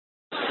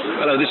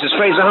Hello, this is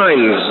Fraser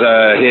Hines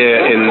here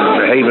in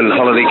the Haven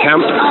Holiday Camp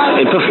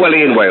in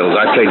Pwllheli in Wales.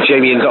 I played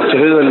Jamie in Doctor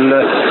Who, and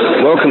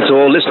welcome to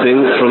all listening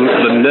from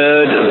The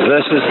Nerd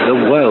versus the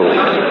World.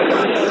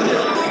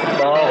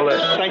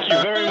 Marvellous. Thank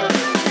you very much.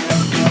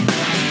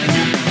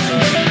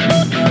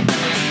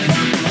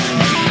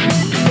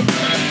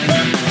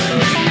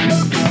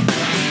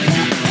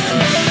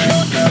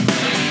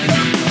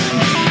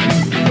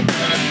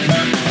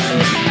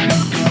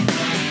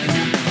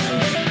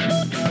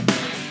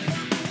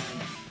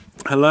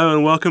 Hello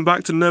and welcome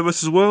back to Nerd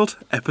vs. World,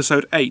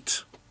 Episode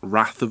 8,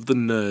 Wrath of the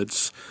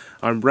Nerds.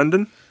 I'm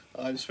Brendan.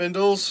 I'm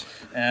Spindles.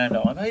 And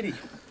I'm 80.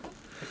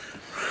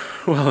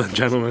 Well then,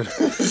 gentlemen.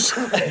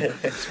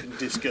 It's been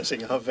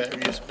discussing our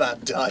various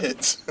bad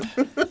diets.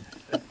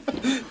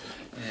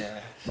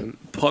 Yeah.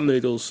 Pot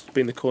noodles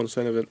being the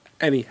cornerstone of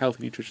any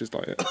healthy, nutritious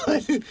diet.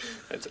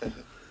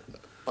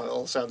 By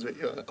all sounds of it,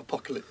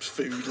 apocalypse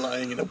food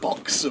lying in a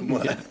box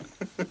somewhere.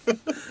 Yeah.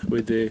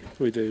 We do.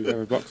 We have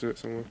a box of it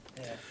somewhere.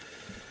 Yeah.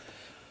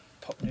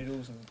 Pop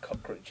noodles and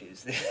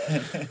cockroaches.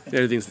 The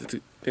only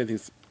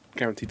thing's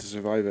guaranteed to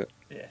survive it.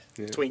 Yeah.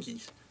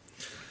 Twinkies.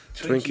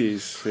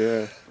 Twinkies,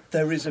 yeah.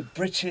 There is a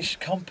British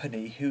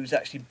company who's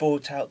actually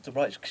bought out the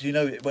rights, because you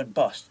know it went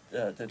bust,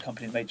 the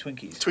company that made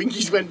Twinkies.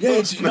 Twinkies went Yeah,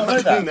 bust. did you not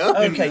know that? No,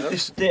 Okay, no.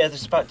 this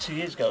is about 2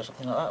 years ago or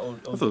something like that. Or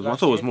I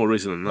thought it was more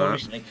recent than more that.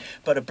 recently.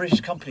 But a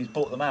British company's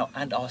bought them out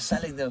and are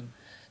selling them.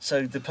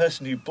 So the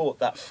person who bought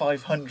that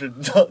 $500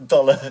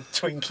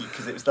 Twinkie,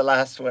 because it was the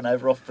last one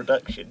ever off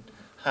production,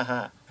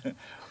 haha,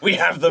 we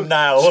have them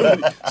now.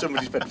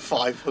 Somebody spent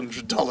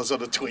 $500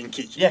 on a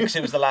Twinkie. Yeah, because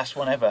it was the last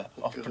one ever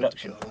off Good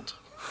production. God.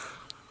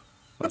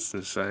 That's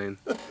insane.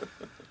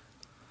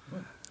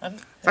 And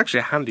It's actually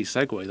a handy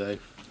segue, though.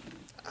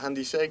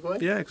 Handy segue?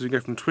 Yeah, because we go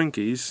from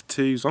Twinkies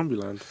to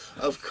Zombieland.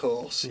 Of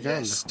course, Again,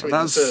 yes.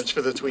 that's- Search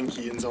for the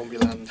Twinkie in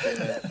Zombieland.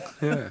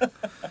 Yeah. Yeah.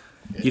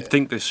 You'd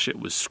think this shit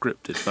was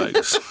scripted,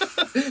 folks.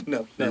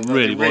 No, It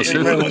really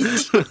wasn't.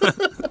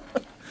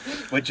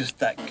 we're just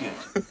that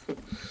good.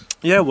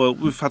 Yeah, well,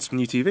 we've had some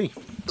new TV.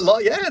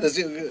 There's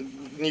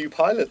new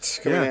pilots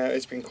coming Yeah. out.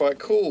 It's been quite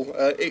cool.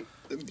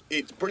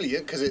 It's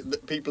brilliant because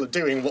people are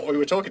doing what we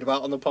were talking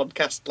about on the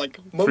podcast like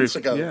months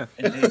ago. Yeah,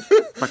 Indeed.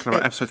 back in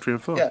about episode 3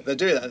 and 4. Yeah, they're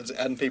doing that,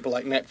 and people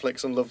like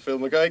Netflix and Love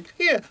Film are going,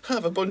 here,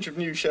 have a bunch of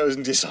new shows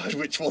and decide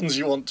which ones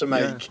you want to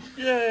make.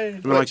 Yay!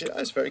 I mean, Which,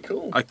 that's very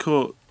cool. I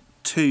caught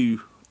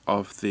 2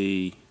 of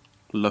the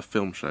Love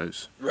Film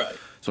shows. Right.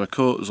 So I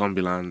caught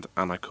Zombieland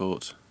and I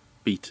caught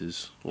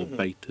Beaters, or Mm-hmm.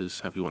 Betas,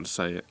 however you want to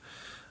say it.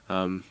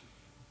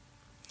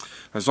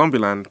 Now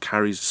Zombieland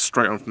carries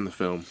straight on from the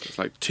film. It's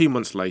like 2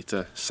 months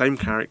later, same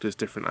characters,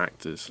 different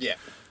actors. Yeah.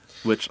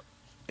 Which,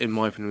 in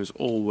my opinion, was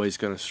always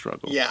going to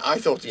struggle. Yeah, I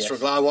thought it Yes.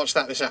 struggled. I watched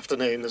that this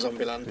afternoon, the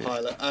Zombieland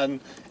pilot,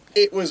 and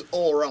it was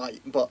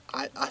alright, but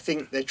I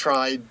think they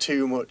tried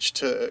too much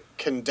to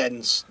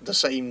condense the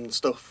same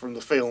stuff from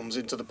the films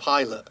into the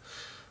pilot.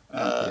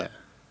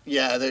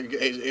 Yeah,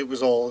 it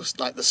was all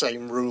like the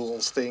same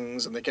rules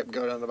things, and they kept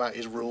going on about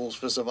his rules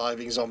for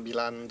surviving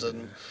Zombieland,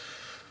 and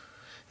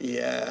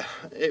yeah,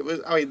 it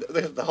was. I mean,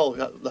 the whole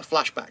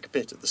flashback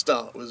bit at the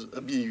start was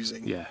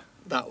amusing. Yeah.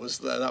 That was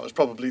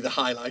probably the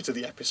highlight of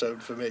the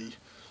episode for me.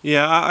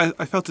 Yeah,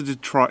 I felt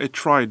it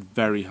tried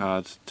very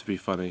hard to be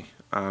funny.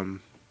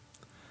 And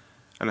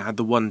it had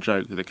the one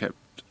joke that it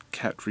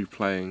kept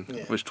replaying,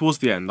 Yeah. which towards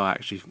the end,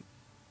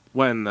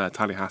 when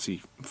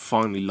Tallahassee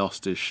finally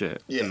lost his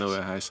shit in the Yes.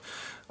 warehouse,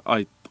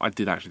 I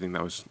did actually think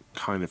that was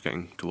kind of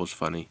getting towards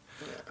funny.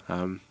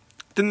 Yeah.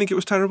 Didn't think it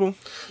was terrible.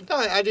 No,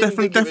 I didn't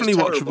think Definitely it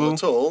was terrible watchable.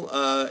 at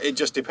all. It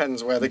just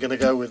depends where they're going to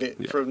go with it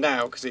Yeah. from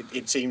now, because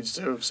it seems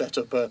to have set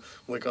up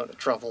we're going to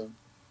travel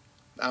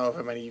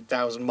however many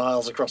thousand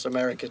miles across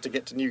America to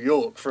get to New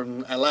York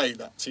from LA.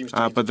 That seems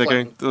to be But the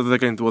they're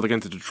plan.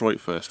 going to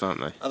Detroit first, aren't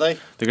they? Are they?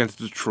 They're going to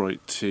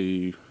Detroit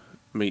to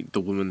meet the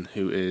woman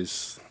who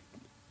is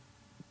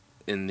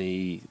in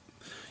the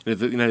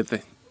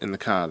in the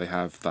car they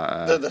have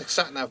that The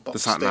sat-nav box the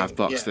sat-nav thing,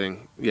 box yeah.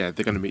 thing. Yeah,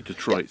 they're going to meet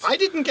Detroit. I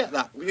didn't get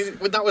that.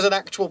 That was an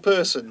actual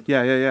person.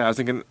 Yeah. I was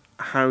thinking,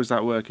 how's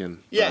that working?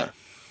 Yeah.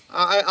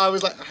 I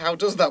was like, how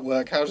does that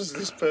work? How does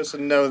this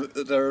person know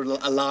that there are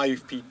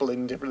alive people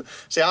in different...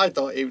 See, I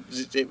thought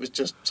it was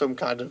just some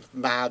kind of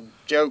mad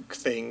joke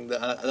thing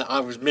that I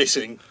was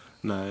missing.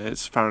 No,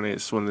 it's one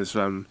of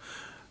those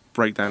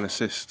breakdown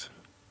assist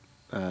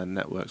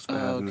networks they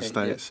have in the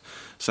okay, yeah. States.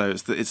 So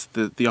it's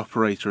the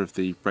operator of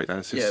the breakdown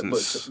Yeah,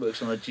 assistance. it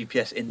works on a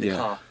GPS in the Yeah.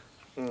 car.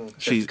 Mm. So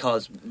if She's- the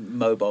car's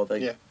mobile,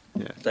 Yeah.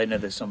 they know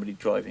there's somebody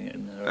driving it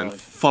and they're And arrived.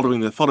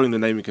 following the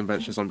naming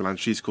convention of Zombieland,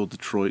 she's called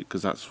Detroit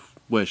because that's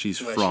where she's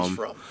from.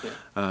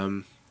 Yeah.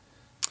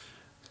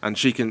 And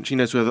she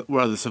knows where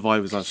other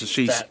survivors are. So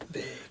That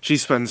big. she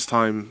spends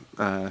time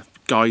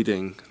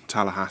guiding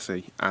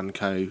Tallahassee and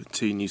co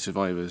to new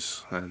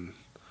survivors,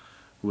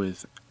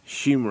 with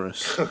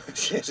humorous,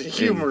 Yes,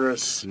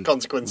 humorous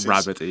consequences.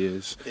 rabbit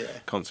ears Yeah.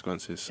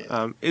 consequences.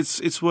 Yeah.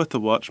 It's worth a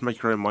watch.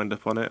 Make your own mind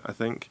up on it, I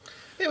think.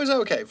 It was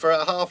okay for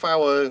a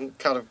half-hour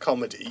kind of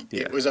comedy.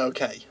 Yeah. It was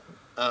okay.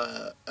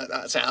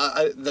 That's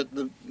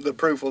it. The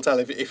proof will tell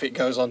if it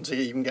goes on to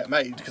even get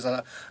made, because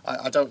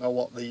I don't know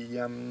what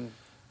the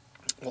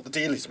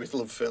deal is with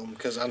Love Film,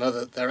 because I know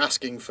that they're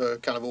asking for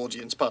kind of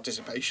audience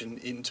participation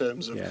in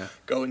terms of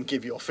go and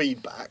give your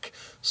feedback.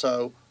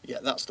 So yeah,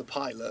 that's the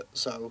pilot.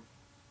 So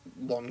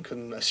one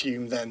can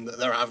assume then that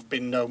there have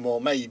been no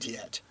more made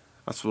yet.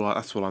 That's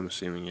what I'm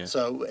assuming. Yeah.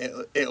 So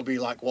it'll be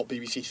like what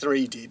BBC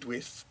Three did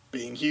with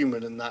Being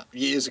Human and that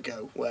years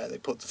ago, where they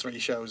put the 3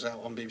 shows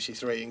out on BBC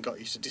Three and got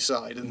you to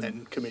decide, and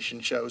then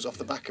commissioned shows off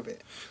the back of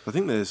it. I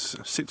think there's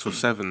 6 or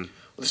 7. Well,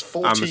 there's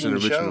 14 Amazon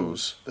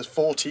originals. shows. There's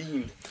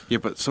 14. Yeah,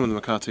 but some of them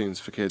are cartoons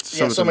for kids.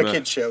 Some are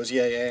kids shows.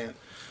 Yeah.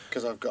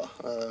 Because I've got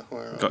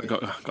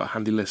got a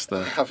handy list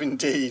there. I have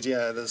indeed.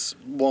 Yeah, there's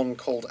one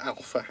called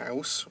Alpha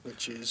House,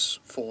 which is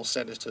 4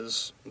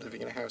 senators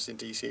living in a house in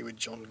DC with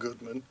John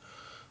Goodman.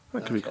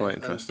 That could be quite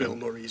And interesting. Bill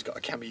Murray's got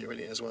a cameo in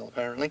it as well,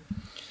 apparently.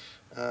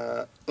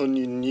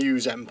 Onion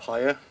News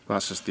Empire.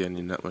 That's just the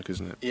Onion Network,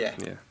 isn't it? Yeah.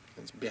 Yeah.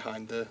 It's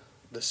behind the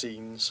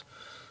scenes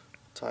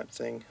type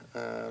thing.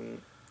 No,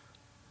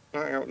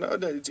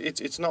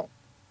 it's not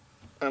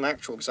an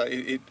actual. So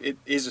it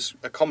is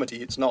a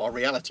comedy. It's not a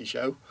reality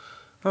show,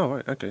 Oh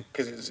right, okay.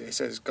 because it says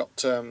it's got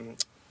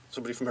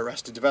somebody from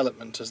Arrested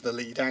Development as the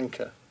lead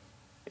anchor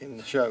in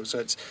the show. So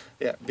it's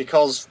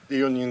because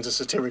the Onion's a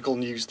satirical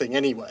news thing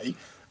anyway.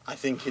 I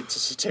think it's a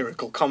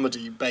satirical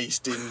comedy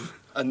based in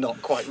a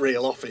not quite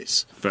real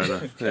office. Fair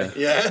enough. Yeah.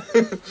 Yeah.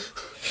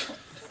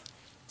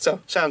 So,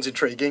 sounds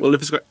intriguing. Well,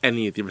 if it's got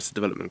any of the Arrested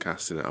Development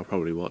cast in it, I'll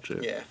probably watch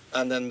it. Yeah.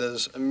 And then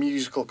there's a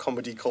musical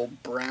comedy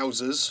called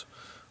Browsers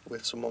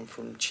with someone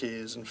from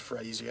Cheers and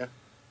Frasier.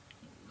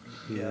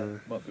 Yeah,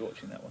 might be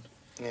watching that one.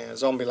 Yeah,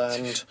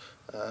 Zombieland.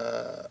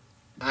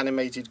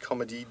 Animated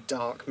comedy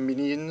Dark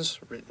Minions,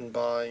 written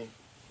by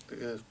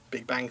the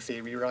Big Bang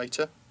Theory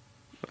writer.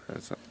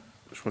 Is that,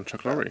 which one,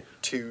 Chuck Lorre?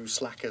 2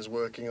 slackers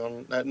working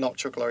on... not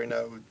Chuck Lorre,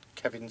 no.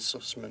 Kevin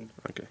Sussman.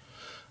 Okay.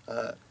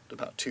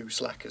 About 2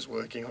 slackers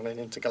working on an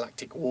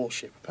intergalactic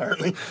warship,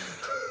 apparently.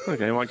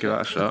 Okay, I might give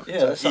that a shot.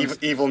 Yeah, that sounds...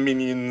 Evil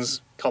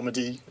Minions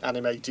comedy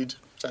animated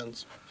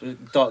sounds.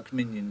 Dark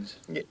Minions.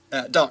 Yeah,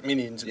 Dark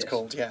Minions, it's Yes.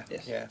 called. Yeah,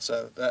 Yes. yeah.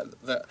 So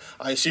that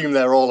I assume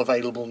they're all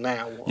available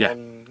now Yeah.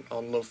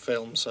 on Love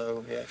Film.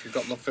 So yeah, if you've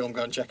got Love Film,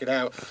 go and check it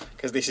out,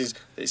 because this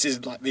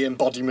is like the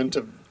embodiment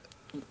of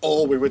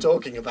all we were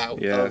talking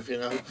about. Yeah. Of,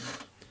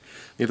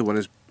 The other one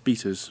is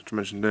Beaters, which I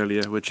mentioned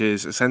earlier, which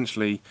is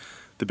essentially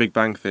the Big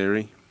Bang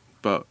Theory,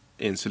 but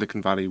in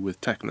Silicon Valley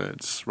with tech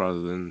nerds rather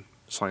than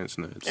science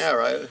nerds. Yeah,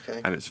 right.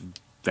 Okay. And it's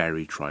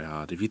very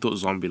try-hard. If you thought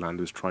Zombieland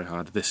was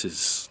try-hard, this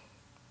is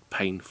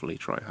painfully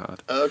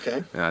try-hard.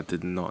 Okay. Yeah, I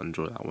did not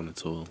enjoy that one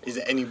at all. Is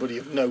there anybody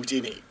of note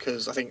in it?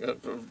 Because I think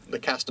the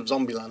cast of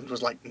Zombieland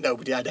was like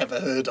nobody I'd ever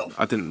heard of.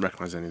 I didn't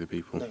recognise any of the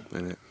people No.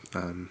 in it.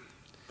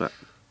 But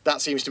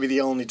That seems to be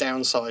the only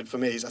downside for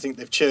me. Is I think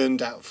they've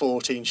churned out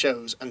 14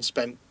 shows and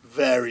spent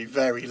very,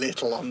 very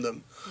little on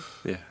them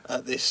yeah,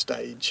 at this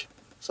stage.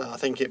 So I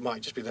think it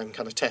might just be them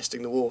kind of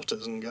testing the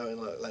waters and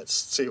going, look, let's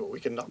see what we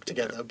can knock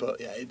together.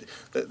 But yeah,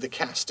 the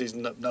cast is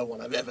no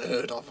one I've ever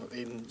heard of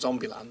in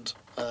Zombieland.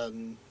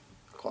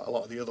 Quite a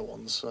lot of the other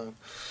ones. So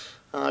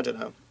I don't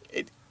know.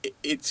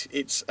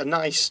 It's a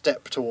nice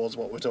step towards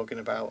what we're talking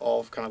about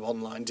of kind of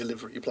online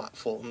delivery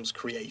platforms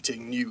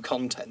creating new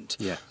content.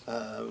 yeah.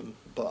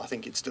 But I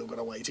think it's still got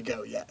a way to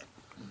go yet.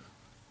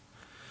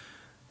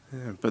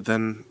 Yeah, but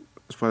then,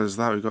 as well as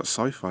that, we've got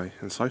Sci-Fi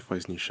and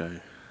Sci-Fi's new show,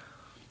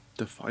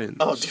 Defiance.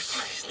 Oh,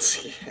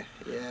 Defiance,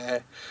 yeah.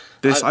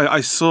 This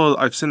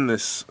I've seen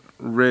this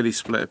really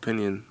split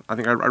opinion. I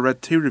think I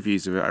read 2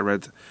 reviews of it. I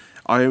read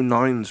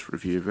IO9's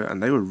review of it,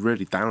 and they were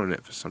really down on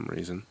it for some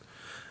reason.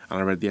 And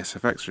I read the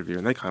SFX review,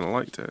 and they kind of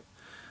liked it.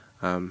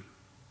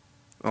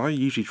 I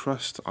usually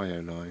trust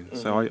IO9,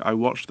 so I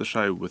watched the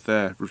show with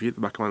their review at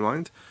the back of my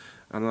mind,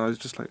 and I was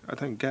just like, I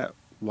don't get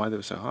why they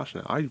were so harsh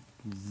on it. I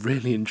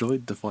really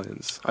enjoyed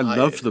Defiance. I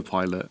loved the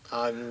pilot.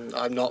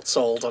 I'm not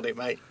sold on it,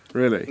 mate.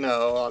 Really?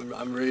 No,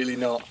 I'm really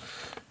not.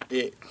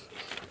 It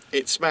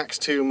smacks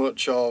too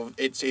much of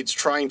it's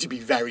trying to be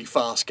very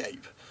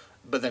Farscape,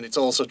 but then it's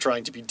also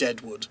trying to be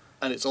Deadwood,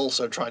 and it's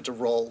also trying to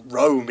roll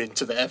Rome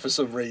into there for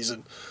some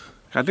reason.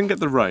 I didn't get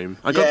the Rome.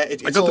 I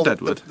got all the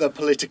Deadwood. The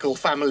political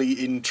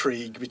family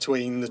intrigue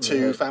between the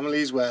 2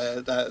 families,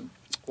 where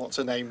what's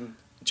her name,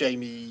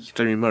 Jamie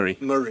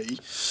Murray.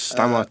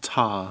 Stammer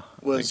Tar.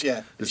 Was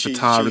There's the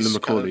Tar and the she's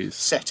kind of Macaulays.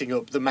 setting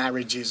up the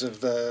marriages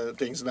of the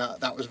things, and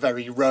that was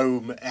very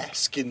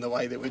Rome-esque in the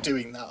way that we're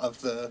doing that,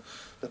 of the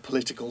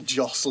political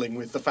jostling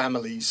with the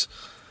families.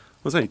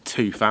 Well, there's only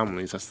 2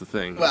 families, that's the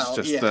thing. Well, it's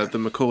just yeah. the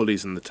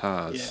Macaulays and the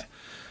Tars.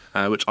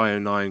 Yeah. Which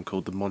IO9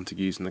 called the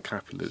Montagues and the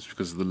Capulets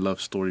because of the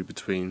love story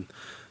between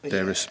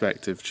their Yeah.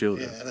 respective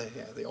children.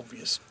 The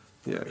obvious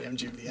Yeah. Romeo and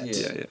Juliet.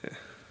 Yeah.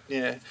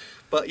 Yeah,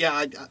 but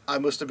yeah, I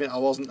must admit I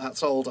wasn't that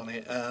sold on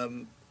it.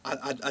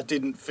 I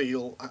didn't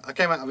feel... I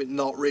came out of it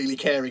not really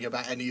caring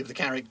about any of the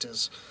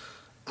characters.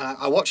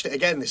 I watched it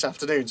again this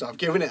afternoon, so I've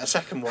given it a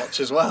second watch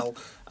as well.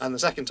 And the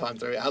second time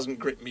through, it hasn't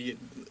gripped me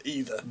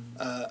either.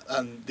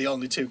 And the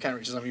only two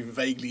characters I'm even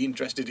vaguely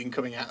interested in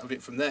coming out of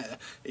it from there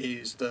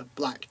is the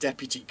black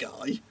deputy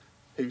guy,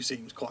 who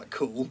seems quite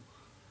cool.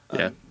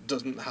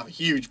 Doesn't have a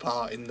huge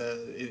part in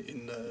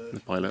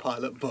the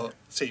pilot, but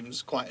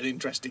seems quite an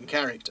interesting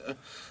character.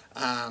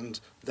 And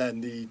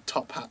then the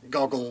top hat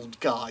goggled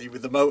guy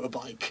with the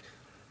motorbike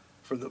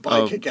from the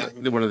biker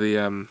gang. One of the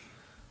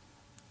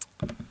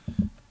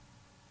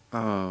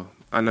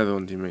I know the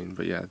one you mean,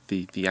 but yeah,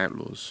 the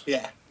outlaws.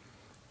 Yeah,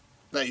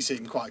 they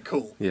seem quite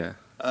cool. Yeah.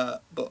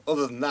 But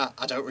other than that,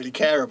 I don't really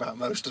care about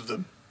most of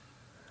them.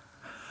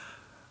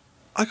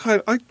 I'm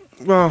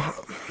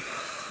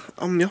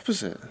the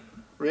opposite.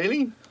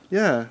 Really?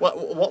 Yeah.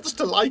 What's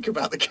to like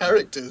about the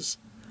characters?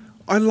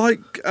 I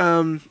like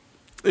it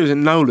was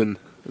in Nolan,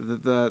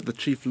 the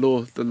chief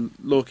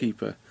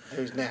lawkeeper.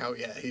 Who's now,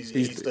 he's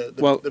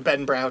the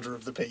Ben Browder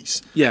of the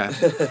piece. Yeah.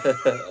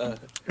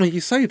 Well,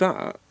 you say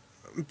that,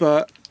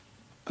 but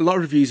a lot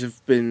of reviews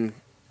have been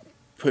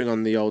putting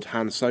on the old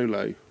Han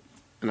Solo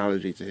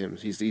analogy to him.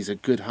 He's a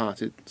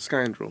good-hearted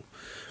scoundrel,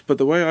 but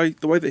the way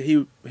that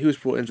he was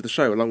brought into the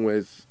show, along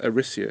with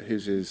Aricia,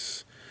 who's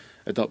his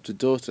adopted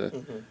daughter,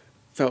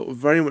 felt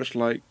very much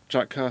like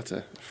Jack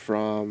Carter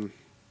from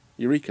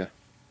Eureka.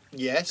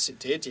 Yes, it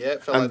did. Yeah,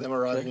 it felt like them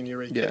arriving in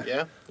Eureka.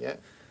 Yeah.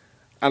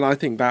 And I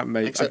think that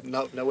made... Except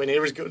nowhere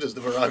near as good as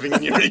them arriving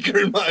in Eureka,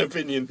 in my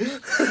opinion.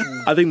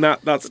 I think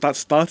that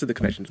started the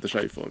connection to the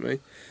show for me.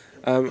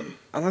 And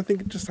I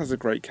think it just has a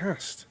great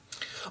cast.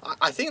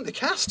 I think the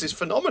cast is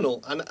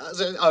phenomenal. And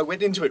I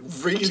went into it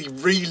really,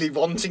 really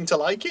wanting to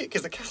like it,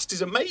 because the cast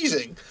is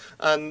amazing.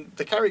 And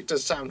the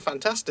characters sound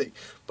fantastic.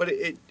 But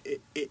it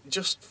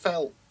just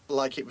felt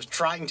like it was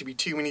trying to be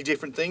too many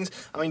different things.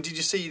 I mean, did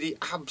you see the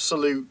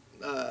absolute...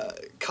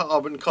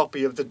 carbon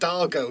copy of the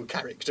Dargo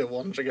character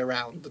wandering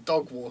around, the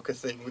dog walker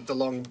thing with the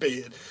long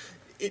beard?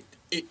 It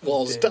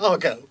was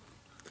Dargo.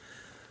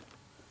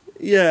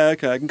 Yeah,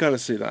 okay, I can kind of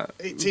see that.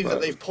 It seems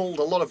that they've pulled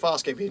a lot of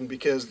Farscape in,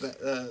 because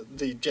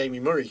the Jamie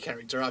Murray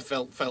character I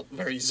felt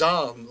very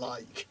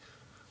Zahn-like.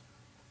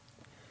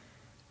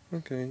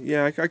 Okay,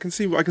 yeah, I can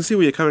see where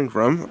you're coming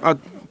from. I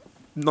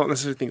not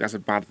necessarily think that's a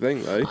bad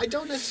thing, though. I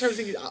don't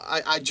necessarily think...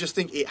 I just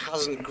think it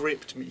hasn't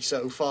gripped me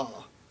so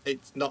far. It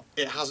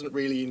hasn't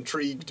really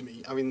intrigued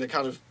me. I mean, the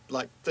kind of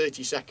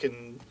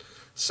 30-second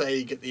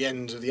sag at the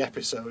end of the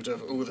episode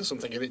of, there's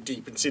something a bit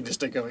deep and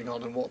sinister going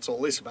on, and what's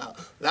all this about?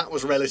 That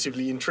was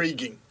relatively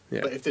intriguing.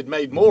 Yeah. But if they'd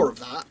made more of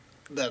that,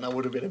 then I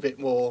would have been a bit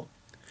more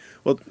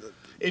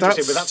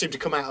interested. But that seemed to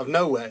come out of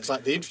nowhere. It's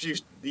like they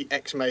introduced the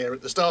ex-mayor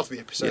at the start of the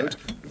episode,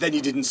 then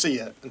you didn't see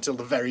her until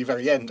the very,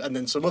 very end, and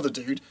then some other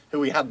dude who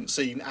we hadn't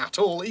seen at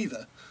all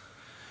either.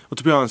 Well,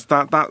 to be honest,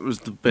 that was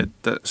the bit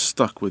that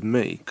stuck with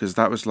me, because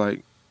that was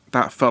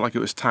that felt like it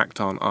was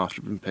tacked on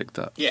after it had been picked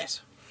up.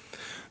 Yes.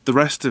 The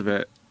rest of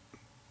it,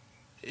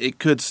 you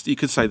could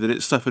say that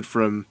it suffered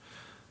from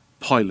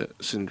pilot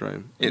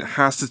syndrome. It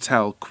has to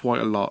tell quite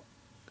a lot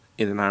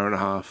in an hour and a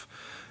half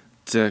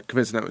to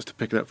convince the networks to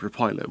pick it up for a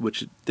pilot,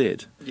 which it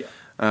did. Yeah.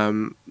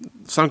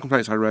 Some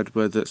complaints I read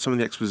were that some of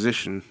the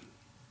exposition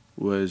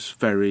was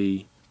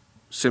very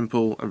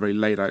simple and very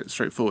laid out,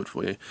 straightforward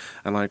for you,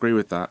 and I agree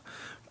with that.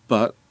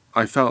 But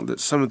I felt that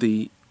some of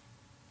the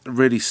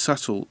really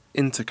subtle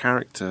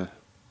inter-character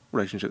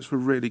relationships were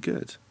really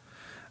good.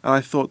 And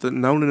I thought that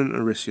Nolan and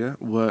Aricia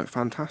were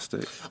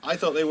fantastic. I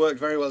thought they worked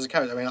very well as a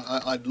character. I mean,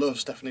 I love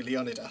Stephanie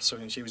Leonidas. I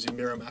mean, she was in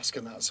Mirror Mask,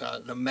 and that's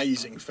an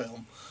amazing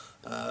film.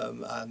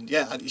 And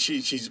yeah,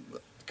 she's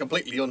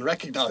completely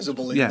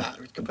unrecognisable in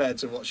that compared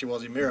to what she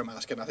was in Mirror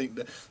Mask. And I think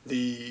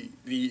the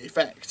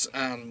effects,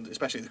 and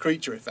especially the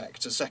creature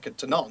effects, are second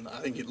to none. I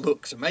think it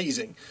looks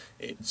amazing.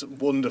 It's a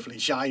wonderfully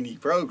shiny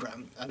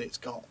programme, and it's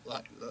got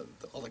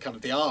all the kind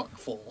of the arc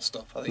fall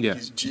stuff. I think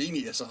it's a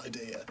genius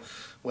idea.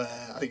 Where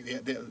I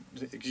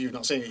think you've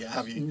not seen it yet,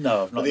 have you?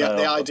 No, I've not. The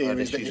idea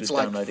is that it's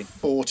like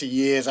 40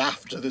 years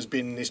after there's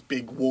been this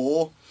big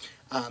war,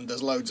 and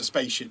there's loads of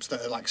spaceships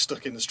that are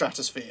stuck in the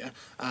stratosphere,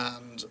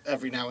 and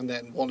every now and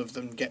then one of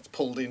them gets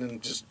pulled in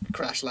and just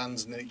crash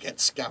lands, and then it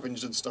gets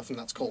scavenged and stuff, and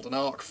that's called an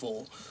arc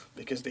fall,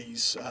 because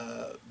these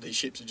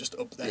ships are just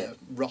up there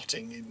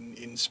rotting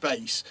in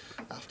space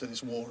after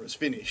this war has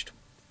finished.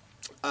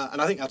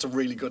 And I think that's a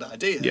really good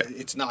idea. Yeah.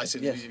 It's nice.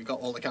 You've got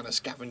all the kind of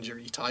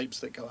scavengery types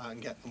that go out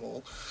and get them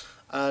all.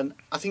 And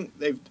I think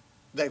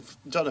they've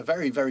done a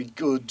very, very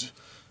good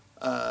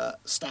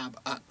stab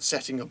at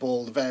setting up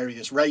all the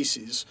various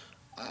races.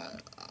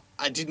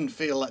 I didn't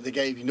feel like they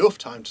gave enough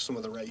time to some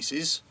of the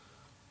races.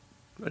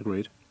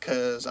 Agreed.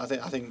 Because I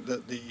think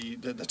that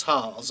the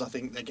TARS, I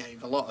think they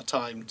gave a lot of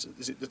time to...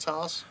 Is it the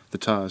TARS? The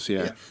TARS,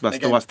 yeah. That's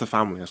the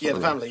family. That's the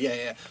family,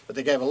 yeah. But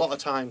they gave a lot of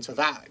time to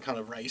that kind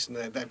of race, and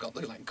they've got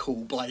those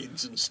cool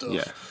blades and stuff.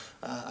 Yeah.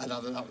 And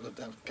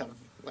they've kind of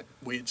like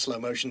weird slow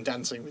motion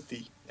dancing with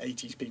the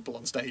 80s people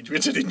on stage,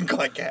 which I didn't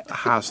quite get.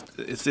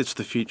 It's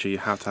the future. You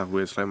have to have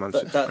weird slow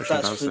motion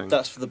dancing.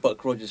 That's for the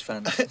Buck Rogers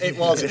fans. It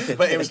was,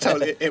 but it was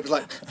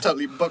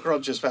totally Buck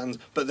Rogers fans.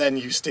 But then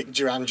you stick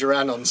Duran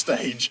Duran on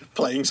stage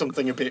playing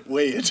something a bit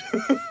weird.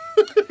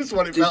 That's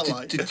what it felt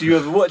like. Did you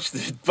ever watch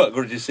the Buck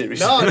Rogers series?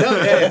 No,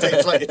 yeah,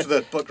 it's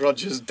the Buck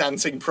Rogers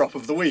dancing prop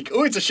of the week.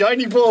 Oh, it's a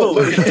shiny ball.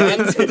 Look,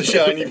 dance with the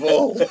shiny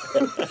ball.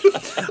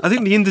 I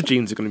think the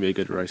Indogenes are going to be a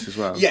good race as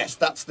well. Yes,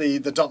 that's the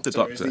Doctor. The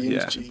Doctor, is the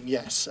Indogene,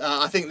 yes.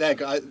 I think they're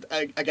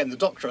again, the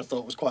Doctor I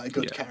thought was quite a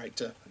good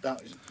character.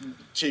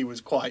 She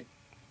was quite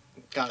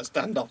kind of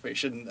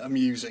standoffish and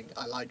amusing.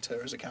 I liked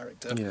her as a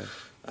character. Yeah.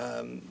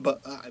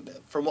 But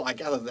from what I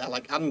gather, they're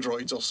like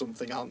androids or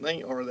something, aren't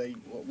they? Or are they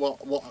what?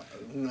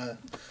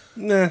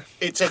 Nah.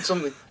 It said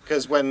something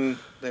because when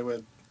they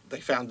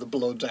found the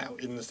blood out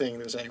in the thing,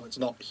 they were saying it's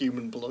not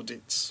human blood,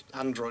 it's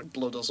android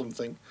blood or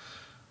something.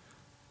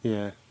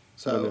 Yeah.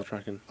 So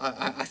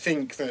I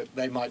think that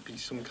they might be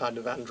some kind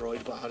of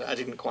android, but I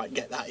didn't quite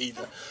get that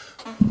either.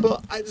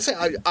 But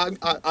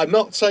I'm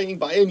not saying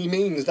by any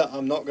means that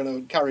I'm not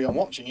going to carry on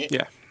watching it.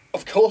 Yeah.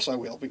 Of course I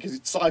will, because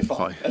it's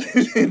sci-fi and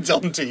it's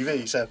on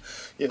TV. So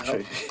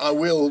True. I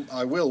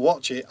will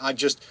watch it.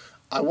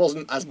 I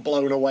wasn't as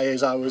blown away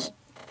as I was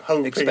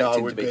hoping I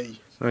would be.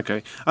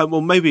 Okay.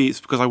 Well, maybe it's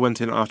because I went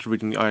in after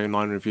reading the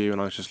IO9 review and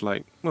I was just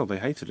like, well, they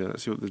hated it.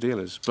 Let's see what the deal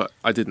is. But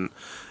I didn't.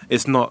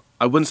 It's not.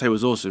 I wouldn't say it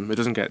was awesome. It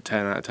doesn't get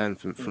 10 out of 10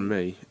 from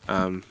me.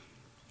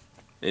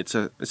 It's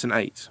an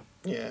 8.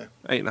 Yeah.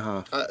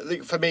 8.5. I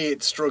think for me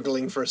it's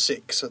struggling for a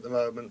 6 at the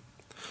moment.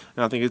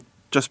 And I think it's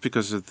just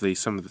because of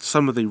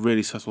some of the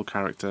really subtle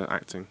character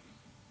acting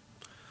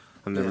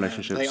and the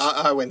relationships.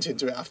 I went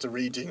into it after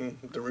reading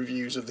the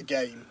reviews of the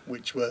game,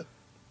 which were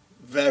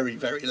very,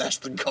 very less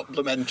than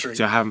complimentary.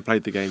 So I haven't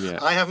played the game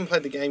yet. I haven't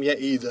played the game yet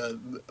either.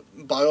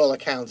 By all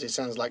accounts, it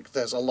sounds like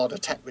there's a lot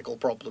of technical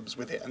problems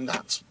with it, and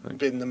that's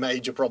been the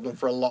major problem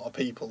for a lot of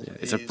people. Yeah,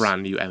 it's a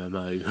brand new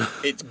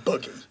MMO. It's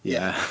buggy.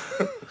 Yeah.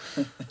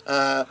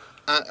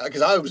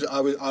 Because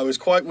I was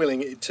quite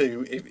willing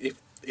to,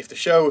 if the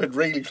show had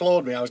really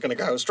clawed me, I was going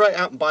to go straight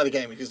out and buy the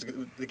game, because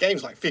the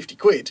game's like 50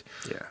 quid.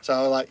 Yeah. So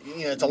I was like,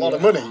 it's a lot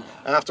of money.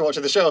 And after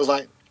watching the show, I was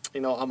like,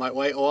 I might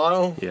wait a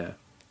while. Yeah.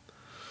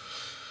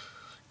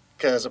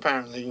 Because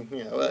apparently,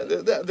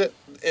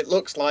 it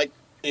looks like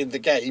in the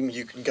game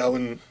you can go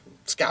and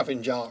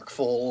scavenge Arc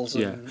Falls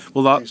and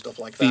do stuff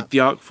like that. The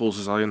Arc Falls,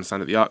 as I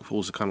understand it, the Arc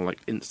Falls are kind of like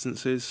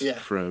instances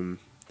from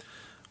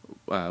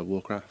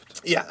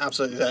Warcraft. Yeah,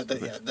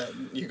 absolutely.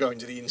 You go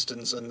into the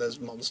instance and there's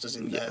monsters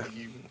in there.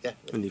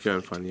 And you go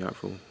and find the Arc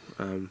Fall.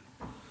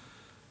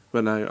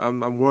 But no,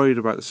 I'm worried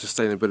about the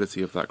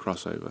sustainability of that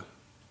crossover.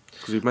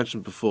 Because we've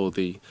mentioned before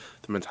the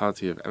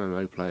mentality of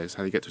MMO players,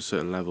 how you get to a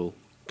certain level,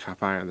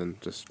 cap out, and then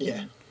just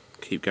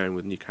keep going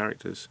with new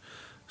characters.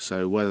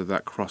 So whether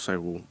that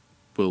crossover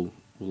will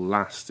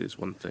last is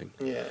one thing.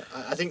 Yeah,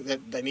 I think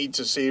that they need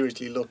to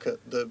seriously look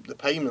at the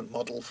payment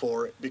model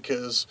for it,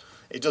 because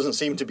it doesn't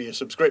seem to be a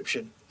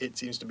subscription. It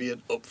seems to be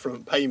an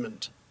upfront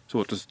payment. So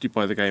what, just you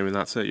buy the game and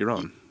that's it, you're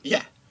on?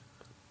 Yeah.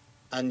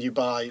 And you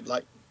buy,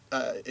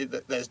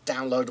 there's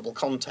downloadable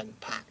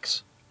content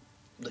packs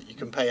that you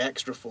can pay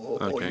extra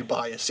for, or you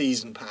buy a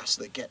season pass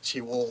that gets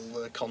you all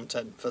the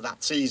content for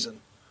that season.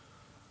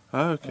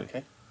 Oh,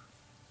 okay.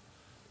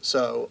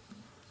 So,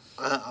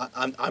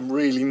 I'm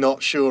really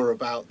not sure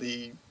about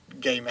the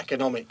game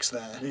economics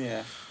there.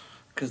 Yeah,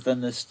 because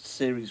then the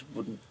series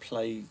wouldn't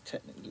play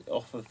technically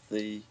off of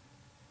the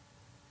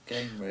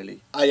game,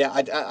 really.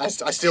 I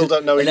still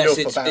don't know enough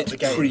about the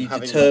game,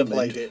 having not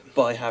played it.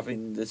 By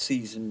having the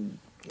season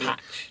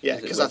patch. Yeah,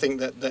 because I think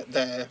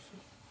that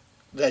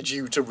they're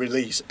due to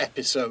release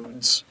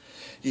episodes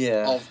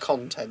of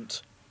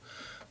content,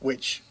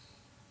 which,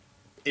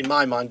 in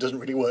my mind, doesn't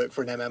really work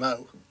for an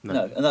MMO.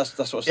 No, and that's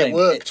what I'm saying. It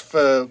worked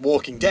for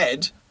Walking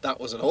Dead. That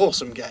was an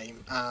awesome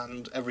game,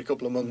 and every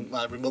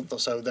month or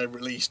so, they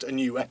released a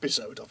new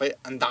episode of it,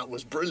 and that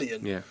was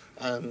brilliant. Yeah.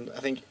 And I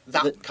think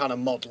that kind of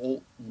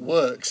model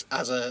works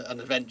as an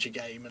adventure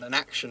game and an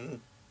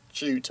action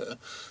shooter,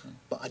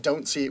 but I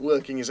don't see it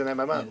working as an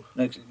MMO.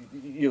 No,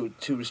 you're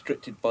too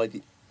restricted by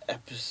the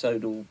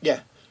episodal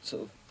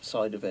sort of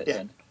side of it. Yeah.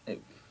 Then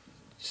it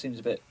seems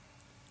a bit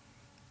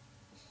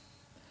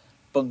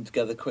bunged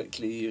together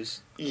quickly.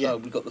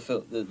 We've got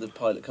the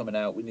pilot coming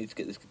out, we need to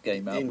get this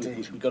game out.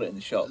 We got it in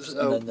the shops,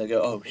 and then they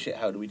go, oh shit,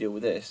 how do we deal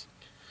with this?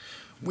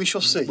 We shall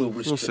see. We'll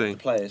restrict the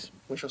players.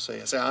 We shall see.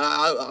 So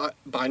I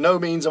by no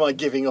means am I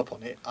giving up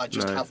on it. I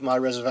just have my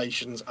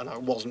reservations, and I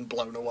wasn't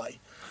blown away.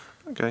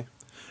 Okay.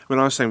 When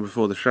I was saying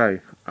before the show,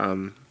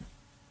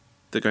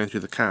 they're going through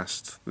the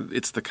cast.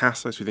 It's the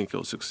cast that we think it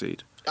will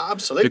succeed.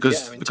 Absolutely.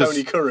 Because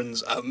Tony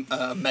Curran's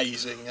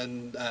amazing,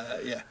 and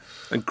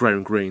and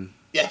Graham Greene.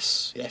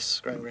 Yes,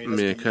 Graham Greene.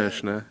 Mia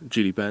Kirshner,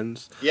 Julie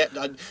Benz. Yeah,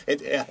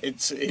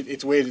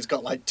 it's weird. It's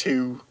got like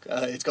two.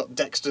 It's got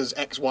Dexter's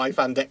ex-wife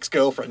and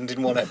ex-girlfriend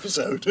in one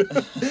episode.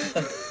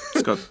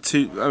 It's got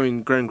two. I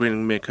mean, Graham Greene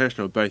and Mia Kirshner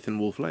were both in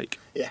Wolf Lake.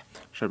 Yeah.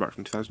 Show back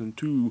from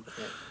 2002.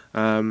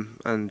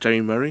 And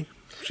Jamie Murray.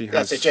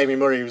 That's it. Jamie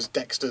Murray was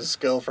Dexter's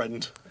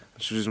girlfriend.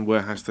 She was in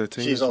Warehouse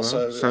 13. She's as well.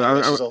 also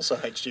she's also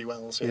H.G.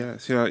 Wells. Yeah.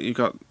 So you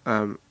got.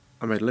 I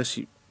made a list.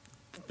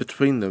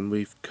 Between them,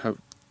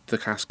 the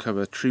cast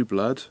cover True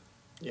Blood.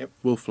 Yep.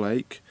 Wolf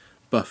Lake,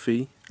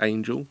 Buffy,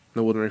 Angel,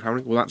 No Ordinary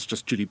Family. Well, that's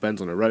just Julie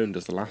Benz on her own.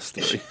 Does the last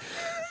three.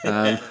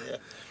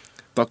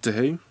 Doctor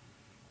Who.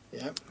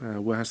 Yeah.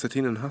 Warehouse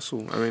 13 and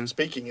Hustle. I mean,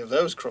 speaking of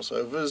those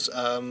crossovers,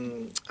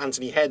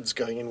 Anthony Head's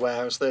going in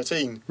Warehouse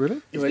 13.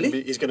 Really?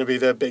 He's going to be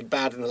the big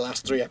bad in the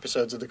last 3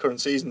 episodes of the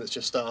current season that's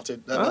just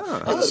started.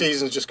 The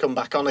season's just come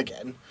back on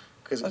again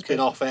because it's been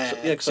off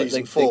air.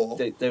 Season 4.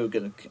 They were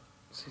going to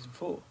season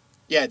 4.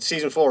 Yeah, it's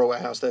season 4 of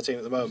Warehouse 13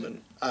 at the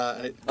moment.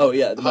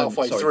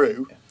 Halfway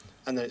through.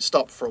 And then it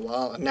stopped for a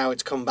while, and now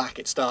it's come back.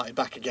 It started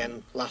back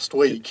again last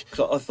week.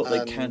 Because I thought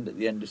they canned at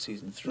the end of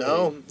season 3.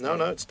 No,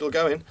 it's still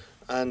going.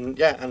 And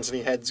yeah,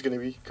 Anthony Head's going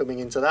to be coming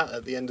into that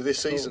at the end of this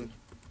season.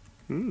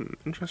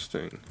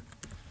 Interesting.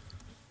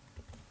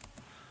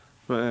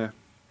 But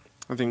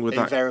I think with Are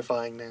you that...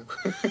 verifying now?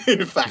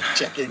 Fact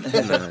checking.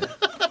 No.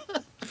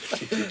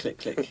 Click.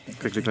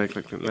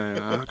 Click. No,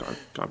 I got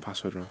a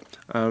password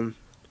wrong.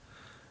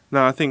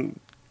 No, I think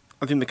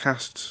the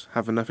cast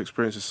have enough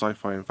experience with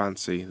sci-fi and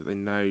fantasy that they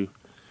know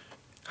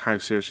how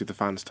seriously the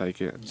fans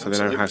take it, so they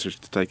know how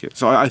seriously to take it.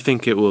 So I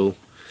think it will.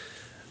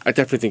 I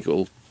definitely think it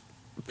will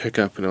pick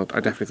up, and I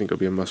definitely think it'll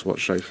be a must-watch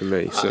show for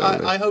me.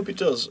 I hope it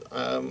does.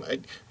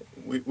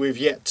 We've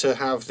yet to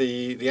have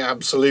the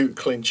absolute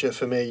clincher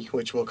for me,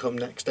 which will come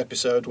next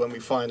episode when we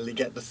finally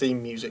get the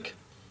theme music.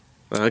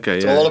 Okay,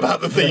 it's all about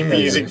the theme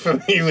music for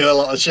me with a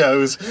lot of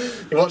shows.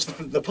 You watch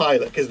the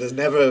pilot because there's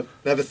never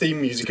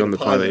theme music in the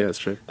pilot. Yeah, that's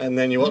true. And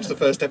then you watch the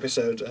first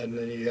episode and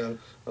then you go,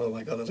 oh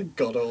my god, that's a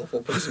god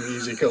awful piece of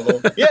music.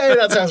 Or yeah,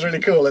 that sounds really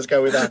cool. Let's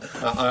go with that.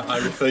 I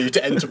refer you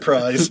to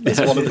Enterprise.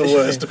 It's one of the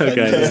worst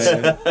offenders.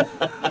 Okay,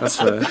 that's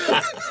fair.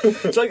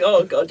 It's like,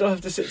 oh god, do I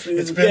have to sit through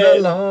this It's again? been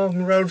a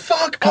long road.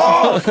 Fuck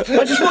off!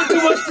 I just want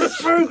to watch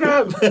this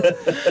program.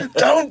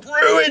 Don't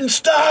ruin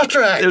Star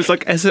Trek. It was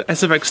like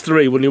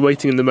SFX3 when you're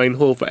waiting in the main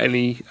hall for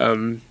any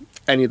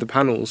of the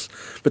panels.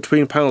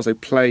 Between panels, they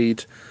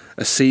played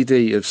a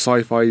CD of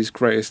Sci-Fi's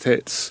greatest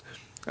hits,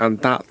 and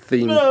that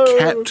theme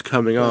kept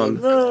coming on.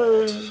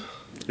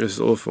 It was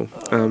awful.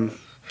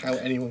 How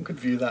anyone could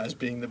view that as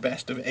being the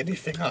best of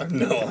anything, I have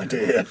no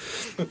idea.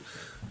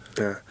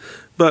 Yeah,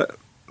 but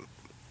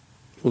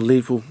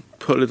we'll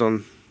put it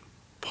on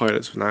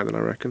pilots for now. Then I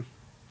reckon.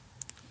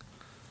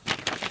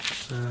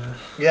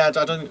 Yeah, I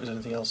don't think there's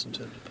anything else in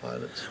terms of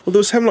pilots. Well, there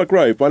was Hemlock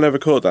Grove, but I never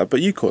caught that.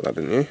 But you caught that,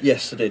 didn't you?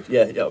 Yes, I did.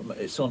 Yeah,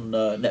 it's on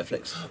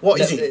Netflix.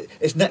 What is it?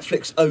 It's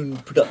Netflix own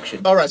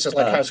production. Oh right, so it's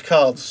like House of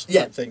Cards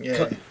type thing.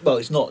 Yeah. Well,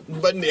 it's not.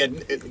 But in the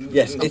end,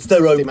 it's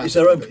their own. It's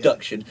their own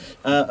production.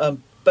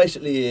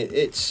 Basically,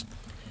 it's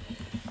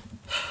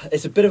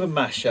a bit of a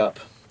mashup.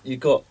 You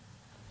got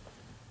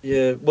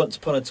Once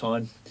Upon a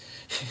Time,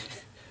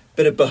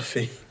 bit of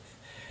Buffy,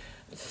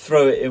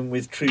 throw it in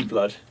with True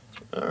Blood.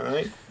 All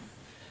right.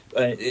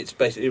 It's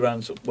basically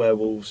around sort of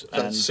werewolves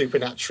and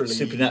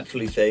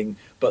supernaturally thing,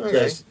 but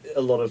there's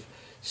a lot of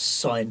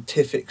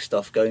scientific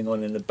stuff going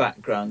on in the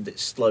background.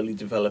 It's slowly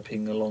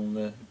developing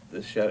along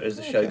the show as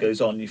the show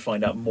goes on. You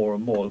find out more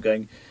and more,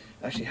 going,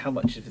 actually, how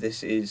much of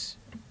this is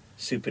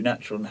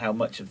supernatural and how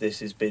much of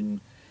this has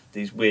been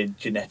these weird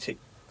genetic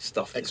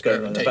stuff that's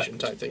going on in the back.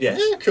 Type thing.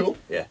 Yes. Yeah, cool.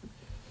 Yeah.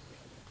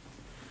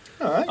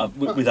 All right.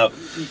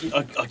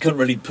 I couldn't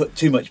really put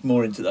too much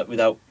more into that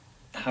without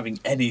having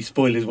any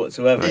spoilers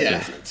whatsoever. Yeah,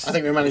 I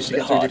think we managed to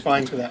get through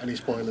Defiance without any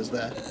spoilers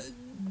there.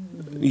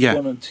 Yeah.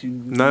 One or two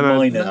No,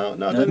 minor.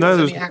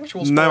 there's any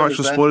actual no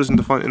actual there. spoilers in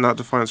that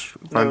Defiance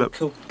roundup.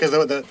 Cool. Because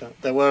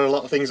there were a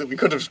lot of things that we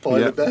could have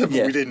spoiled there, but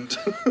we didn't.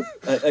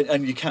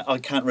 And I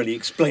can't really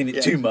explain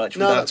it too much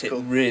without it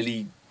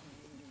really.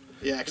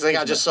 Yeah,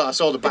 because I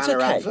saw the banner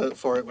advert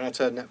for it when I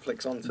turned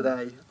Netflix on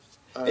today.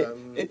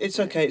 It's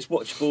okay. It's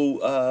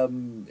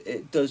watchable.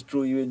 It does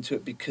draw you into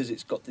it because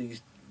it's got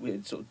these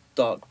weird sort of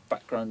dark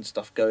background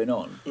stuff going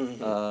on.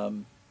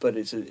 Mm-hmm. But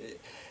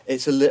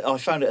I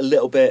found it a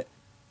little bit.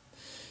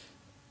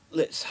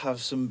 Let's have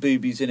some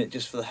boobies in it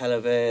just for the hell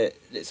of it.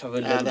 Let's have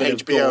a little bit of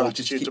HBO gore,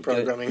 attitude to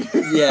programming.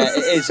 Yeah,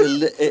 it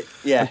is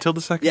yeah. Until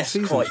the second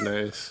season, quite.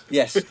 notice.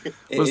 Yes.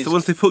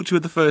 Once they hooked you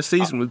with the first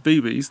season with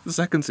boobies, the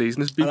second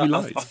season is booby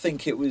light. I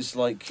think it was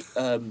like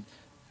a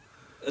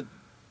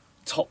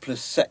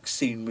topless sex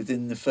scene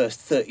within the first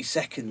 30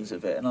 seconds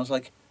of it, and I was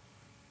like,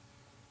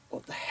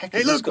 what the heck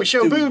Hey, is this look, got we to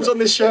show do boobs with on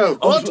this show.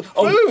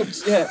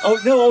 Boobs? Yeah. Oh,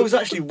 no, I was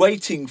actually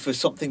waiting for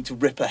something to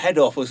rip a head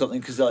off or something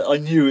because I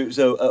knew it was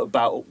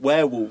about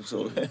werewolves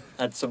or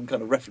had some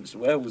kind of reference to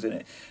werewolves in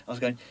it. I was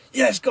going,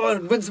 yes, go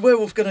on, when's the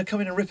werewolf going to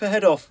come in and rip her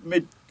head off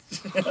mid...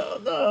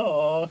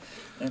 No,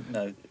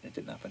 it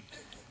didn't happen.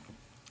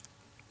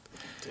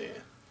 Dear.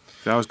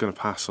 I was going to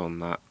pass on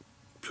that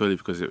purely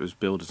because it was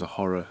billed as a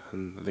horror,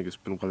 and I think it's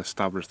been well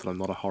established that I'm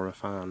not a horror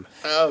fan.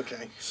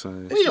 Okay. So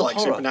Well, you like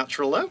horror.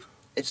 Supernatural, though.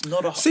 It's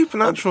not a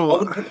Supernatural. I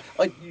wouldn't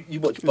put, you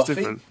watch It's Buffy,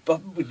 different.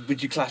 but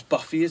would you class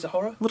Buffy as a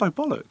horror? Would I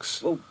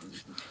bollocks? Well,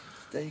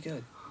 there you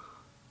go.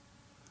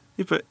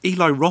 Yeah, but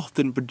Eli Roth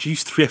didn't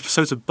produce 3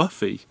 episodes of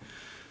Buffy.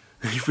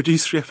 He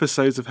produced 3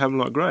 episodes of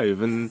Hemlock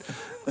Grove, and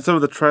some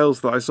of the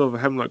trails that I saw for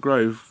Hemlock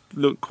Grove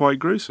look quite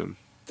gruesome.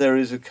 There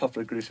is a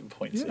couple of gruesome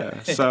points. Yeah,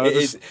 there. so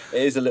it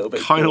is a little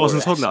bit. Kind of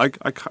wasn't gore-esque.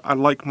 on it. I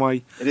like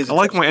my It is I a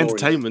like touch my gory.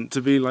 entertainment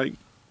to be like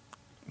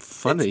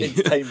funny. It's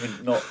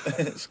entertainment, not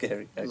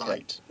scary. Okay.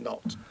 Light,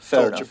 not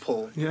Fair torture enough.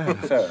 porn. Yeah.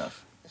 Fair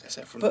enough.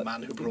 Except from But- the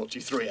man who brought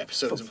you 3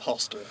 episodes of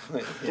Hostel.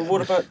 But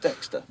what about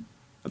Dexter?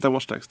 I don't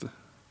watch Dexter.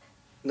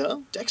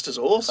 No, Dexter's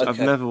awesome. Okay.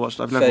 I've never watched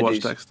Fair watched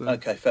dues. Dexter.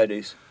 Okay, fair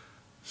dues.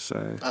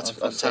 So That's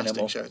a I've seen them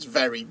fantastic all. show. It's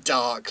very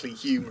darkly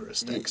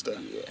humorous, Dexter.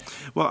 Yeah.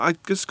 well, I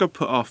just got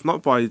put off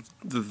not by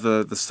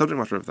the subject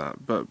matter of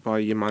that, but by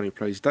your man who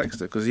plays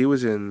Dexter, because he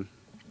was in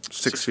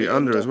 6 Feet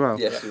Under as well.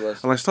 Yes, he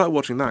was. And I started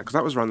watching that because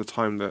that was around the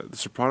time that The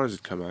Sopranos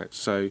had come out.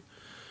 So,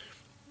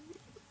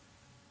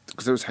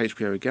 because it was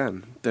HBO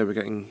again, they were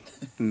getting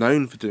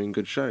known for doing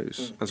good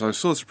shows. And so I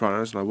saw The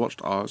Sopranos and I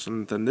watched ours,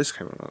 and then this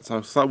came out. So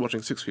I started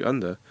watching 6 Feet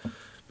Under,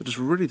 but just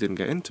really didn't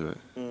get into it.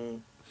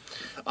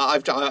 I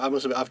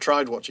must admit, I've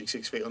tried watching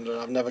 6 Feet Under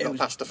and I've never It got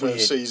was past the first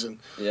weird. season.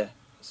 Yeah.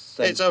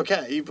 Same. It's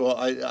okay, but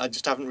I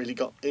just haven't really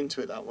got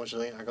into it that much. I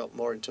think I got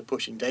more into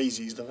Pushing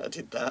Daisies than I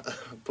did that.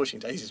 Pushing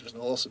Daisies was an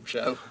awesome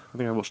show. I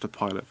think I watched a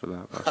pilot for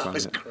that. That's That about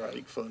was it.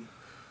 great fun.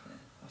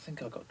 I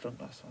think I got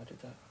drunk last time I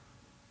did that.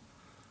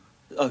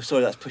 Oh,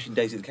 sorry, that's Pushing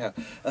Daisy the cow.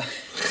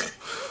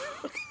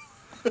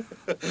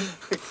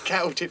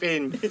 Count it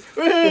in.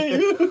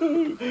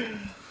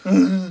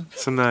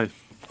 So no,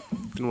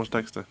 didn't watch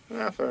Dexter.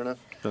 Fair enough.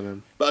 But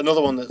But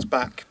another one that's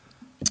back,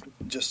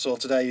 just saw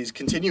today, is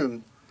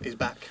Continuum is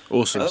back.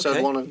 awesome. Okay.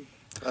 Episode 1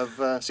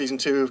 of season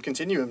 2 of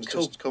Continuum's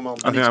Cool. just come on.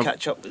 I I need think to I've-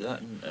 catch up with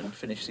that and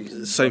finish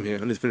season. Same here.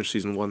 I need to finish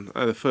season 1.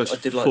 The first I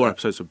did like 4 that.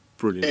 episodes are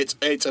brilliant.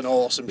 It's an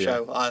awesome Yeah.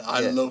 show.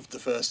 I Yeah. loved the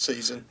first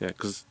season. Yeah,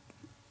 because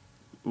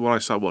when I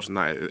started watching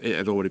that, it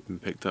had already been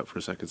picked up for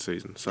a second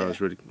season, so I was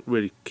Yeah.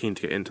 really keen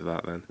to get into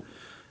that then.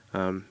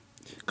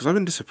 Because I've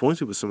been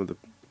disappointed with some of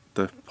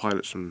the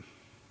pilots from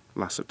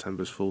last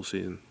September's full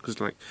season. Because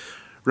like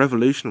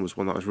Revolution was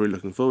one that I was really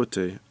looking forward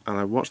to, and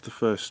I watched the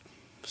first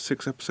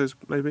 6 episodes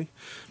maybe,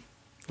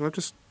 and I've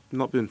just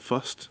not been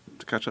fussed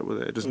to catch up with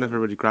it. It just never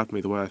really grabbed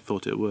me the way I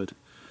thought it would.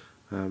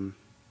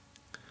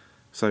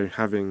 So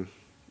having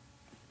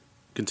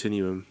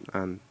Continuum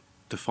and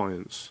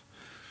Defiance,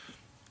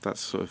 that's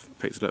sort of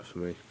picked it up for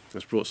me.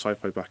 It's brought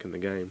sci-fi back in the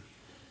game.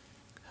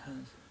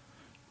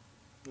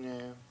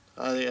 Yeah.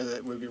 I think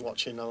that we've been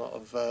watching a lot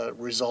of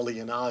Rizzoli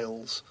and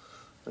Isles.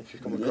 If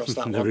you've come across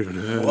that Never one. even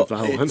heard What? of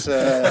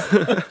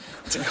that one.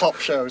 It's a cop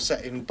show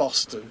set in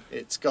Boston.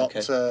 It's got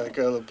Okay. a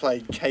girl who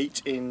played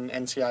Kate in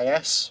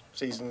NCIS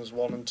seasons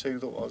 1 and 2.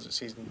 What was it?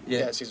 Season 1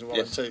 Yes.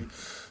 and 2.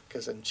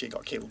 Because then she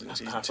got killed in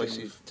season Halfway 2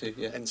 season 2,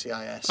 yeah.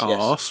 NCIS.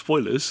 Oh,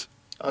 spoilers.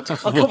 Oh, Oh,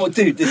 come on,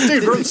 dude.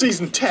 dude, we're on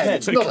season 10.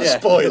 It's not a Yeah.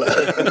 spoiler.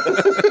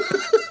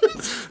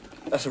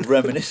 That's a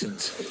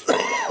reminiscence.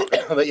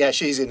 But yeah,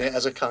 she's in it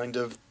as a kind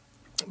of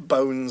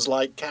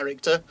Bones-like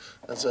character.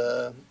 As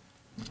a...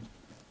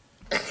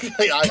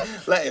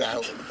 Let it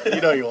out.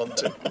 You know you want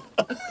to.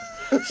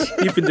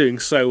 You've been doing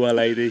so well,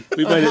 lady.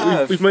 We've I made it.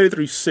 have. We've made it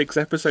through 6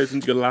 episodes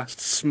into your last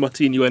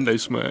smutty innuendo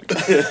smirk.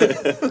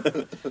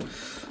 But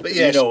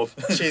yeah, You know of.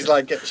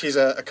 she's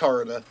a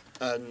coroner,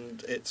 and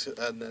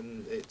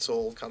then it's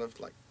all kind of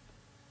like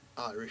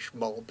Irish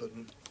mob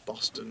and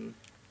Boston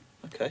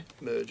Okay.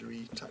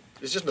 murdery type.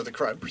 It's just another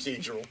crime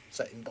procedural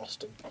set in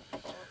Boston.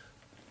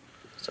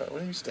 So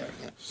what are you staring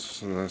at?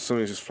 So,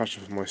 something just flashed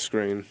up on my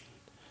screen.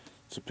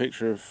 It's a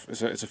picture of.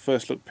 It's a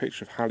first look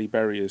picture of Halle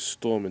Berry as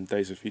Storm in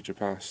Days of Future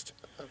Past.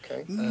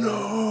 Okay. No.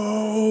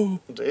 Oh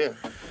dear.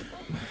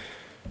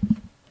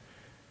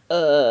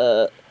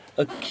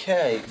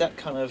 Okay, that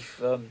kind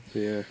of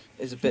Yeah,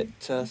 is a bit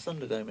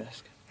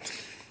Thunderdome-esque.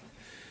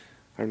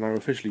 I'm now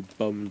officially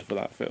bummed for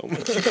that film.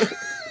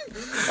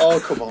 Oh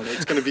come on,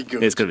 it's going to be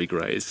good. It's going to be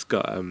great. It's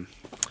got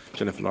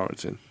Jennifer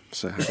Lawrence in,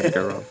 so how can it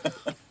go wrong?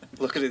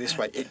 Look at it this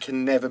way: it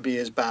can never be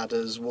as bad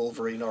as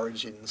Wolverine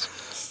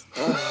Origins.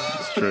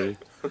 It's true.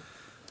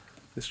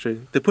 It's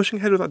true. They're pushing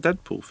ahead with that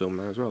Deadpool film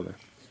now as well, though,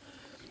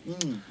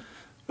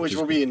 Which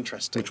will be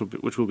interesting.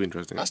 which will be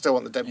interesting. I still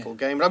want the Deadpool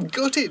game, but I'm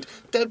gutted.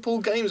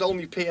 Deadpool game's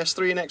only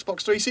PS3 and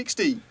Xbox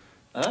 360.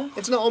 Huh?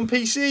 It's not on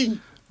PC.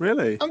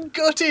 Really? I'm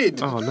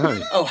gutted. Oh no!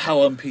 Oh,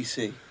 how on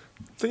PC?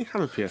 Don't you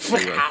have a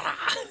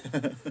PS3? though?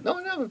 No,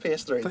 I don't have a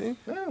PS3. Don't you?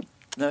 No.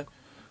 No.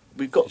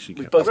 We've You should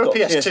get both I've got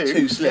got a PS2.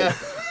 PS2 Slim. Yeah.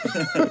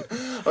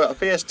 I've got a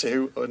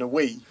PS2 and a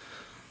Wii.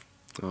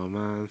 Oh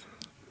man,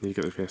 you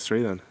get the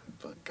PS3 then.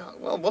 But God,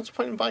 well, what's the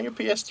point in buying a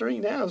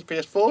PS3 now? There's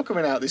PS4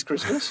 coming out this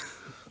Christmas,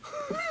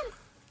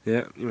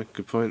 Yeah, you make a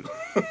good point.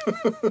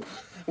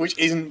 which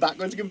isn't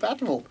backwards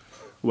compatible.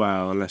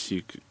 Well, unless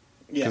you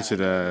Yeah.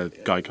 consider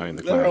Gaikai in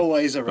the They're cloud.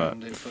 always but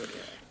around it, but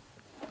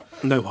yeah.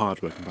 No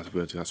hardware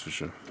compatibility, that's for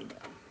sure.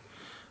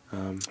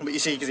 But you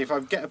see, because if I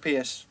get a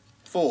PS4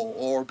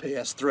 or a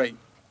PS3,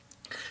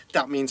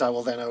 That means I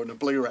will then own a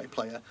Blu-ray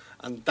player,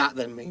 and that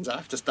then means I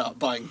have to start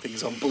buying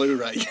things on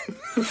Blu-ray.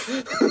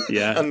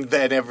 Yeah. And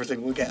then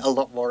everything will get a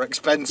lot more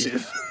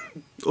expensive.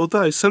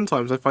 Although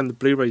sometimes I find the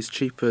Blu-rays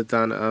cheaper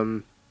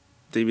than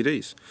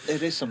DVDs.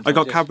 It is sometimes. I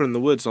got yes. Cabin in the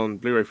Woods on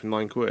Blu-ray for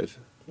 £9,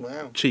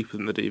 Wow. cheaper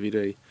than the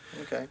DVD.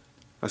 Okay.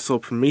 I saw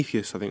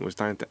Prometheus. I think was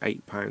down to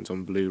 £8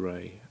 on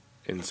Blu-ray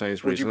in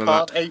Sainsbury's. Would you and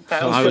part that- £8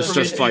 I for was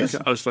just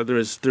Prometheus? like,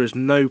 there is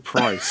no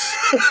price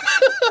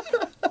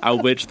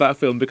at which that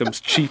film becomes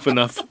cheap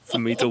enough for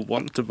me to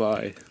want to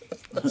buy.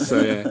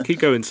 So yeah, keep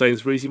going,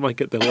 Sainsbury's. You might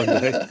get there one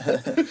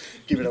day.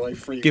 Give it away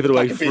free. Give it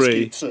away Pack of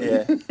free. biscuits and-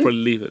 Yeah. Probably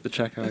leave it at the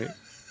checkout.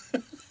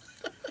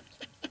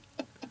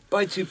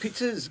 Buy 2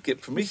 pizzas,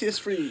 get Prometheus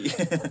free.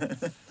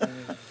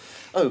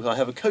 Oh, I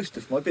have a coaster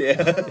for my beer.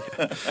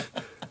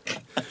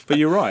 But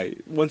you're right.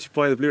 Once you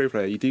buy the Blu-ray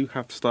player, you do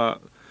have to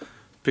start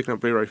picking up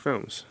Blu-ray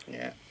films.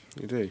 Yeah.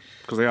 You do,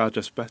 because they are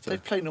just They better.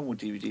 play normal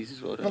DVDs as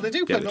well, don't Well, they do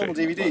Yeah, play they normal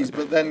do. DVDs,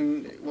 but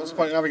then what's the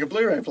point in having a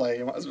Blu-ray player?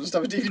 You might as well just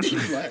have a DVD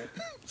player.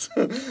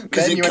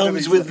 Because it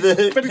comes with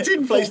the But it's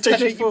in full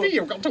PlayStation 4.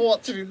 1080p. I've got to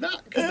watch it in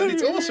that because then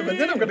it's awesome. And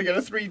then I'm going to get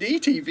a 3D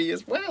TV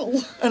as well.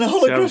 And a See,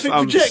 holographic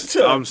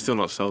projector. I'm still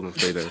not sold on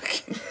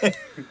 3D.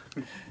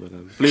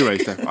 But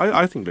Blu-ray's definitely.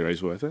 I think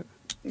Blu-ray's worth it.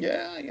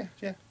 Yeah.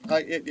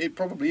 It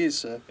probably is,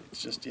 sir.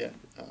 It's just I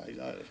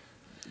Do it.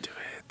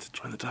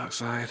 Join the dark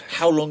side.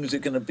 How long is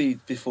it going to be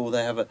before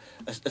they have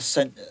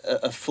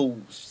a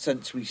full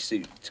sensory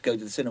suit to go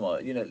to the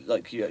cinema? You know,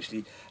 like you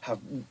actually have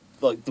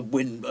like the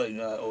wind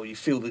or you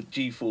feel the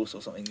G-force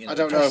or something. You know, I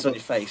don't presses know, on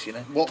your face. You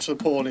know. watch the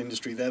porn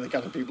industry. They're the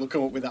kind of people who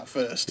come up with that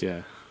first.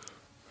 Yeah.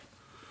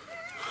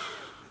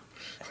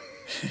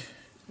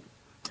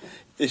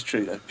 It's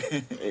true though.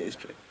 It is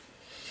true.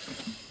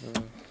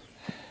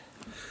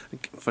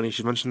 Funny you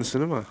should mention the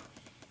cinema.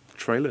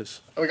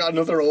 Trailers. Oh, we got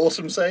another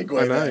awesome segue.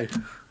 I know. there.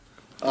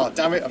 Oh,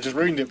 damn it! I've just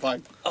ruined it by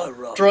Oh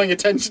right. drawing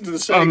attention to the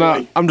segue. Oh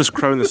no, I'm just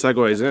crowing the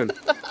segues in.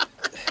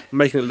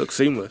 Making it look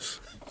seamless.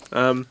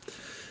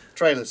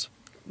 Trailers.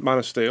 Man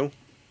of Steel.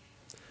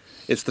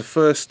 It's the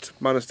first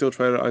Man of Steel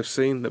trailer I've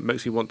seen that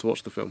makes me want to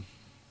watch the film.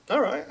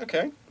 All right.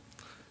 Okay.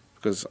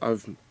 Because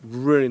I've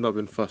really not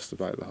been fussed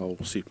about the whole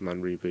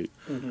Superman reboot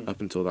Mhm.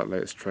 up until that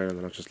latest trailer,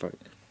 and I was just like,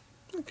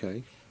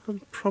 okay,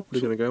 I'm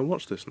probably going to go and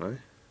watch this now.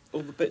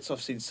 All the bits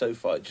I've seen so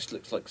far, it just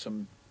looks like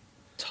some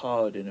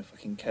tard in a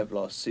fucking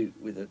Kevlar suit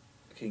with a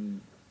fucking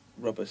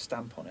rubber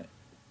stamp on it.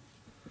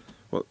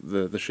 What,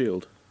 the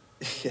shield?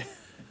 Yeah.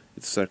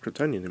 It's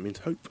Kryptonian, it means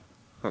hope.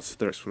 That's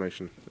their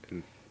explanation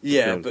in the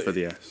Yeah, film but for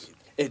the S.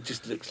 it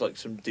just looks like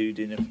some dude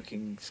in a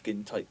fucking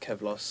skin-tight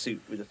Kevlar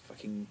suit with a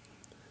fucking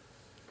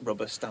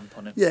rubber stamp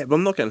on it. Yeah, but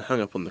I'm not getting hung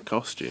up on the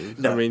costume.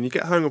 No. I mean, you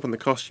get hung up on the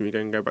costume,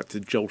 you go back to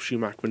Joel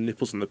Schumacher with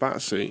nipples in the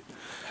bat suit.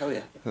 Hell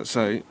yeah.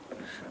 So,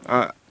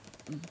 That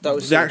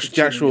was the sort of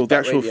tuning with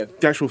that radio.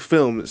 actual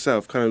film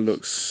itself kind of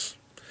looks.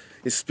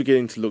 It's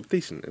beginning to look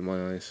decent in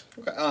my eyes.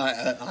 Okay.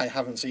 I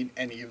haven't seen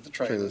any of the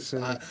trailers.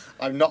 Trailers,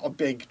 yeah. I'm not a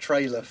big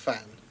trailer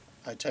fan.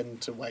 I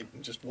tend to wait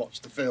and just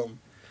watch the film.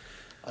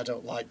 I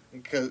don't like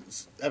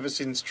because ever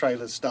since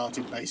trailers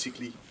started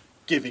basically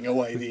giving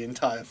away the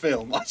entire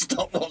film, I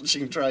stopped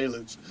watching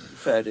trailers.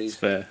 Fair dues. It's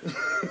fair.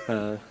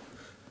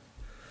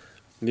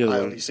 The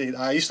other one,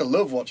 I used to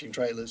love watching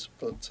trailers,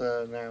 but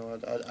now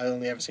I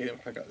only ever see them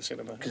if I go to the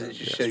cinema. Because it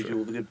just Yeah, shows true. you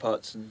all the good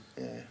parts and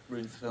Yeah.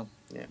 ruins the film.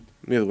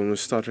 the other one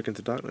was Star Trek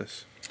Into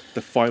Darkness.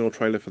 The final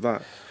trailer for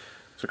that.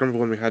 So I remember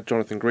when we had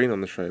Jonathan Green on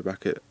the show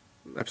back at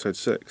episode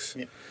 6.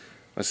 Yeah.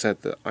 I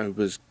said that I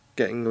was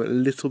getting a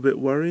little bit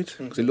worried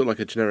because it looked like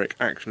a generic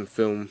action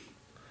film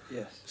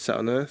Yes. set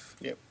on Earth.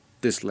 Yep.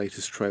 This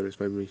latest trailer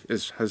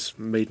has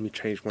made me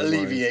change my mind.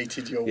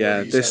 Alleviated your Yeah,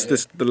 worries.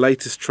 the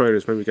latest trailer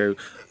has made me go,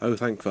 oh,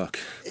 thank fuck.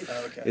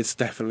 Oh, okay. It's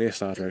definitely a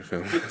Star Trek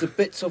film. The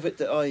bits of it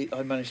that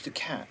I managed to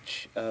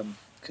catch,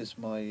 because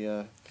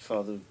my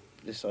father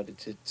decided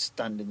to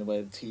stand in the way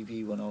of the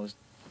TV when I was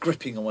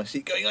gripping on my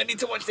seat going, I need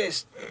to watch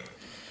this!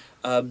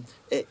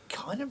 It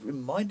kind of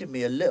reminded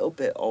me a little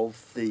bit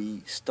of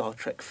the Star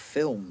Trek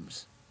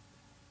films.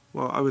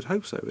 Well, I would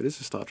hope so. It is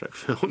a Star Trek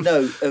film.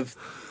 No, of...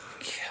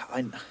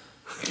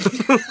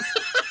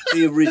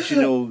 the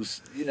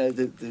originals, you know,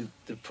 the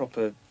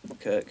proper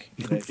Kirk,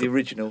 you know, the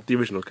original... The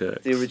original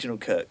Kirk. The original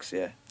Kirks,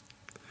 yeah.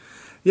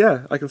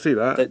 Yeah, I can see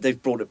that.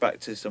 They've brought it back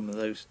to some of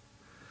those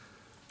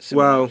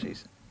Well,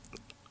 similarities.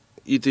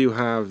 You do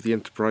have the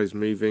Enterprise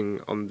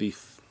moving on the...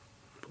 is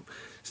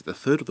it the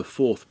third or the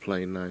fourth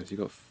plane now? So you've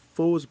got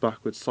forwards,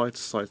 backwards, side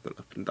to side, then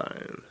up and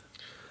down.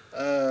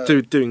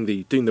 Doing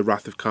the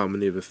Wrath of Khan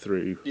maneuver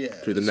through the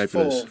there's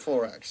nebulas.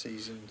 Four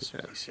axes in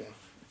space, yeah.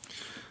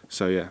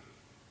 So yeah,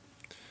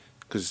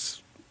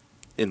 because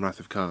in Wrath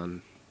of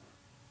Khan,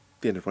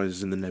 the Enterprise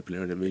is in the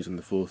nebula and it moves on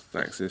the fourth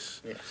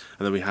axis, Yes.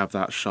 and then we have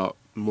that shot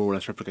more or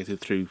less replicated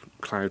through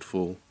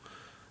Cloudfall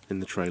in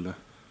the trailer.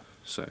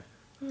 So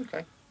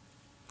Okay.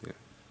 yeah,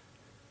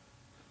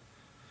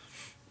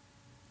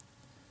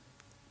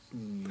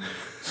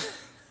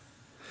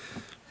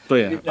 But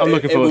yeah, No, I'm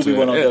looking it will forward be to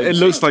one I'm it. going It to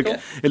looks see. like...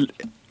 Yeah.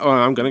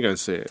 I'm going to go and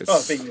see it. Oh,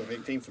 speaking of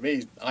big thing for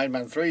me, Iron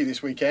Man 3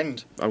 this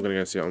weekend. I'm going to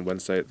go see it on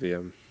Wednesday at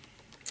the...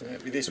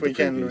 This The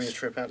weekend we're previews. going to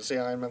trip out to see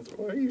Iron Man 3.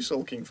 What are you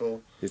sulking for?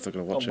 He's not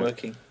going to watch I'm it.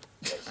 working.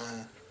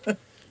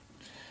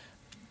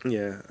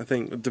 Yeah, I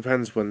think it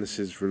depends when this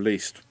is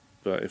released.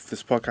 But if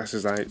this podcast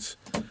is out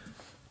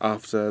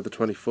after the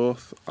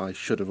 24th, I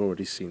should have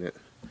already seen it.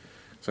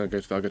 So I'll go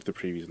to the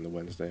previews on the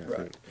Wednesday, I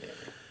think.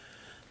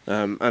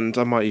 Yeah. And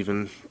I might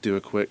even do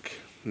a quick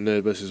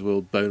Nerd vs.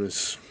 World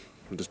bonus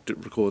and just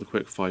record a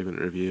quick 5-minute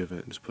review of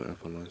it and just put it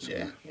up online.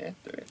 Yeah, yeah,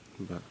 do it.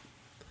 But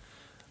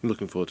I'm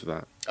looking forward to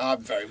that.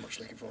 I'm very much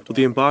looking forward to Well,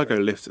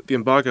 it. the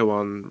embargo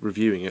on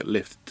reviewing it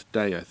lifted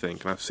today, I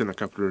think, and I've seen a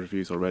couple of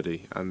reviews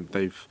already, and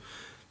they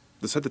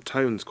said the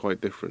tone's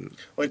quite different.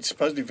 Well, it's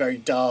supposedly very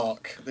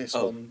dark, this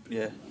Oh, one,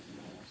 yeah.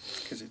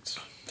 because it's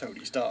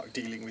Tony Stark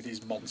dealing with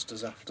his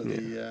monsters after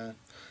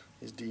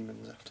his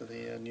demons after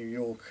the New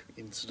York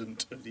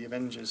incident of the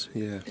Avengers.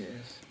 Yeah,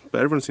 Yes. but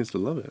everyone seems to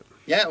love it.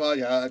 Yeah, well,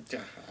 yeah,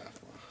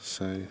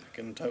 So, I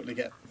can totally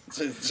get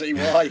to see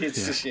why.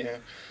 It's just,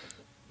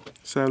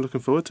 I'm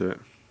looking forward to it.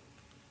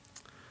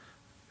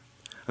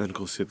 And then, of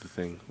course, the other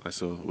thing I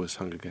saw was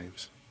Hunger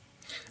Games.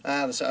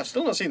 I've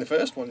still not seen the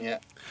first one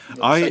yet.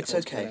 The I- second It's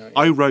one's okay. coming out,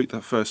 I wrote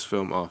that first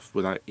film off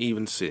without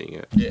even seeing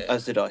it, yeah.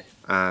 As did I.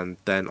 and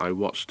then I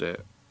watched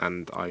it,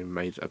 and I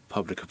made a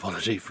public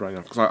apology for writing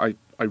it off, because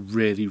I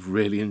really,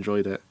 really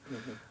enjoyed it.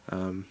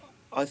 Mhm.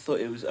 I thought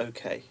it was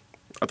okay.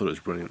 I thought it was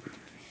brilliant.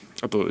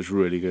 I thought it was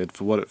really good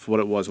for what it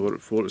was, for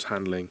what it was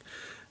handling,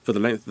 for the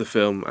length of the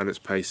film and its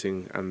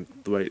pacing and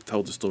the way it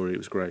told the story. It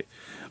was great.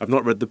 I've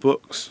not read the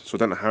books, so I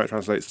don't know how it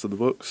translates to the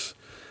books.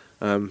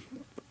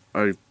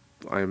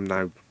 I am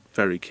now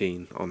very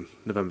keen on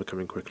November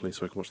coming quickly,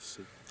 so I can watch the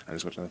sequel. And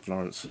it's got Jennifer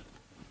Lawrence.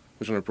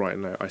 Which on a brighter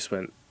note, I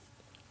spent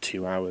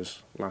 2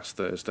 hours last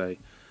Thursday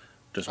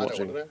just I don't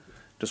watching wanna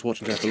know.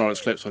 Jennifer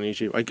Lawrence clips on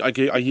YouTube. I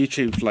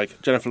YouTubed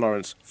like Jennifer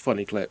Lawrence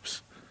funny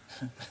clips.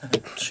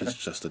 She's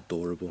just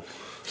adorable.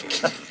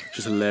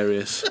 She's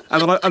hilarious.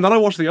 And then I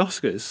watched the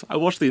Oscars. I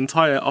watched the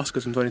entire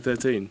Oscars from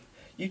 2013.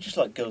 You just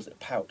like girls that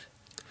pout.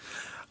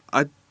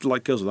 I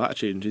like girls with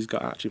attitude, and she's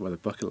got attitude by the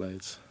bucket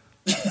loads.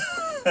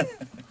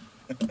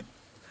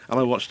 And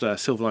I watched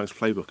Silver Linings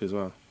Playbook as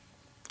well.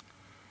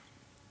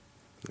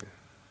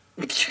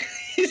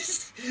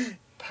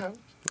 Pout.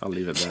 I'll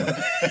leave it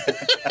there.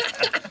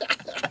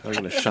 I'm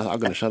gonna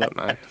shut up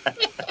now.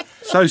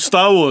 So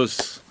Star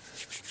Wars.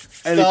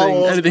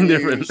 Anything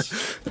different?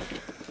 news.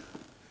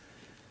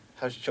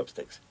 How's your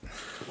chopsticks?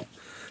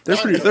 They're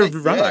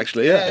rad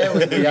actually. Yeah. we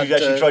Have you had,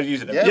 actually tried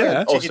using them? Yeah, Yeah. we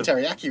had chicken Awesome.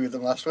 teriyaki with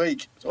them last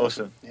week. It's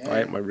Awesome. Yeah.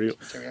 I ate my real.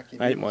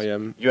 Teriyaki I ate noodles.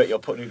 my You ate your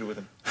pot noodle with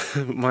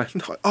them. my.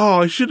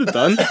 Oh, I should have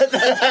done.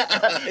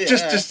 Yeah.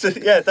 Just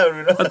that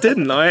would be I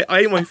didn't. I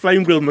ate my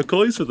flame grilled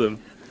McCoys with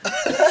them,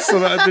 so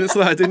that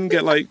I didn't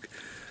get like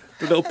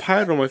the little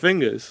powder on my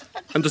fingers,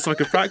 and just so I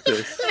could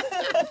practice.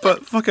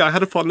 But fuck it, I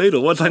had a pot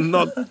noodle. Why did I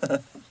not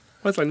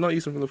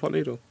use them from the pot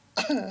noodle?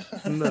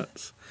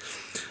 Nuts.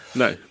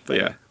 No, but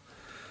yeah.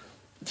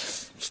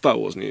 Star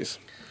Wars news.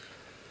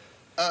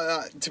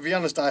 To be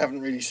honest, I haven't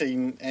really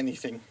seen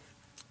anything.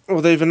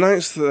 Well, they've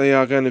announced that they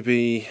are going to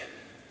be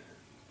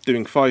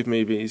doing 5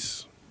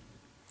 movies.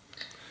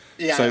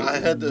 Yeah, So I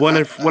heard that. one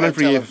I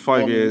every heard year for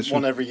 5 years.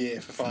 One every year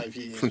for 5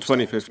 years. From of Star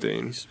Wars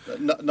 2015. movies.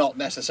 But not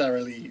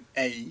necessarily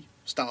a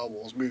Star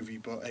Wars movie,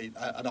 but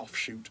an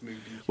offshoot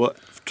movie. Well,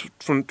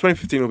 from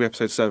 2015 will be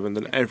Episode 7,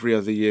 then every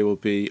other year will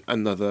be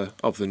another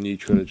of the new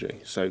trilogy.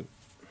 So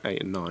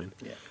 8 and 9.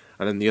 Yeah.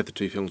 And then the other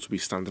 2 films will be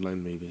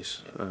standalone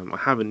movies. I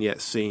haven't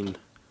yet seen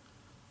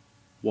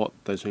what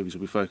those movies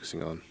will be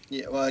focusing on.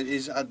 Yeah, well,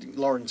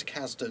 Lawrence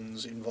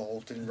Kasdan's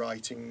involved in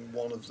writing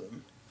one of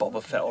them,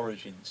 Boba Fett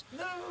Origins.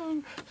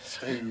 No.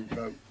 who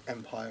wrote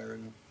Empire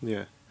and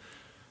Yeah.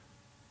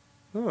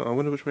 Oh, I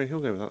wonder which way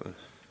he'll go with that then.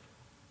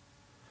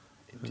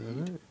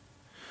 Indeed.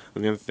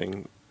 And the other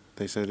thing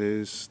they said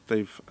is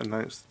they've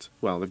announced,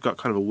 well, they've got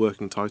kind of a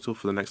working title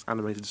for the next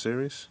animated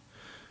series,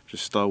 which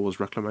is Star Wars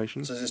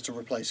Reclamation. So is this to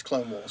replace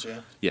Clone Wars,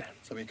 yeah? Yeah.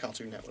 So it'll be a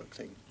Cartoon Network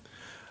thing.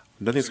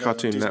 I don't think it's Is it going on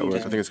Cartoon Disney Network, I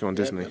now? think it's going on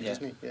Yeah, Disney. on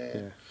Disney, yeah.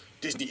 Yeah.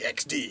 Disney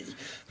XD.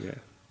 Yeah.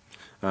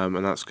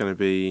 And that's going to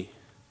be,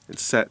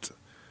 it's set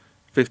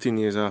 15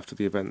 years after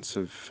the events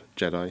of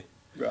Jedi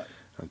Right.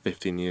 and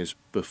 15 years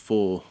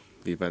before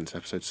the events of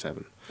Episode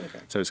 7. Okay.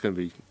 So it's going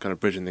to be kind of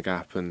bridging the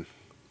gap and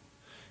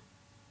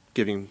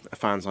giving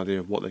fans an idea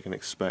of what they can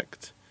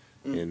expect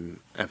in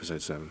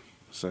Episode 7.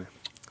 So,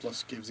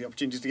 Plus gives the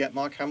opportunity to get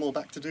Mark Hamill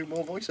back to do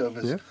more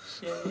voiceovers.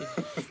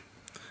 yeah.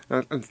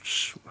 And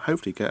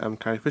hopefully get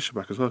Carrie Fisher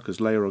back as well, because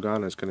Leia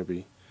Organa is going to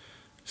be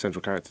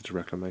central character to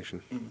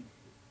Reclamation. Mm.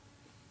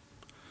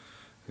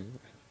 Yeah.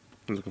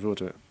 I'm looking forward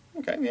to it.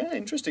 Okay, yeah,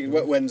 interesting.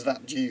 When's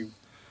that due?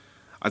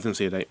 I didn't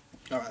see a date.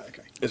 All right,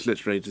 okay. It's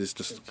literally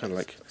just kind of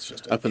like It's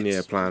just up in the air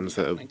it's plans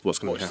that are happening. what's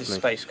going to Watch be this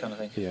happening. space kind of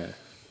thing. Yeah,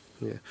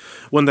 yeah.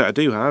 One that I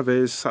do have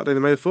is Saturday,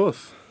 the May the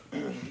 4th,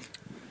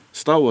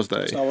 Star Wars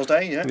Day. Star Wars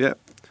Day, yeah.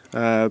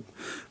 Yeah.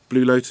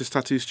 Blue Lotus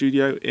Tattoo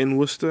Studio in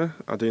Worcester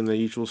are doing their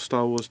usual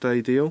Star Wars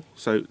Day deal.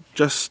 So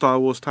just Star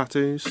Wars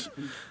tattoos.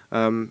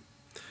 There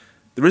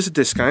is a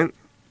discount,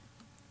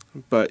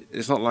 but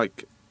it's not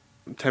like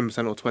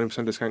 10% or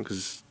 20% discount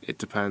because it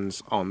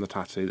depends on the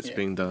tattoo that's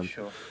being done.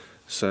 Sure.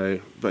 So,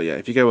 but yeah,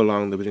 if you go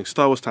along, they'll be doing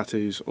Star Wars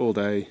tattoos all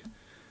day,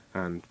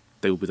 and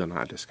they will be done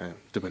at a discount,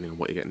 depending on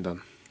what you're getting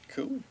done.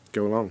 Cool.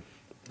 Go along.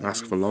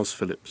 Ask for Loz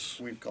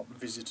Phillips. We've got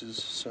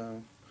visitors,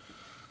 so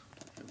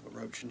we've got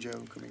Roach and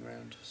Joe coming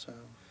round, so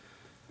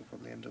we'll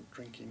probably end up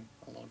drinking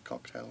a lot of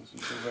cocktails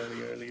until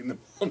very early in the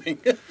morning.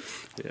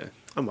 Yeah,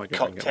 I might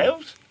go and get one.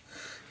 Cocktails?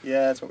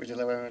 Yeah, that's what we did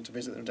when we went to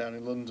visit them down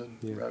in London.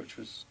 Yeah. Roach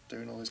was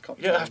doing all his You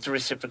cocktails. don't have to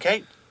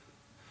reciprocate.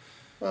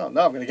 Well,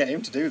 no, I'm going to get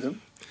him to do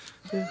them.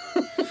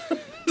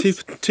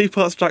 Two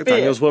parts Jack Beer.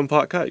 Daniels, 1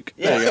 part Coke.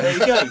 Yeah, there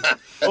you go.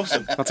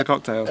 Awesome. That's a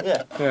cocktail.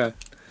 Yeah. Yeah.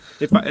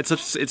 In fact,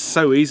 it's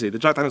so easy. The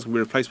Jack Daniels can be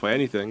replaced by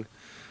anything.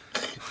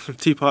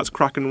 2 parts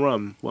crack and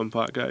rum, 1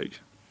 part Coke.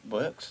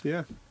 Works.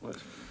 Yeah.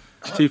 Works.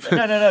 Two,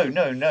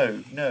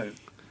 No.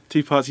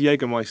 2 parts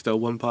Jägermeister,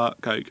 1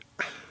 part Coke.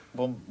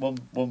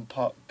 One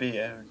part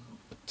beer and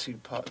 2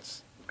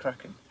 parts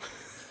Kraken.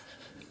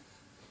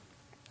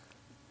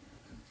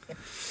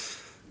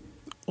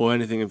 Or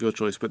anything of your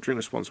choice, but drink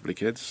responsibly,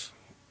 kids.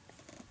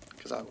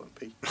 Because I won't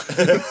be.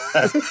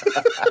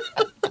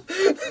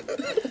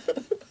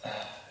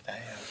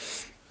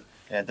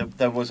 Yeah,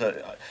 there was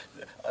a.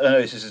 I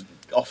know this is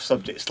off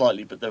subject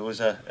slightly, but there was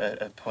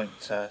a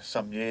point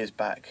some years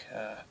back.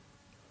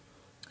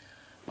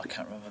 I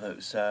can't remember whether it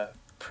was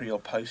pre or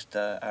post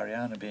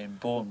Ariana being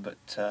born,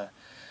 but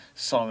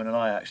Simon and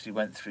I actually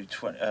went through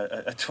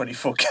a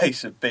 24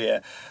 case of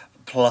beer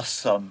plus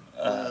some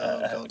at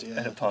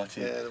a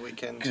party. Yeah, the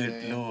weekend.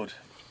 Good yeah. Lord.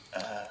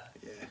 Yeah.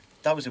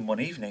 That was in one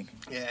evening.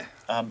 Yeah.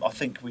 I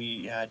think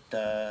we had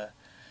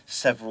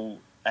several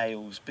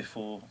ales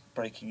before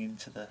breaking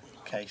into the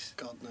case.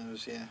 God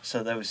knows, yeah.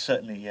 So there was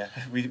certainly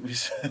we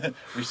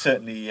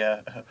certainly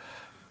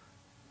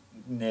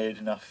neared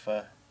enough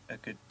a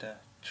good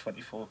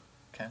 24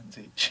 cans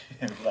each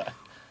of that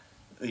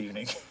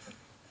evening,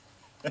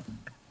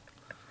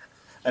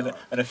 and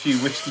a few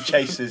whiskey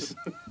chasers.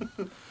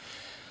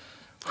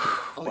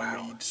 Ollie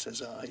Wow. Reed,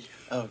 says I.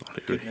 Oh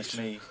goodness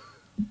me,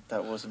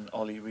 that was an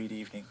Ollie Reed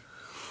evening.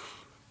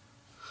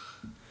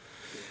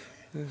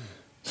 Should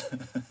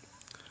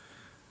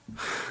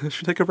we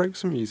take a break with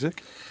some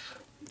music?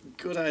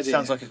 Good idea.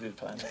 Sounds like a good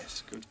plan.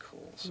 Yes, good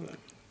call. So.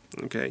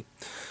 Okay.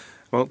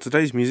 Well,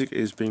 today's music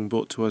is being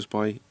brought to us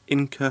by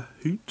Inca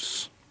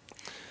Hoots.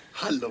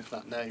 I love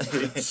that name.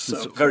 It's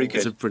so cool. very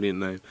It's a brilliant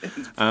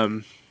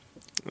name.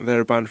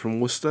 They're a band from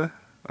Worcester.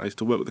 I used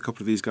to work with a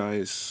couple of these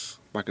guys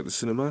back at the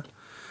cinema.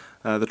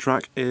 The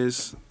track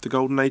is The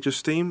Golden Age of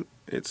Steam.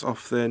 It's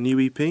off their new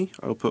EP.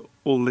 I'll put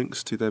all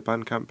links to their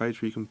Bandcamp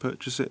page where you can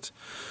purchase it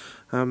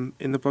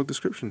in the blog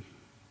description.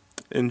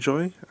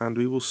 Enjoy, and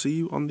we will see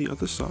you on the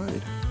other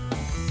side.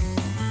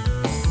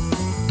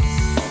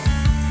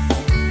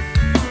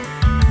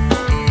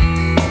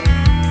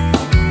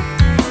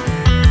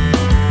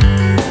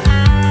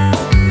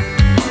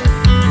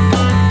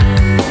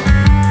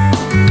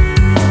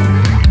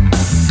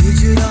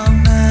 Digital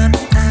man,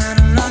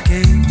 analog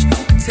age.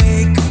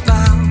 Take a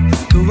bow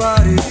to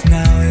what is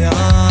now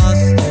your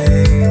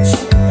stage.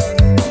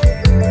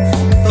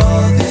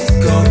 For this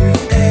golden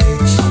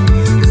age,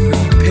 as we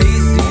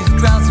pace these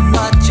grounds and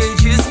watch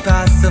ages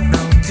pass up,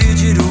 no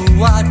digital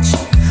watch.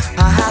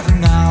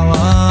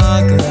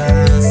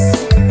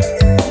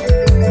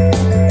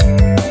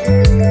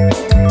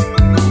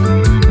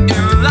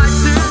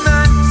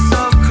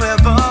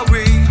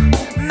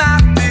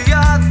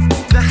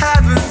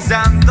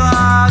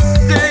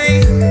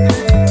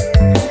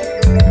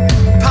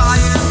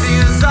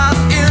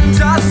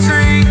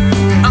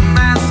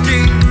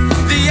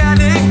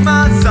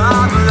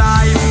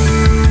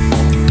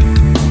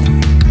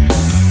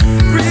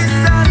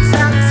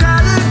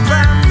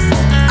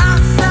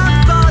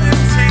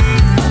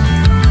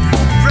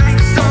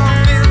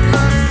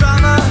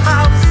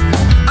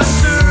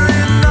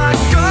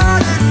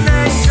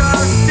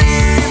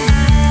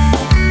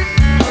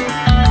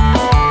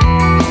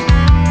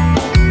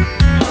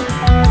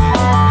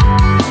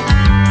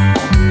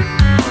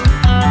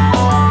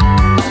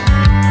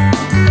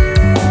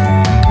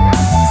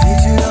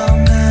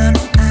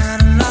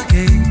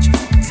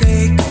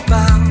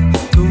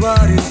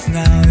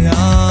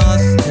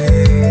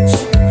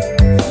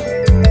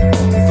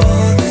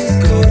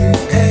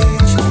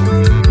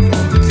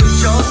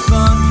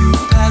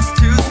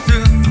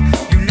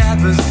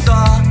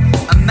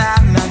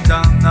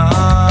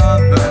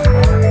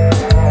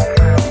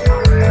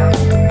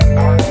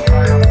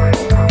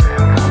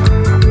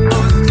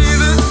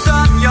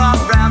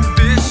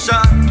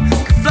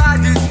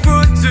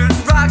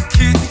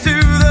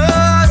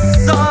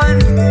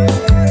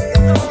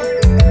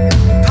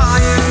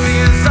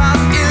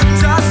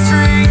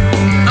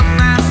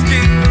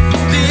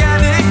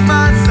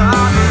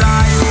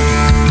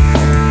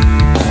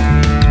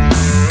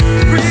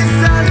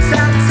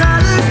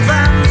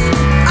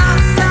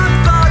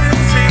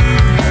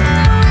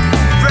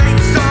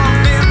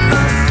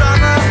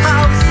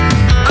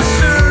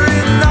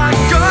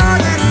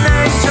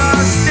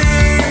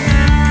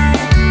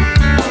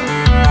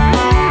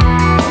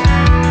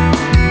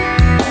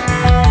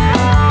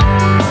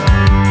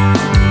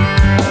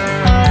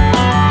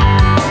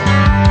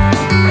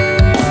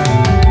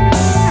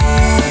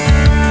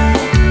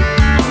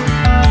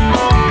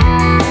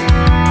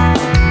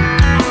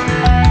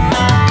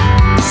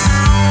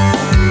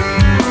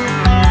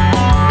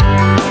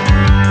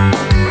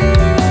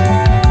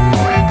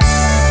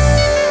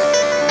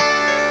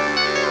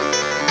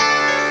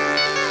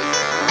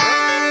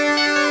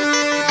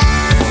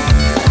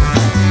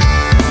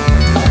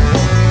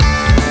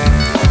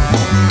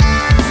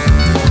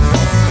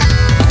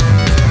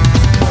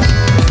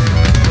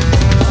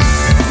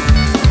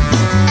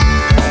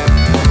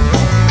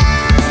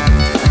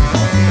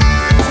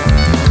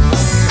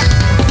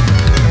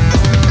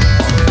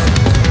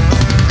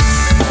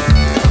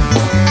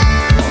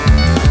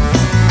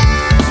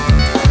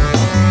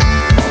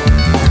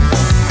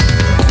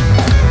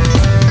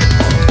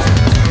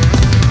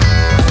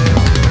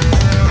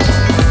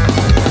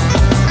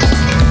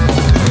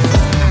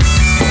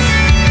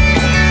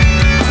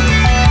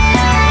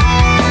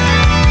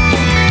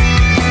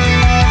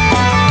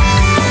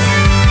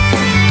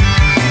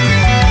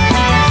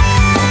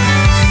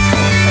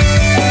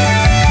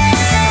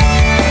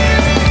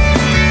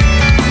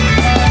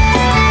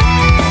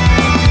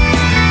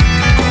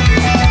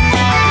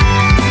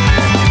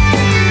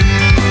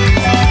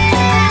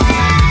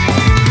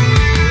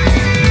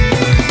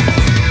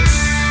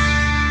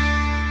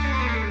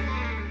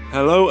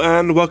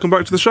 and welcome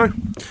back to the show.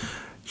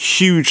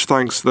 Huge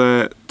thanks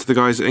there to the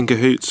guys at In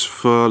Cahoots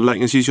for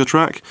letting us use your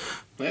track.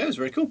 Yeah, it was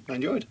very cool. I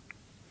enjoyed.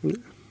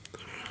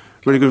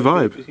 Really good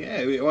vibe. Yeah,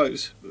 it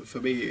was. For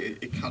me,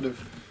 it kind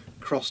of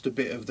crossed a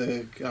bit of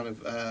the kind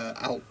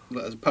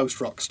of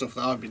post-rock stuff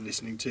that I've been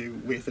listening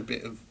to with a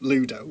bit of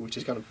Ludo, which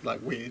is kind of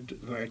like weird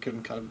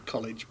American kind of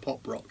college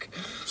pop rock.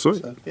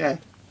 Sweet. So, yeah,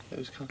 it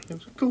was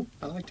cool.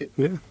 I liked it.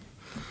 Yeah.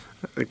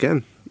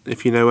 Again,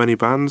 if you know any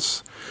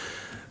bands,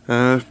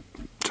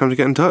 time to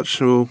get in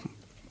touch and we'll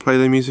play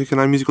their music in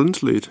our musical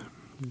interlude.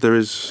 There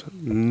is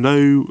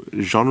no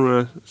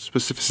genre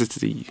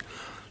specificity,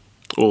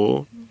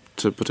 or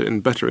to put it in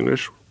better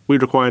English, we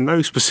require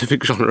no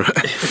specific genre.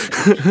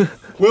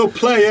 We'll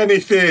play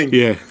anything.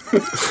 Yeah.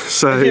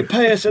 So If you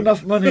pay us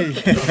enough money.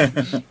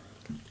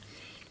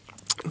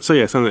 So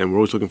yeah, something we're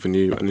always looking for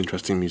new and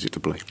interesting music to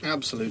play.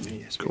 Absolutely,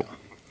 yes. Cool.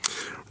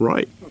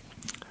 Right.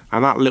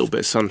 And that little bit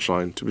of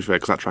sunshine, to be fair,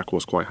 because that track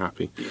was quite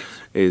happy,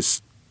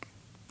 is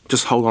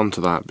just hold on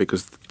to that,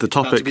 because the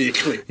topic, to be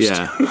eclipsed.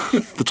 yeah,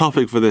 the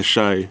topic for this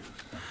show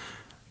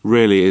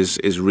really is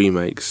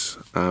remakes.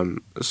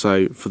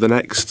 So for the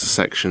next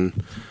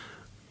section,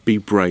 be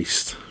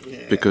braced,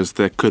 Yeah. because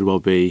there could well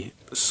be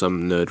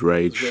some nerd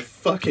rage. We're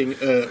fucking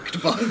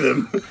irked by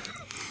them.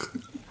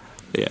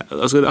 Yeah, I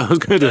was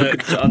going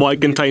to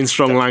might contain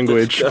strong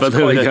language, but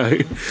there we go. I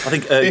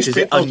think This is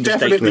bit it will understatement.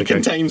 definitely Okay.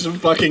 contain some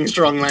fucking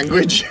strong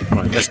language.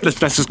 Right, let's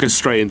just go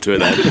straight into it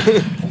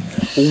then.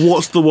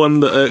 What's the one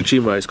that irked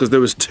you most? Because there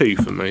was two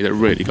for me that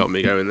really got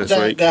me going this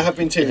week. There have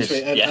been two this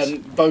week, and, Yes.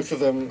 and both of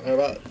them are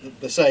about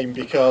the same,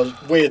 because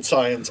Weird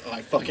Science,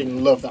 I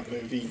fucking love that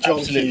movie. John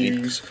Absolutely.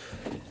 Hughes,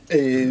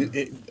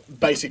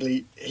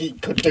 basically, he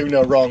could do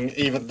no wrong,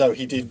 even though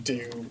he did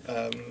do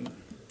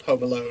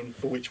Home Alone,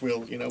 for which we'll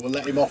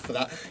let him off for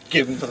that,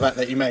 given the fact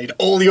that he made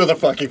all the other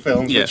fucking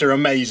films, Yeah. which are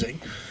amazing.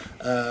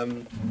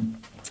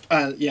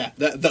 And yeah,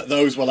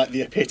 those were like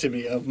the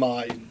epitome of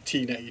my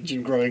teenage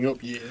and growing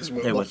up years.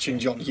 Were They were, watching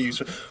John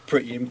Hughes,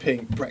 Pretty in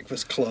Pink,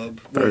 Breakfast Club,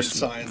 Weird Ferris,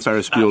 Science.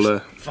 Ferris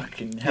Bueller.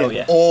 Fucking hell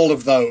yeah. All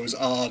of those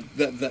are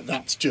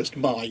that's just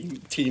my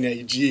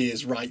teenage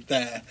years right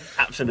there.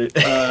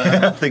 Absolutely.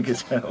 I think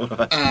it's all of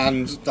that.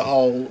 And the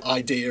whole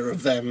idea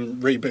of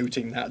them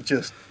rebooting that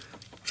just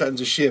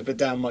sends a shiver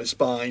down my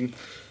spine.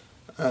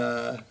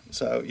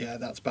 So yeah,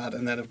 that's bad.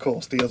 And then of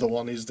course the other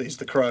one is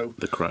The Crow.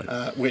 The Crow.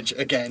 Which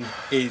again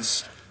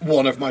is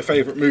one of my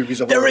favourite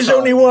movies of all There is time.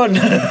 only one.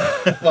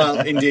 Well,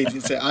 indeed,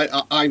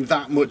 I'm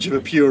that much of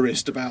a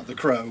purist about The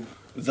Crow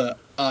that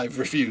I've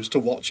refused to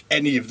watch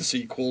any of the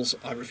sequels.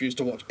 I refuse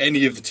to watch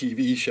any of the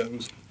TV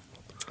shows.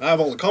 I have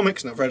all the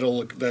comics, and I've read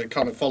all the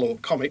kind of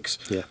follow-up comics,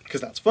 Yeah.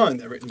 because that's fine.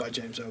 They're written by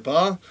James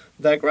O'Barr.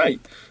 They're great.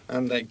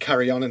 And they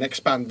carry on and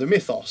expand the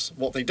mythos.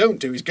 What they don't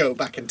do is go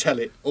back and tell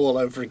it all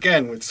over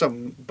again with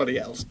somebody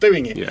else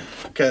doing it. Yeah.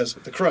 Because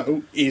The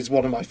Crow is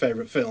one of my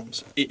favourite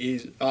films. It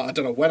is, I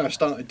don't know when I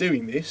started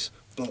doing this,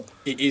 but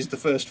it is the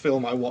first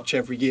film I watch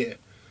every year.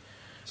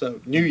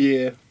 So New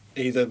Year,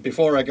 either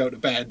before I go to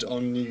bed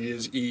on New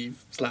Year's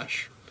Eve /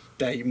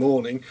 day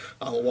morning,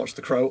 I'll watch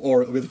The Crow,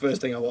 or it'll be the first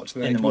thing I watch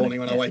the In next the morning morning,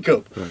 when yeah. I wake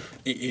up.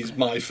 It is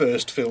my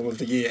first film of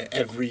the year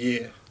every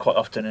year. Quite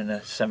often in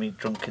a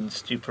semi-drunken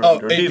stupor Oh,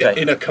 under a duvet.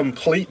 in a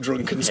complete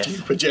drunken Yes.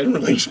 stupor,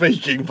 generally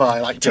speaking, by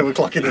like 2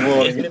 o'clock in the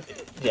morning.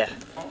 Yeah.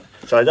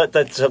 So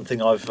that's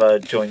something I've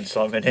joined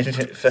Simon in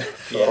for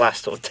the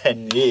last sort of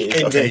 10 years. I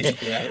Indeed,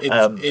 think. yeah,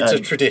 it's a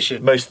and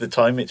tradition. Most of the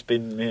time it's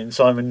been me and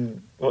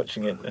Simon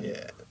watching it. And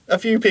Yeah. A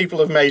few people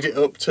have made it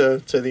up to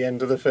the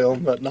end of the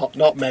film, but not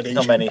many.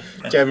 Not many.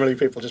 Generally,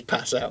 people just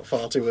pass out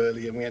far too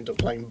early, and we end up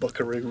playing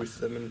Buckaroo with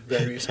them and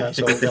various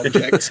household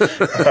objects.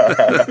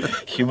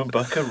 Human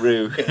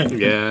buckaroo.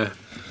 Yeah.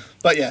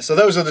 But yeah, so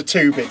those are the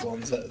two big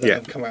ones that Yeah.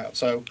 have come out.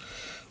 So,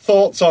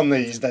 thoughts on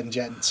these then,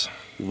 gents?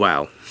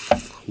 Well,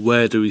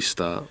 where do we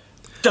start?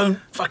 Don't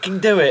fucking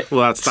do it. Well,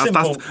 that's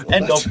Simple.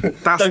 End of.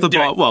 That's Don't the do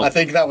bar. it. Well, I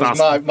think that was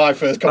that's- my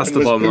first that's comment the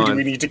was, bottom who do line.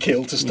 we need to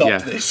kill to stop Yeah.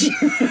 this?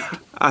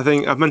 I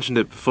think I've mentioned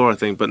it before. I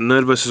think, but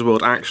Nerd vs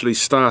World actually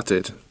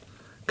started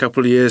a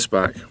couple of years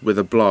back with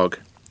a blog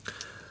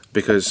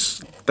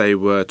because they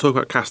were talking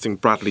about casting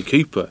Bradley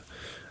Cooper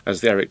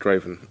as the Eric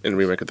Draven in the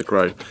remake of The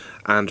Crow,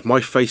 and my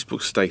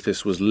Facebook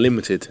status was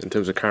limited in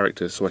terms of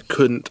characters, so I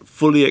couldn't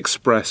fully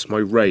express my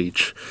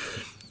rage.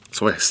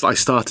 So I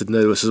started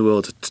Nerd vs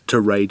World to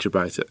rage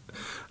about it,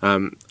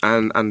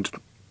 and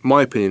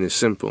my opinion is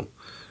simple: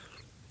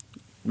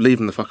 leave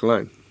them the fuck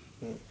alone.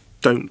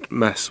 Don't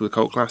mess with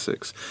cult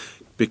classics,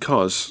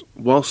 because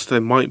whilst they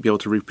might be able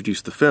to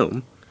reproduce the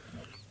film,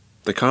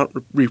 they can't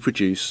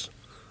reproduce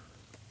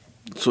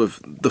sort of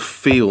the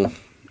feel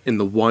in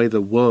the wider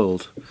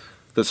world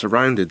that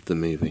surrounded the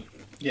movie.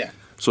 Yeah.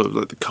 Sort of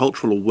like the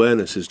cultural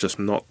awareness is just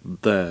not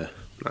there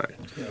now.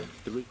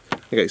 Yeah.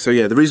 Okay, so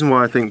yeah, the reason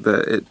why I think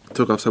that it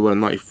took off so well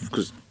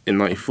because in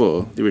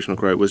 '94 the original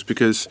Crow was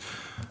because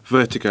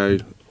Vertigo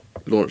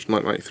launched in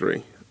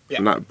 1993, Yeah.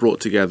 and that brought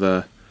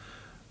together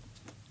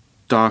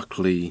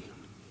darkly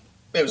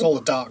It was all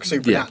the dark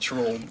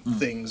supernatural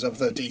things of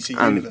the DC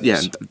universe. And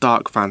yeah,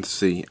 dark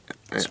fantasy.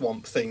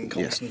 Swamp Thing,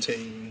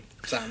 Constantine,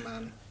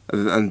 Sandman.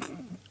 And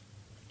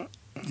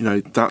you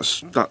know,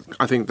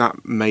 I think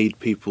that made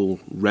people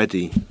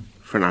ready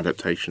for an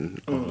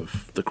adaptation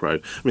of The Crow.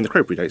 I mean, The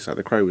Crow predates that.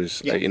 The Crow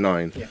was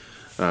 89,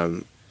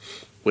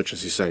 which,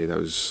 as you say, there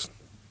was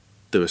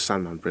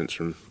Sandman prints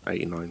from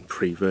 89,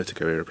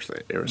 pre-Vertigo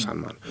era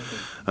Sandman.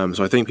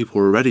 So I think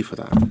people were ready for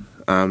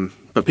that.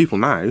 But people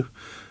now,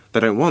 they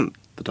don't want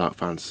the dark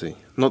fantasy.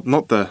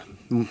 Not the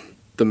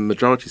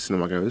majority of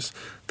cinema goers.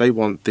 They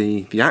want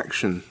the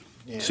action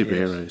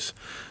superheroes.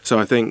 So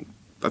I think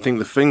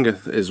the finger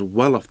is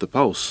well off the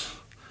pulse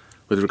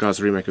with regards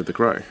to the remake of The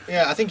Crow.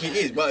 Yeah, I think it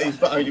is. Well,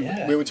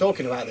 we were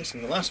talking about this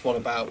in the last one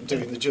about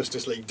doing the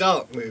Justice League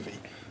Dark movie,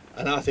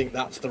 and I think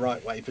that's the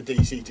right way for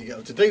DC to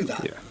go to do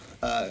that.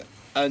 Yeah.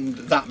 And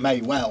that may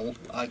well,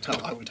 I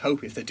would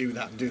hope if they do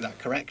that and do that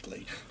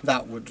correctly,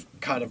 that would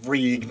kind of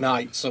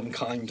reignite some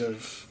kind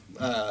of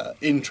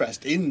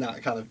interest in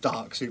that kind of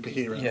dark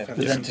superhero. Yeah, but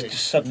then to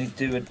just suddenly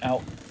do an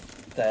out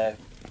there,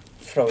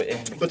 throw it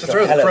in. But to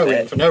throw the Crow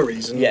in for no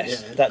reason.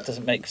 Yes, that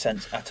doesn't make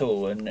sense at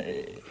all, and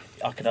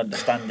I can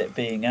understand it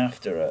being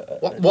after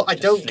What I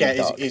don't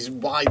get is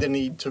why the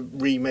need to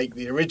remake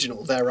the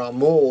original. There are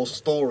more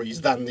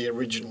stories than the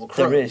original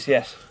Crow. There is,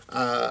 yes.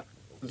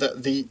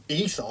 The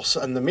ethos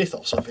and the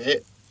mythos of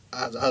it,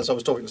 as I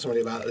was talking to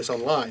somebody about this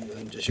online,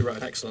 and she wrote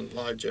an excellent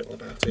live journal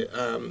about it,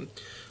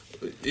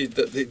 is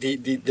that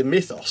the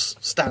mythos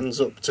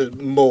stands up to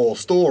more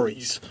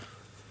stories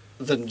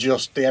than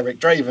just the Eric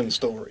Draven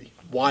story.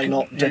 Why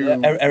not do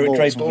Eric more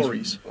Draven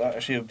stories? Was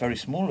actually a very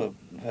smaller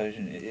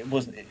version. It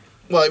wasn't.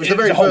 Well, it was the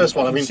very first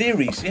one. I mean,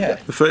 series, yeah.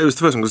 It was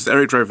the first one because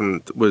Eric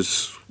Draven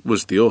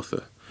was the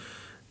author.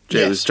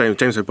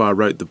 James O'Barr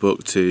wrote the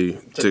book to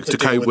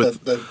cope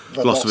with the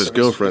loss of his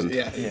girlfriend.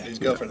 His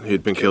girlfriend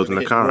who'd been killed in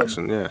a car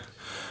accident. Yeah,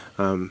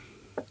 and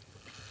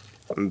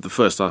the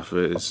first half of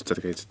it is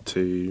dedicated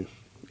to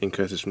Ian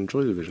Curtis from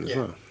Joy Division as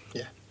well.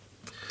 Yeah,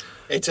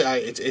 it's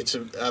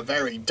a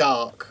very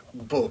dark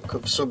book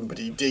of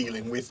somebody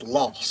dealing with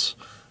loss,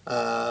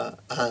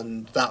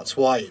 and that's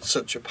why it's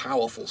such a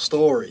powerful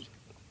story.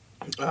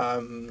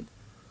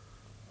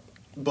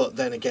 But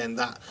then again,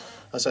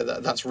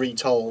 that's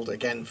retold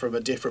again from a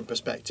different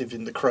perspective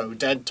in The Crow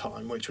Dead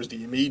Time, which was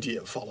the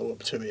immediate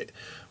follow-up to it,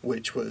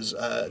 which was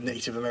a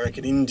Native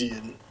American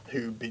Indian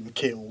who'd been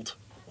killed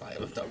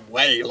a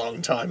way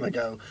long time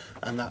ago,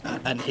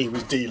 and he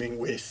was dealing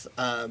with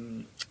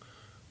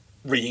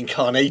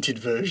reincarnated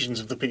versions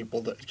of the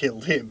people that had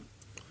killed him.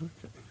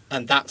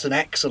 And that's an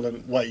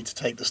excellent way to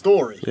take the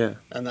story. Yeah.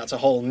 And that's a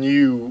whole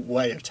new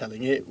way of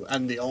telling it.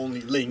 And the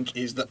only link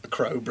is that the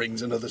Crow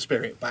brings another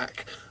spirit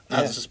back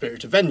as a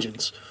spirit of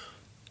vengeance.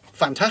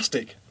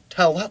 Fantastic.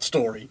 Tell that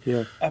story.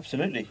 Yeah.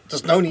 Absolutely.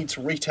 There's no need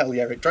to retell the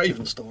Eric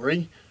Draven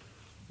story.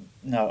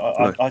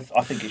 No, I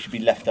think it should be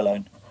left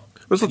alone.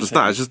 Well, it's not just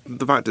that. It's just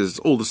the fact is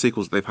all the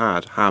sequels they've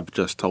had have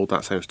just told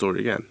that same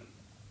story again.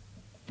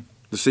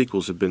 The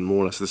sequels have been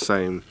more or less the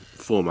same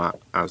format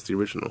as the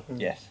original.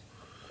 Yes.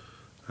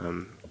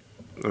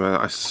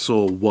 I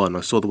saw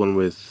the one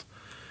with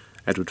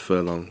Edward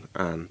Furlong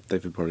and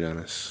David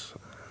Boreanaz,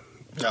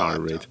 Tara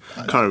Reid.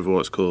 I can't remember what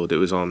it's called. It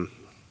was on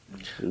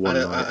one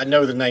night. I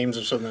know the names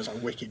of some. There's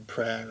on Wicked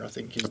Prayer, I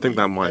think. I think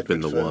that might have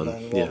been the Edward one.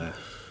 Furlong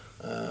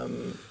Yeah.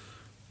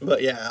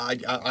 But yeah,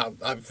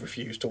 I've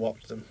refused to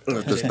watch them.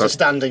 It's a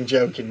standing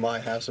joke in my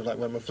house of like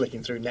when we're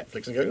flicking through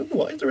Netflix and going, oh,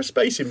 why is there a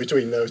space in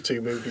between those two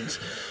movies?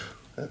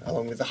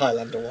 Along with the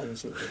Highlander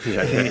ones.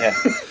 Yeah.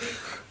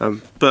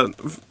 But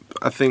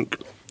I think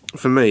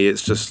for me,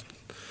 it's just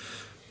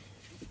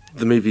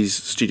the movies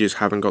studios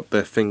haven't got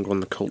their finger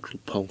on the cultural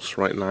pulse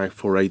right now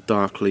for a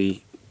dark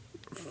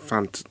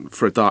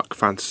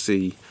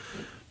fantasy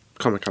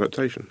comic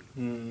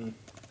adaptation.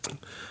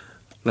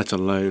 Let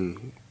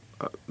alone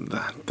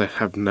they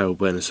have no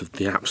awareness of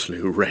the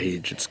absolute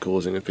rage it's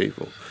causing in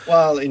people.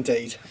 Well,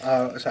 indeed.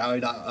 I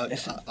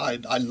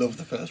love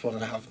the first one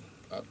and I have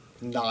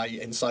nigh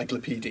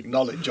encyclopedic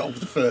knowledge of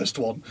the first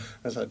one.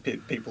 As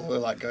people are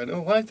like going,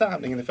 oh, why is that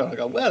happening in the film? I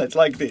go, well, it's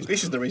like this.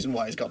 This is the reason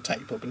why he's got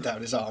tape up and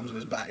down his arms and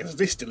his back. There's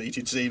this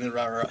deleted scene and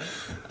rah.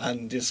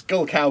 And his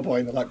Skull Cowboy,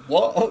 and they're like,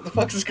 what the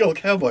fuck's a Skull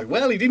Cowboy?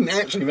 Well, he didn't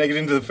actually make it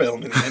into the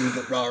film in the end,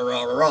 but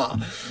rah.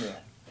 Yeah.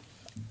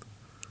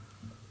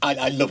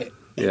 I love it.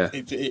 Yeah.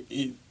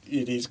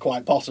 It is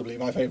quite possibly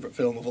my favourite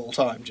film of all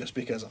time, just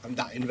because I'm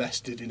that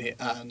invested in it,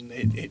 and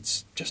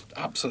it's just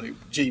absolute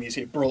genius.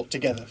 It brought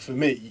together for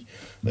me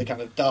the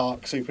kind of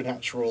dark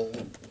supernatural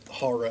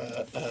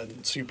horror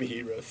and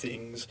superhero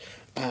things,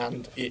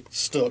 and it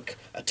stuck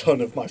a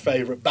ton of my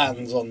favourite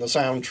bands on the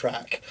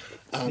soundtrack,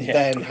 and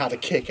then had a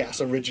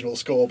kick-ass original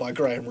score by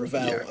Graham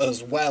Revell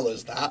as well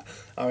as that.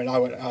 I mean,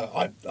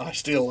 I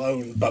still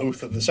own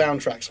both of the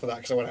soundtracks for that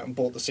because I went out and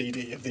bought the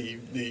CD of the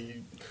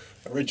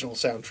original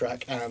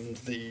soundtrack and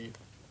the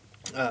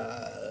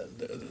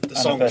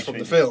songs from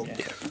the film.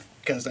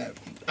 because they're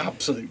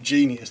absolute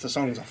genius. The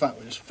songs off that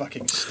were just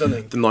fucking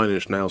stunning. The Nine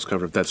Inch Nails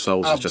cover of Dead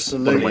Souls is just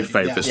one of Absolutely, my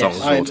favourite yeah. songs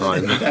of all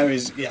time.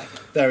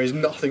 There is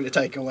nothing to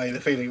take away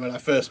the feeling when I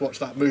first watched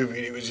that movie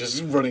and it was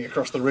just running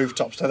across the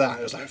rooftops to that.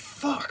 It was like,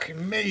 fuck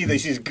me,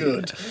 this is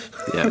good.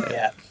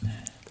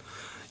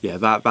 Yeah,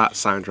 that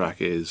soundtrack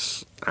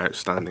is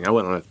outstanding. I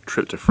went on a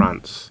trip to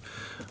France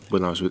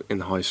when I was in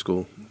high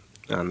school,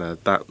 and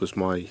that was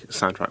my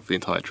soundtrack for the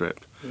entire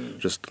trip.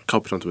 Just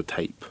copied onto a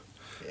tape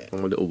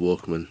on my little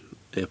Walkman,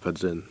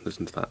 earbuds in,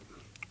 listen to that.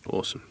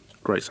 Awesome,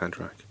 great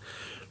soundtrack.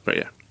 But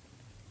yeah,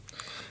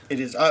 It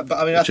is, but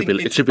I mean, I think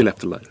it should be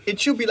left alone. It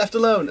should be left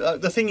alone.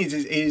 The thing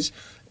is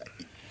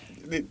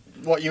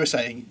what you were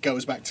saying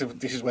goes back to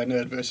this is where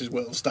Nerd versus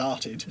World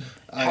started.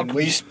 How can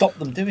we stop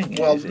them doing it?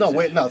 Well,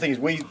 the thing is,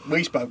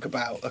 we spoke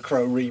about a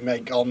Crow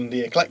remake on the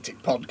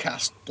Eclectic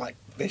podcast like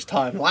this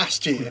time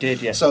last year. We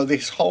did, yeah. So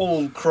this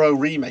whole Crow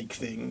remake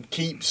thing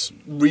keeps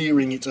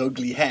rearing its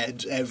ugly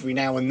head every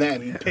now and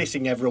then,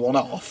 pissing everyone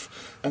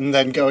off, and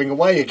then going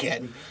away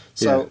again.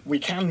 So we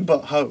can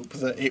but hope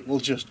that it will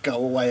just go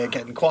away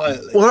again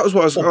quietly. Well, that's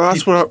what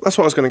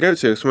I was going to go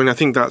to. So, I mean, I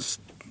think that's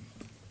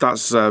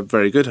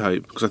very good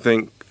hope, because I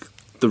think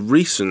the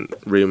recent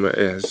rumour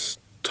is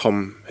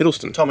Tom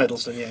Hiddleston. Tom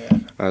Hiddleston, yeah.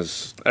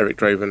 As Eric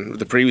Draven.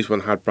 The previous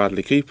one had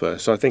Bradley Cooper,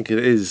 so I think it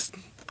is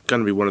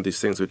going to be one of these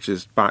things which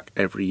is back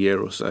every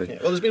year or so. Yeah.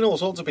 Well, there's been all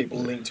sorts of people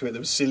linked to it.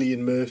 There was Cillian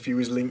Murphy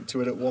was linked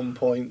to it at one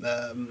point.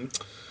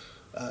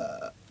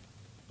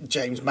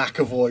 James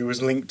McAvoy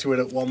was linked to it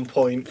at one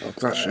point. Oh,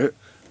 that shit.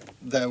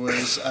 There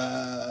was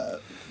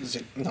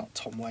it not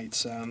Tom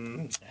Waits?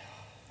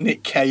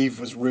 Nick Cave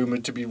was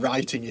rumoured to be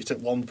writing it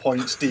at one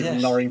point.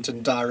 Stephen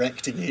Norrington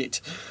directing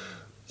it.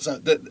 So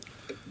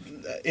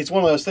it's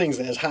one of those things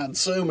that has had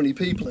so many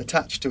people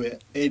attached to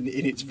it in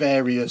its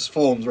various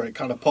forms where it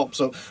kind of pops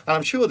up. And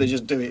I'm sure they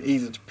just do it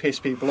either to piss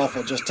people off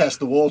or just test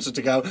the water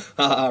to go,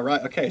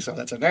 right, okay, so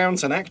let's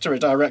announce an actor, a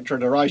director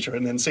and a writer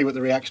and then see what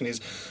the reaction is.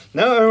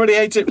 No, everybody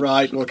hates it,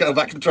 right, we'll go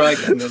back and try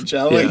again then,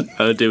 shall we?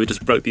 Oh dear, we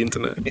just broke the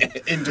internet.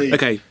 Indeed.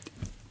 Okay,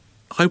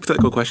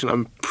 hypothetical question.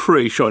 I'm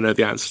pretty sure I know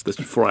the answer to this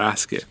before I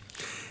ask it.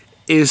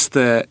 Is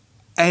there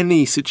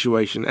any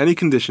situation, any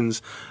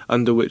conditions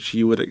under which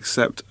you would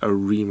accept a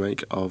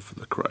remake of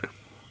The Crow?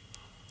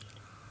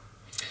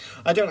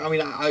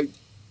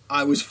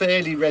 I was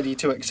fairly ready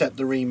to accept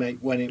the remake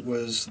when it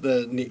was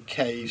the Nick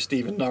Cave,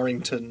 Stephen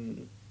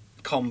Norrington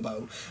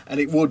combo, and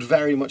it would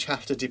very much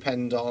have to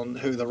depend on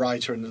who the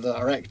writer and the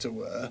director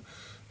were.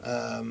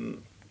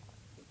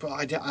 But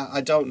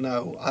I don't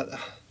know.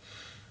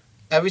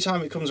 Every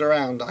time it comes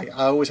around, I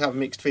always have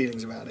mixed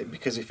feelings about it,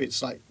 because if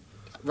it's like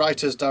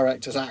writers,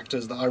 directors,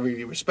 actors that I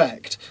really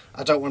respect,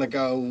 I don't want to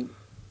go,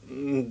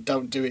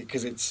 don't do it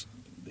because it's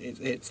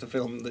the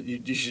film that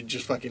you should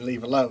just fucking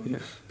leave alone,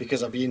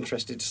 because I'd be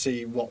interested to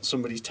see what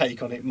somebody's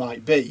take on it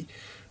might be.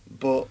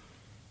 But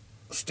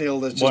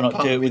still, there's just why not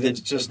part do it of me with that's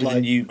just like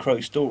a new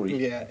Crow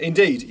story? Yeah,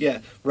 indeed,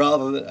 yeah.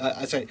 Rather than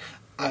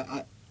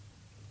I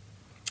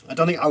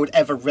don't think I would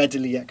ever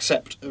readily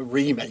accept a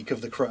remake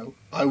of The Crow.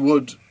 I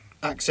would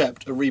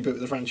accept a reboot of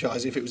the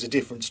franchise if it was a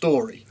different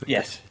story.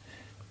 Yes.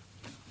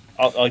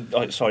 I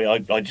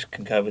just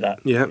concur with that.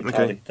 Yeah,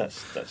 entirely. okay.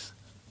 That's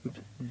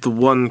The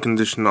one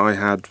condition I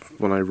had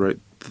when I wrote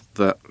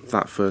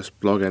that first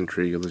blog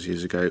entry all those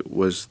years ago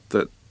was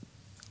that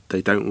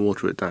they don't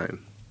water it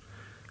down.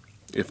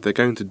 If they're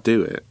going to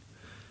do it,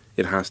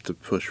 it has to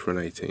push for an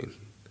 18.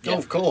 Yeah. Oh,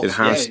 of course. It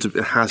has to.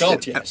 It has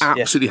God, to. yes. It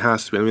absolutely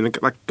has to be. I mean,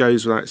 that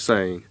goes without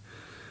saying.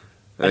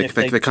 And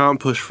They can't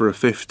push for a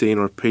 15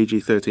 or a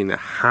PG-13. It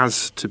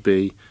has to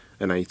be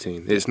an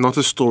 18. It's not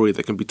a story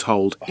that can be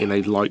told in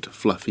a light,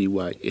 fluffy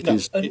way. It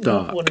is and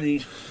dark. not one of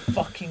these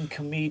fucking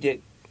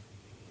comedic.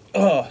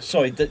 Oh,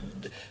 sorry. This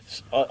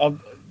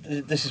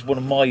is one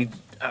of my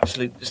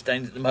absolute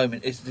disdains at the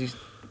moment. It's these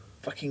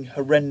fucking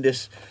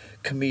horrendous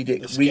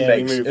comedic Scary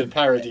remakes movie of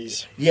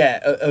parodies. Yeah,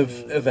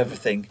 of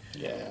everything.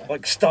 Yeah.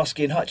 Like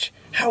Starsky and Hutch.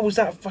 How was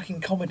that a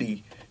fucking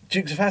comedy?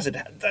 Dukes of Hazzard.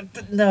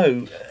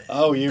 No.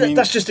 Oh, you mean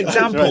that's just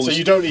examples? Right, so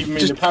you don't even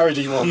mean the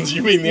parody ones.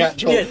 You mean the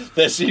actual. Yeah.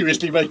 They're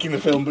seriously making the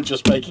film, but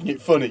just making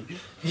it funny.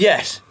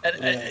 Yes,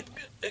 and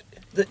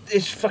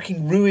it's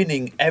fucking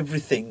ruining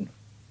everything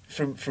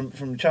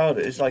from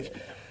childhood. It's like,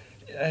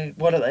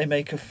 why don't they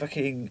make a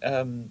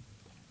fucking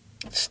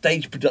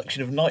stage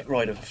production of Knight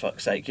Rider, for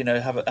fuck's sake? You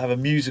know, have a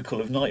musical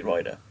of Knight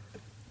Rider.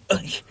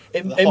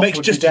 It makes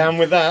would just be down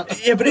with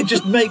that. Yeah, but it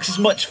just makes as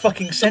much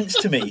fucking sense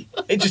to me.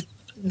 It just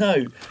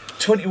no.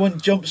 21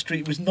 Jump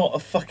Street was not a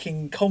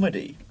fucking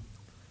comedy.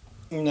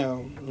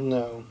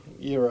 No,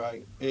 you're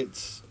right.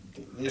 It's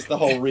the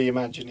whole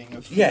reimagining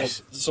of, Yes.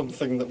 of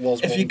something that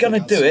was. If one you're gonna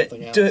thing as do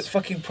something it, do it else.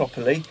 fucking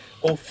properly,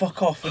 or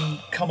fuck off and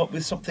come up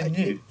with something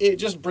new. It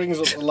just brings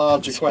up the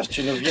larger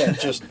question of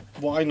just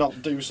why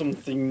not do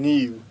something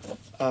new?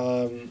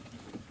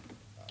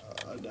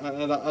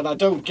 And I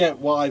don't get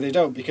why they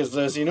don't, because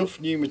there's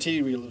enough new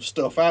material of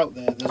stuff out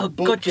there. There's Oh,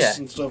 books God, yeah.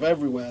 and stuff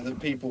everywhere that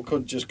people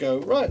could just go,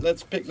 right,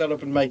 let's pick that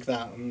up and make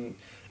that. And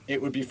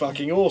it would be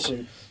fucking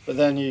awesome. But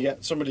then you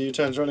get somebody who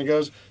turns around and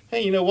goes,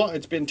 hey, you know what?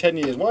 It's been 10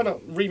 years. Why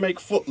not remake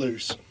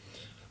Footloose?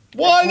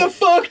 Why the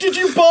fuck did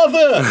you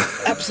bother?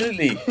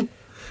 Absolutely.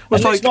 Well,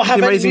 And let's not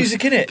have any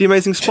music in it. The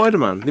Amazing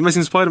Spider-Man. The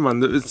Amazing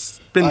Spider-Man, it's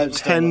been I've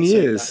still 10 not seen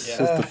years that, yeah.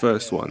 since the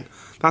first one.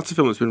 That's a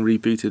film that's been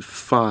rebooted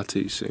far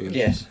too soon.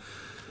 Yes.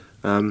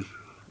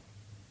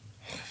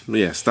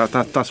 Yes,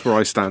 that's where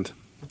I stand.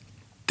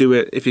 Do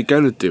it. If you're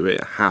going to do it,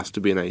 it has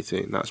to be an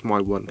 18. That's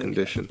my one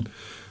condition.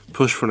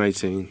 Push for an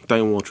 18.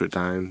 Don't water it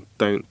down.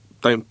 Don't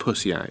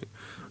pussy out.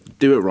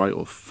 Do it right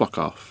or fuck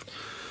off.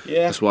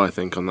 Yeah. That's what I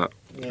think on that,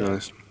 to be Yeah.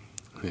 honest.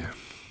 Yeah.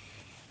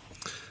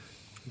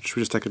 Should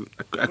we just take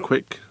a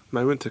quick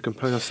moment to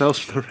compose ourselves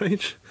from the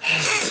rage?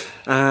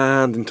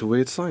 And into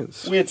Weird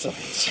Science. Weird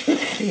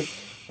Science.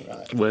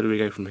 Right. Where do we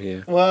go from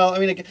here? Well, I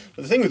mean,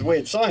 the thing with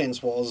Weird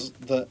Science was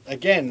that,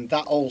 again,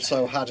 that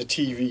also had a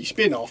TV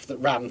spin-off that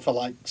ran for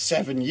like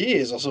 7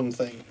 years or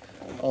something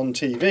on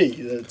TV,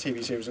 the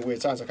TV series of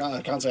Weird Science.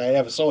 I can't say I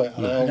ever saw it.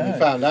 I only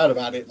found out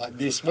about it like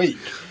this week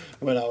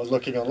when I was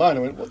looking online.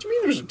 I went, what do you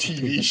mean there was a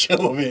TV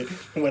show of it?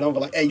 It went on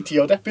for like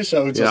 80-odd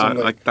episodes or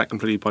something. That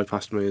completely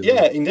bypassed me.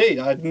 Yeah, indeed.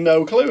 I had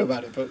no clue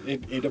about it, but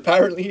it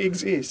apparently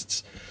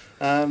exists.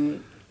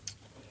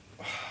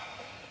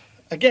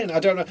 Again, I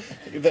don't know.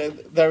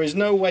 There is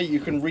no way you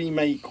can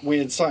remake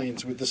Weird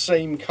Science with the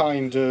same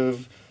kind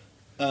of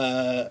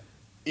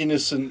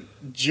innocent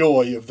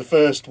joy of the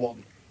first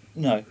one.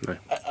 No.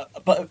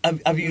 But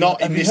have you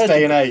Not have in you this heard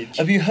day and age.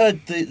 Have you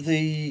heard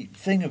the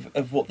thing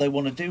of what they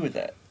want to do with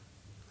it?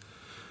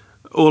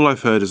 All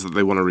I've heard is that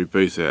they want to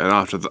reboot it, and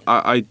after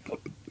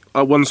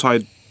once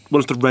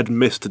the red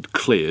mist had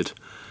cleared,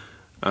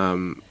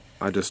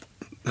 I just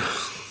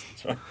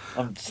Sorry,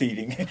 I'm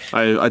seething.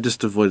 I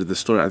just avoided the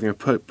story. I think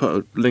I put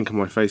a link on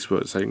my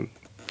Facebook saying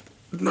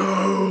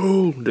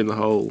no, doing the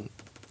whole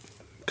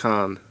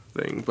Khan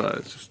thing, but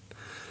it's just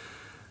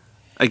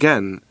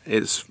again,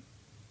 it's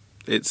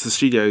the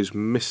studios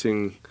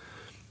missing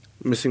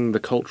the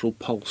cultural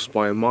pulse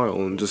by a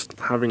mile and just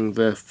having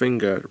their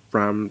finger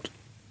rammed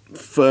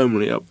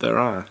firmly up their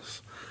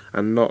ass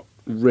and not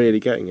really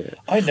getting it.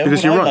 I know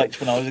because what I you're right. liked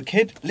when I was a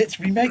kid. Let's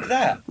remake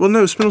that. Well,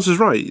 no, Spinoza's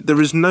right.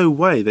 There is no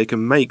way they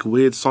can make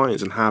Weird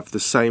Science and have the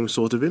same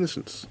sort of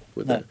innocence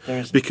with No, it. there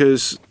isn't.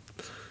 Because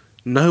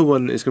no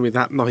one is going to be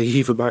that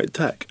naive about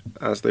tech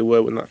as they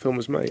were when that film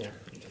was made.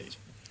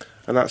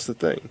 And that's the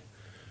thing.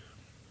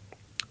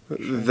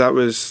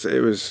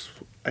 It was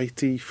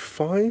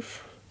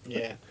 85?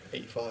 Yeah,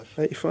 85.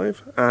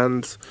 85?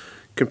 And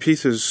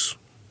computers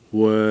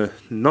were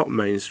not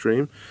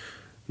mainstream.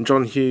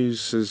 John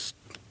Hughes has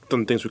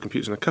done things with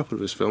computers in a couple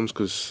of his films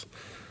because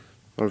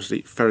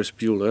obviously Ferris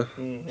Bueller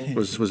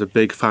was a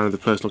big fan of the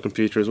personal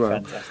computer as well.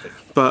 Fantastic.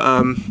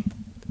 But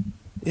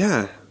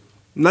yeah,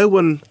 no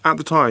one at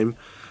the time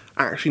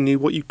actually knew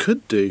what you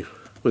could do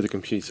with a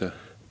computer.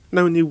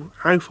 No one knew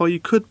how far you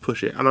could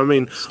push it. And I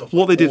mean, Stuff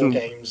what like they did war in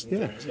games and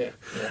things, yeah.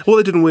 what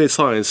they did in Weird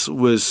Science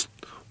was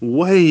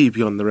way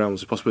beyond the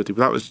realms of possibility.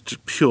 But that was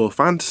just pure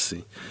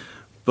fantasy.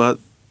 But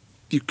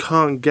you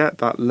can't get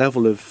that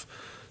level of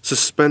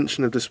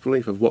suspension of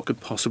disbelief of what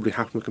could possibly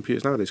happen with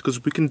computers nowadays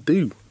because we can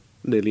do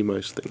nearly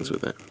most things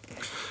with it.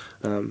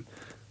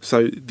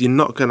 So you're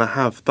not going to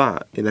have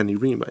that in any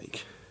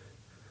remake.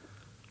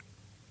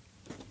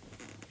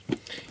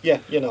 Yeah,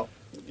 you're not.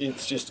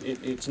 It's just,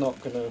 it's not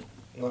going to happen.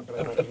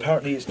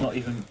 Apparently, it's not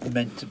even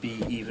meant to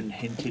be even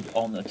hinted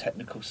on the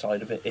technical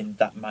side of it in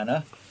that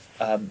manner.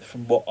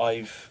 From what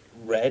I've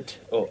read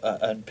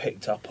and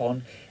picked up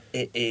on,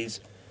 it is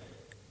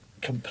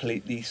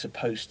completely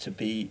supposed to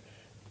be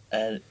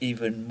an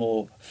even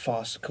more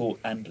farcical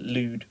and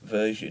lewd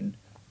version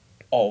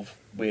of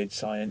Weird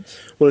Science.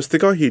 Well, it's the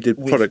guy who did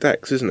With- Product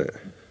X, isn't it?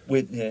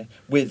 With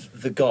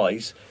the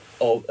guys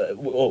of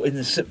or in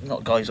the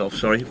not guys of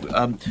sorry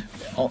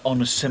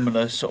on a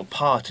similar sort of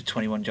par to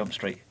 21 Jump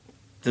Street,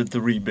 the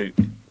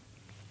reboot.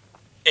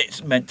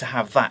 It's meant to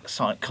have that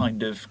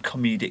kind of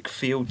comedic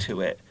feel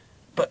to it,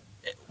 but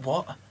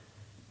what?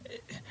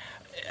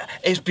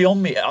 It's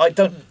beyond me. I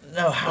don't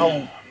know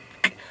how.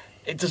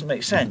 It doesn't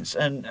make sense,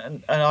 and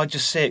I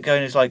just see it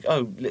going as like,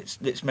 oh,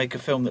 let's make a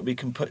film that we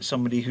can put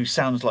somebody who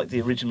sounds like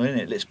the original in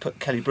it. Let's put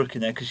Kelly Brook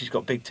in there because she's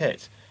got big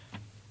tits.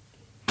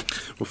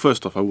 Well,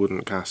 first off, I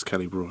wouldn't cast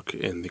Kelly Brook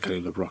in the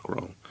Kelly LeBrock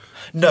role.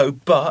 No,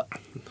 but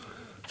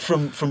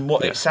from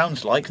what Yeah. it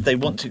sounds like, they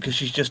want to because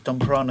she's just done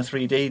Piranha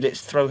 3D.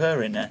 Let's throw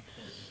her in there.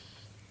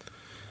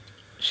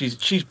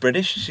 She's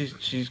British.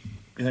 She's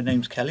her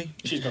name's Kelly.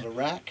 She's got a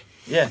rack.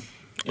 Yeah,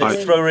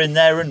 let's throw her in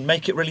there and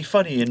make it really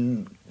funny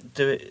and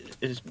do it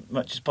as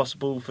much as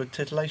possible for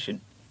titillation.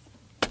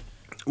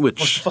 What's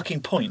the Which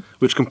fucking point?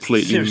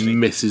 completely Seriously.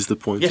 misses the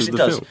point Yes, of it the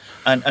does. film.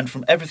 And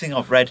from everything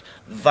I've read,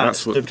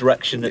 that's what- the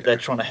direction that they're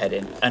trying to head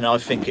in, and I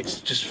think it's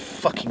just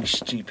fucking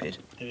stupid.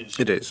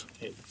 It is.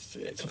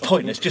 It's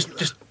Pointless.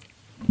 Just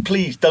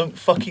please don't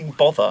fucking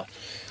bother.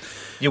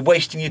 You're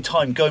wasting your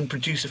time. Go and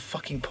produce a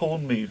fucking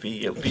porn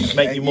movie. It'll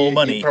make you more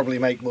money. You'd probably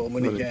make more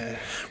money, yeah.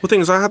 Well, the thing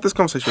is, I had this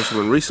conversation with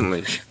someone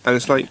recently, and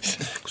it's like,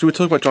 because we were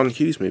talking about John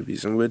Hughes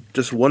movies, and we're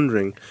just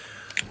wondering,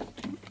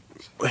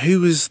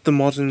 who is the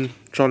modern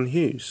John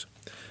Hughes?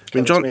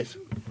 Kevin Smith.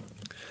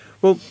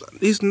 Well,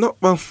 he's not.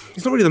 Well,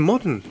 he's not really the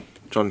modern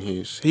John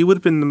Hughes. He would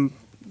have been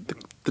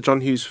the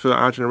John Hughes for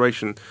our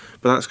generation,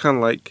 but that's kind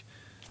of like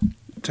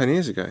 10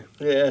 years ago.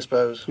 Yeah, I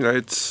suppose. You know,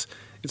 it's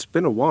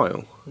been a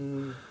while,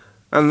 Mm.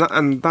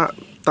 and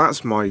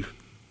that's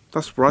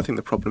where I think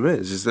the problem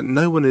is that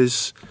no one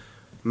is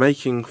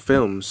making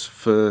films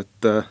for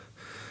the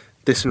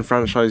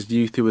disenfranchised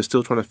youth who are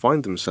still trying to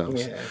find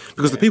themselves. Yeah,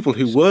 Because the people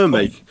who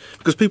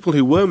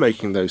were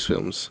making those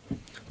films,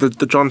 the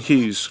John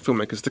Hughes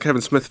filmmakers, the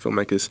Kevin Smith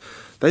filmmakers,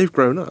 they've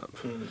grown up,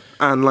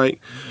 and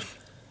like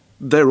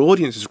their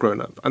audience has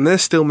grown up, and they're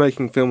still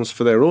making films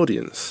for their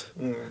audience.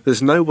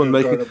 There's no one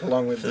Grown making. up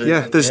along with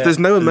the, There's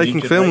no one the new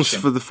making films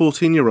generation. for the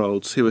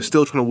 14-year-olds who are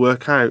still trying to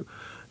work out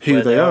who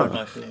Where they in are.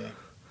 life. Yeah.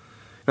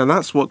 And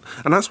that's what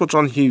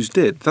John Hughes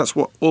did. That's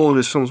what all of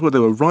his films were. They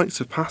were rites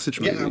of passage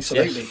Yeah, movies.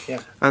 absolutely.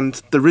 Yeah.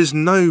 And there is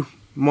no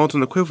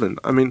modern equivalent.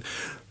 I mean,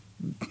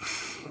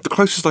 the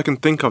closest I can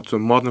think of to a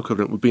modern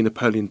equivalent would be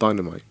Napoleon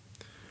Dynamite,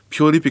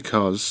 purely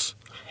because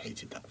I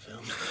hated that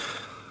film.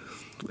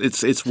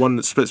 it's one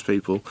that splits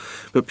people,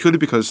 but purely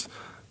because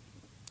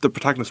the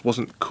protagonist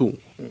wasn't cool.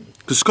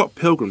 Because Scott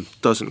Pilgrim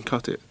doesn't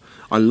cut it.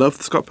 I love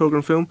the Scott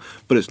Pilgrim film,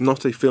 but it's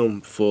not a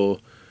film for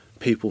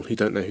people who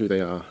don't know who they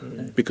are,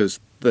 because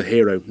the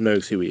hero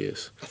knows who he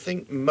is. I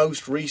think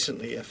most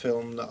recently a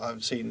film that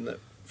I've seen that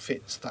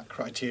fits that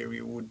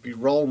criteria would be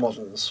Role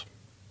Models.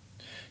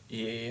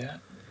 Yeah,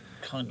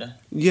 kind of.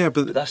 Yeah,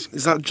 but But that's-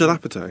 is that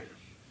Judd Apatow?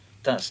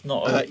 That's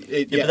not.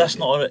 yeah, But that's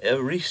not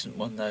a recent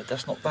one though.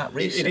 That's not that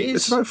recent. It is.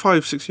 It's about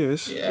 5-6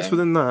 years. Yeah. It's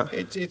within that.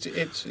 It is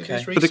Okay.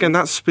 recent. But again,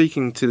 that's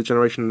speaking to the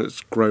generation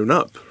that's grown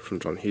up from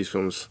John Hughes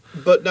films.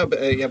 But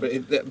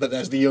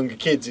there's the younger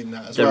kids in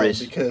that as There well, is.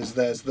 because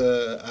there's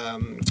the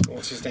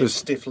what's his name,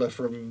 There's- Stifler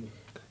from.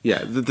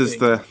 Yeah, there's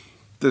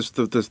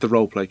the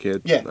role play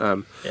kid. Yeah.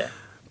 Yeah.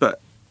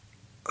 But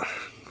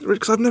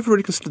because I've never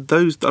really considered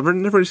those. I've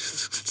never really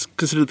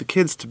considered the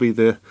kids to be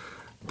the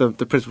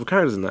principal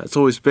characters in that. It's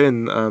always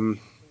been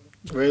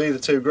Really, the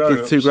two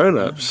grown-ups. the two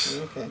grown-ups.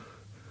 Okay.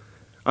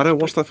 I don't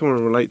watch that film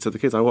and relate to the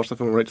kids. I watch that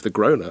film and relate to the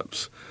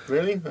grown-ups.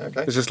 Really?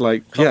 Okay. It's just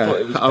like, I yeah, thought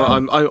it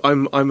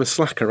was I'm a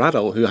slacker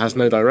adult who has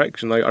no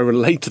direction. Like, I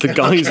relate to the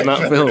guys in that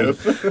fair film.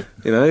 enough.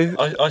 You know,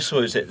 I saw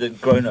it that the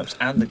grown-ups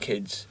and the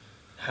kids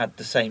had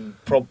the same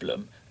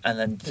problem, and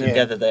then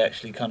together they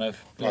actually kind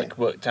of like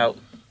worked out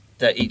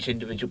their each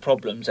individual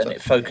problems, and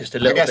it focused a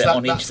I little guess bit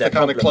on each that's of the their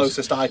kind of problems.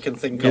 closest I can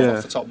think of Yeah.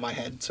 off the top of my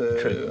head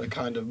to True. a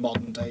kind of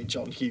modern day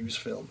John Hughes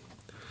film.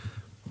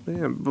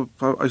 yeah. But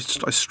I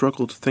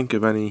struggle to think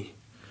of any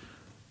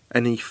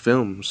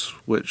films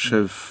which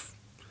have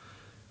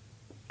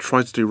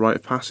tried to do rite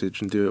of passage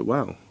and do it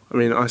well. I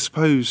mean, I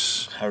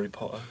suppose Harry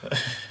Potter.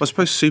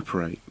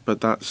 Super 8,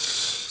 but that's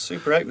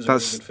Super 8 was a really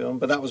That's- good film,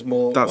 but that was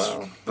more.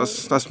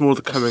 that's more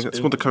the coming. It's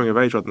more the coming of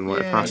age rather than rite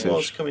of yeah, passage. it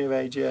was coming of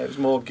age. Yeah, it was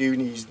more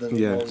Goonies than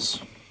Yeah. it was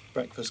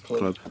Breakfast Club.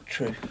 Club.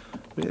 True.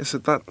 Yeah, so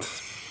that,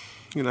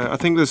 you know, I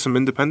think there's some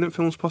independent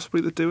films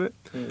possibly that do it,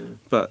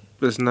 but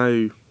there's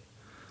no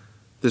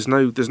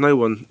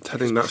one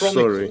telling that Chronicle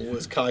story.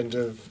 was kind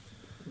of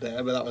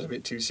there, but that was a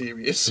bit too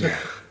serious.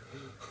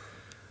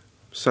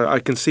 So I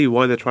can see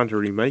why they're trying to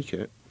remake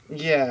it.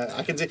 Yeah,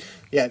 I can see.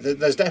 Yeah,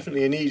 there's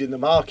definitely a need in the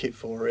market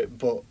for it,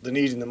 but the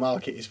need in the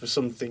market is for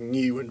something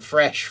new and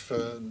fresh for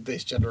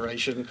this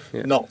generation,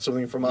 Yeah. not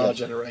something from our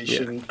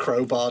generation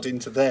crowbarred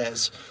into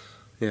theirs.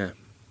 Yeah,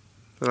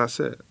 and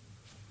that's it.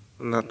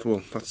 And that's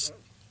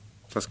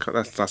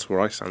where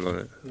I stand on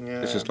it.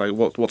 Yeah. It's just like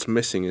what's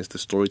missing is the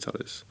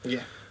storytellers.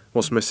 Yeah,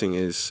 What's missing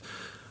is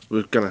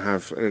we're going to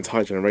have an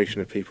entire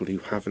generation of people who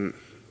haven't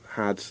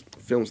had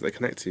films that they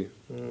connect to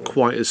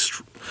quite as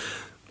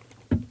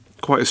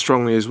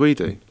strongly as we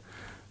do,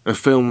 and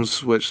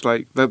films which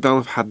like they'll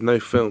have had no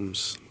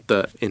films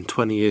that in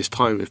 20 years'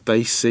 time, if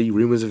they see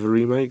rumours of a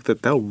remake,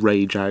 that they'll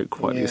rage out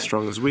quite as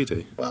strong as we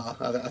do. well,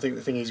 I think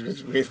the thing is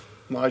with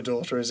my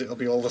daughter is it'll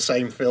be all the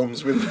same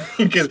films with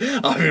because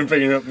I've been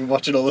bringing up and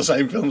watching all the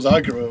same films I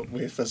grew up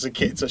with as a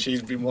kid, so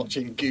she's been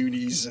watching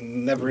Goonies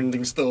and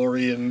Neverending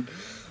Story and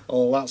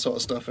all that sort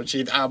of stuff, and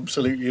she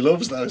absolutely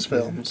loves those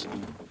films.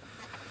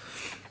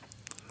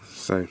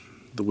 So,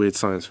 the weird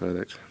science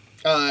verdict.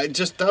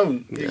 Just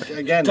don't.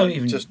 Again, Don't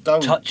even just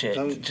don't touch it.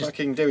 Don't Just-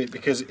 fucking do it,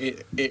 because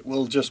it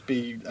will just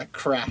be a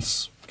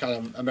crass kind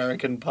of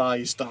American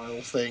Pie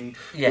style thing,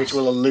 Yes. which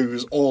will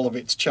lose all of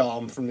its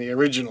charm from the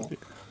original.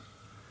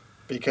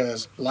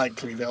 Because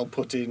likely they'll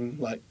put in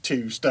like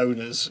two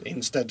stoners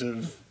instead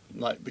of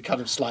like the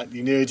kind of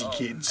slightly nerdy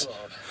kids.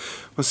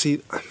 Well,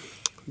 see,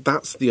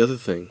 that's the other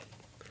thing.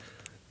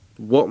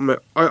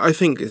 I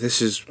think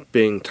this is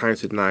being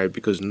touted now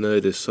because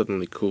nerd is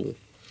suddenly cool.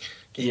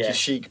 Geeky Yeah.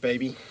 chic,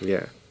 baby.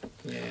 Yeah.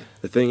 Yeah,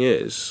 The thing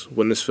is,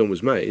 when this film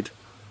was made,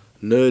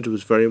 nerd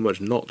was very much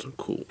not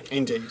cool.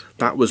 indeed.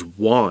 That was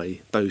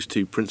why those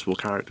two principal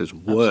characters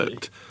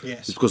worked. Yes.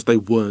 It's because they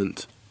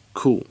weren't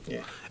cool.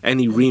 Yeah.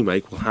 Any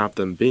remake will have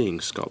them being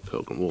Scott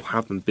Pilgrim, will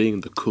have them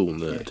being the cool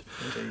nerd.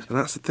 Indeed. And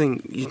that's the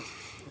thing,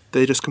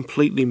 they're just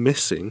completely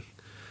missing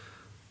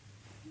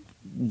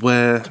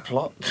where The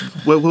plot.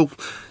 well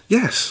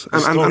yes,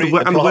 and story, the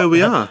and plot. where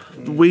we are,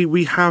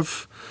 we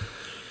have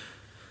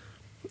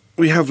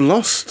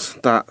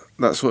lost that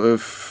sort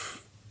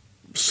of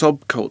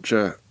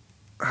subculture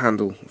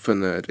handle for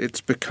nerd. It's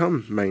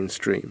become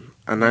mainstream,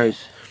 and now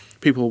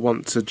people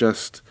want to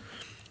just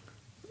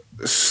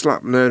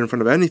slap nerd in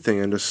front of anything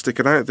and just stick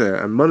it out there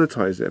and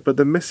monetize it. But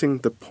they're missing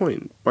the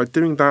point. By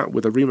doing that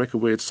with a remake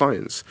of Weird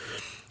Science,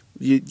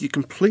 you're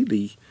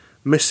completely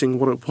missing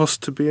what it was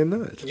to be a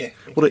nerd. Yeah,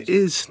 What it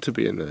is to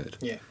be a nerd.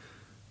 Yeah.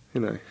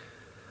 You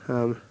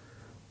know.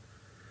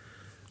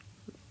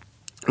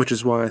 Which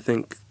is why I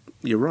think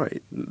you're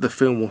right. The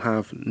film will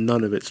have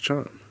none of its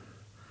charm.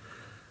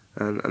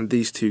 And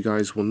these two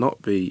guys will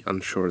not be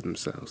unsure of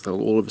themselves.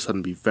 They'll all of a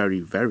sudden be very,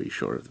 very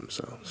sure of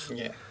themselves.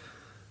 Yeah.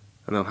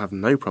 And they'll have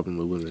no problem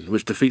with women,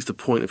 which defeats the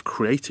point of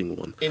creating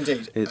one.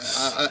 Indeed.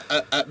 It's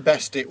At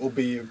best, it will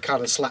be a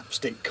kind of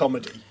slapstick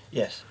comedy.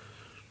 Yes.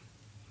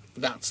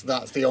 That's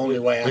the only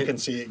way I can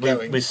see it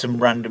going. With some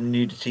random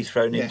nudity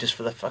thrown Yeah. in just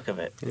for the fuck of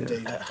it.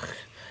 Indeed.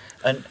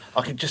 And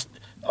I can just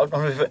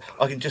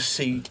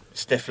see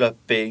Stifler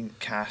being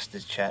cast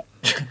as Chet.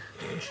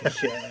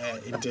 Yeah,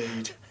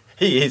 indeed.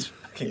 He is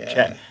fucking Yeah.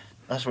 Chet.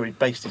 That's where he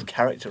based his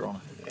character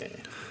on. Yeah.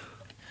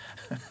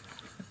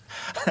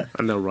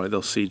 and they'll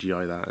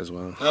CGI that as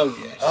well. Oh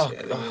yes. Oh,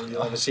 yeah, God.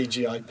 you'll have a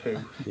CGI poo.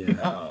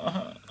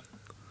 Yeah.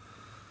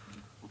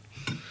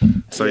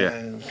 So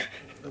yeah.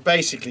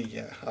 Basically,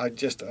 yeah. I've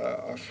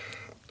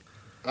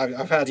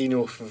had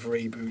enough of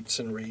reboots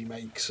and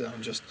remakes.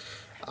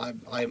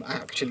 I'm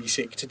actually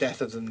sick to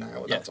death of them now.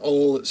 Yeah. That's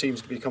all that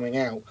seems to be coming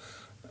out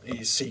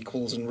is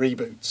sequels and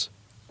reboots.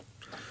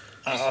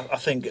 I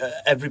think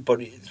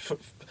everybody,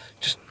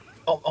 just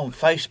on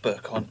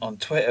Facebook, on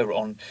Twitter,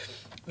 on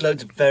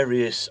loads of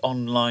various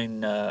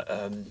online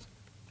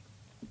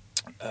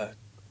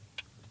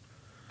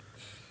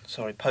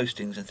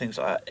postings and things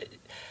like that,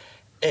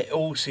 it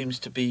all seems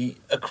to be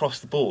across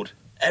the board.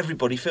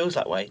 Everybody feels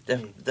that way. They're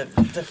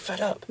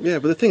fed up. Yeah,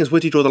 but the thing is, where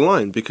do you draw the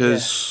line?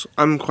 Because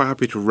I'm quite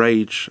happy to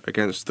rage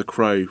against the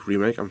Crow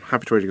remake. I'm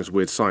happy to rage against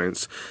Weird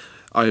Science.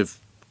 I've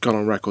gone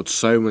on record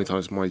so many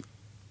times my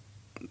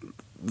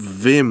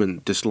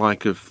vehement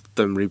dislike of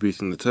them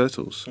rebooting the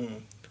Turtles.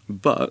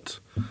 But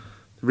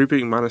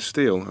rebooting Man of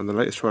Steel and the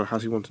latest trailer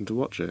has you wanting to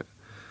watch it.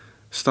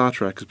 Star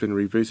Trek has been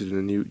rebooted in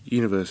a new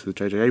universe with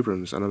J.J.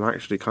 Abrams, and I'm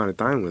actually kind of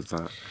down with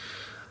that.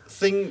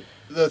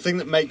 The thing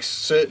that makes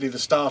certainly the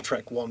Star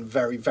Trek one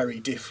very, very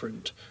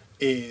different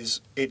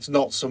is it's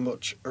not so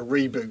much a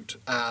reboot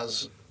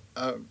as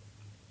a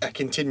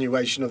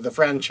continuation of the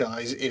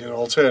franchise in an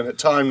alternate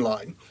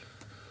timeline.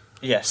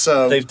 Yes,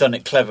 So- they've done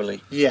it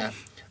cleverly Yeah,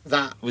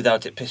 that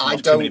without it pissing I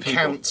off too many don't people.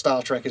 count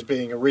Star Trek as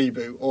being a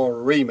reboot or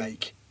a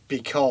remake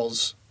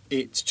because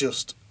it's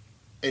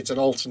an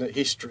alternate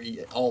history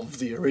of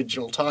the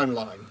original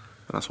timeline.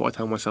 And that's what I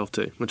tell myself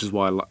too, which is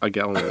why I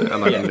get on with it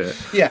and I can do it.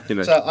 Yeah, You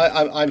know. so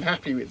I'm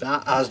happy with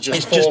that as just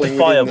It's falling within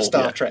justifiable, the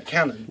Star yeah. Trek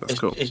canon. That's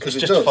cool. It's 'Cause it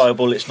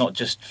justifiable. It's not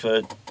just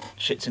for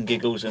shits and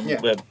giggles and Yeah.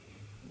 where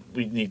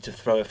we need to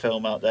throw a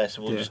film out there,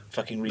 so we'll Yeah. just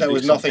fucking reboot There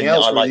was something nothing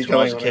else that I really liked when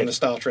I was going a on in the kid.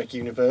 Star Trek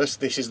universe.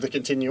 This is the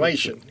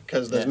continuation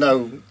because there's Yeah.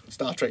 no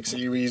Star Trek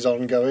series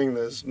ongoing.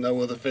 There's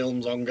no other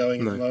films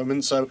ongoing at the No.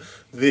 moment. So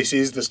this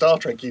is the Star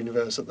Trek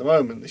universe at the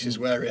moment. This is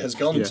where it has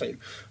gone Yeah. to,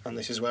 and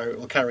this is where it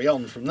will carry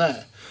on from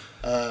there.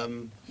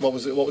 What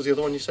was it? What was the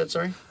other one you said?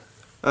 Sorry.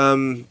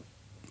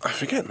 I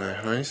forget now.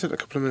 I said it a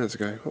couple of minutes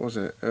ago. What was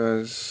it? It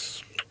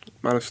was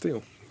Man of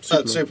Steel.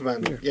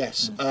 Superman. Yeah.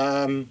 Yes.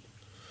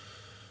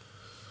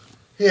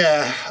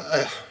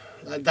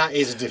 That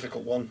is a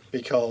difficult one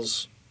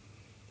because,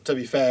 to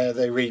be fair,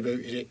 they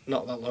rebooted it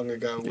not that long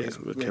ago Yeah,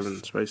 with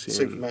Kevin Spacey.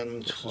 Superman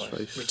and what's his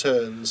face?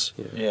 Returns,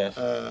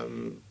 Yeah,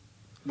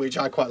 which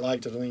I quite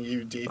liked. I don't think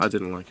you did. I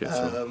didn't like it.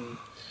 So.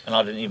 and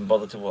I didn't even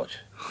bother to watch.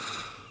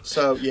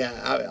 So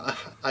yeah,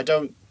 I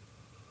don't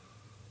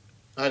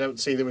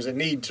see there was a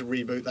need to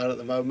reboot that at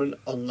the moment,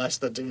 unless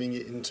they're doing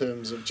it in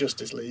terms of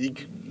Justice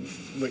League,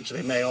 which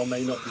they may or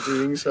may not be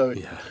doing. So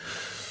Yeah.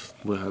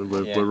 We're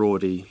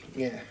already.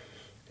 yeah,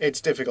 it's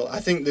difficult. I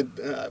think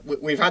that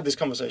we've had this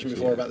conversation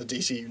before about the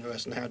DC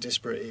universe and how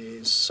disparate it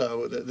is.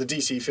 So the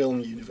DC film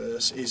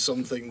universe is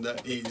something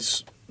that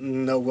is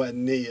nowhere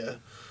near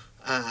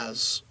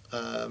as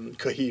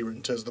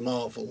coherent as the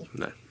Marvel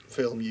No.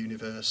 film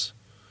universe.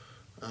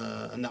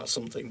 And that's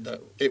something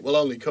that it will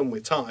only come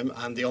with time,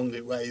 and the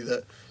only way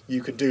that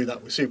you can do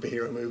that with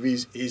superhero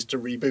movies is to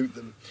reboot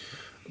them.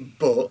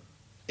 But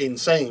in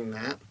saying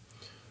that,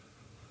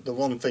 the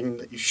one thing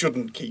that you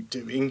shouldn't keep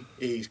doing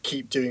is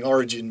keep doing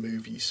origin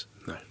movies.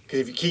 No. Because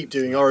if you keep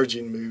doing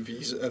origin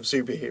movies of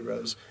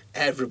superheroes,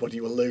 everybody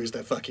will lose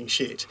their fucking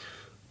shit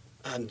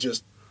and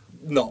just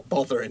not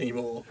bother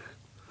anymore.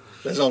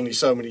 There's only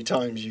so many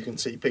times you can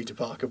see Peter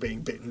Parker being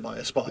bitten by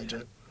a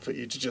spider for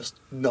you to just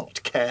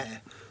not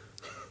care.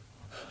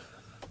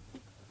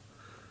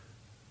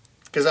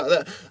 Because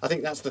I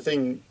think that's the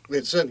thing,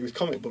 certainly with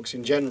comic books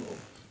in general,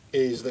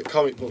 is that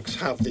comic books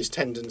have this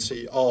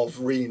tendency of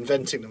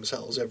reinventing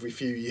themselves every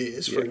few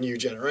years for a new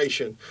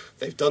generation.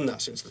 They've done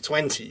that since the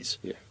 20s.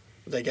 Yeah.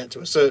 they get to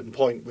a certain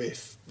point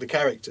with the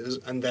characters,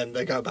 and then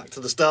they go back to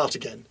the start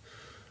again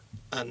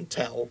and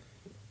tell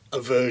a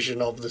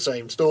version of the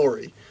same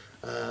story.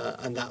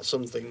 And that's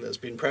something that's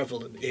been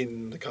prevalent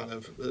in the kind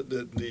of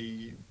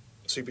the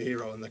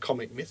superhero and the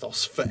comic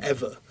mythos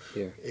forever.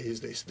 Yeah.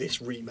 Is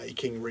this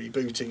remaking,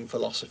 rebooting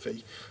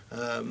philosophy,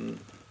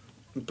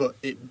 but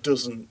it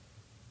doesn't,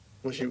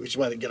 which is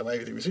why they get away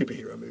with it with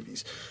superhero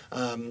movies.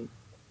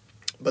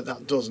 But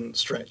that doesn't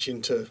stretch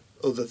into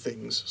other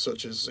things,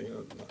 such as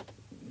like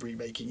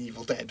remaking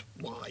Evil Dead.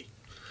 Why?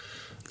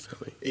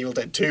 Exactly. Evil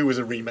Dead 2 was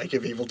a remake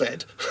of Evil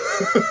Dead.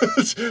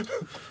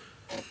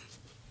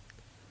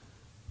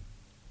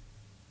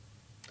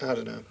 I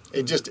don't know.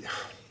 It just...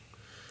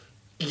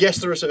 Yes,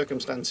 there are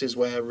circumstances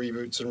where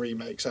reboots and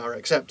remakes are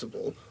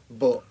acceptable,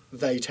 but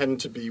they tend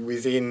to be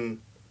within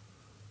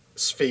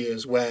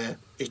spheres where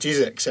it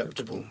is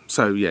acceptable.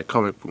 So yeah,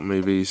 comic book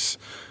movies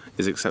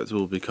is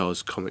acceptable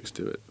because comics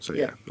do it. So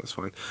yeah, Yeah. that's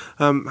fine.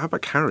 How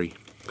about Carrie?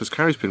 Because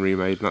Carrie's been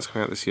remade and that's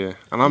coming out this year,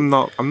 and I'm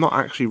not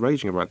actually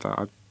raging about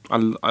that.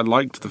 I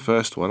liked the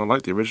first one. I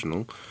liked the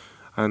original,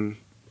 and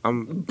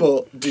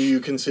But do you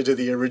consider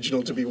the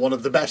original to be one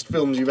of the best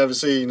films you've ever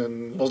seen,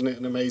 and wasn't it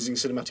an amazing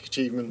cinematic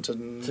achievement?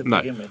 And To No.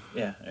 begin with,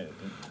 yeah.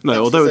 no. That's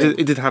Although the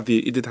it did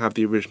have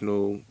the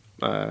original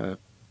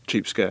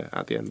cheap scare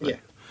at the end. Though. yeah,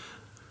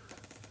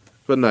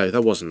 But no,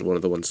 that wasn't one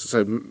of the ones.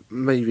 So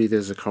maybe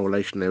there's a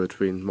correlation there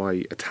between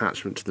my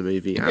attachment to the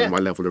movie and Yeah. my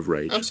level of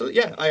rage. absolutely.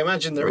 Yeah, I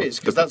imagine there Well, is,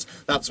 because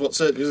that's what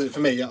certainly is it for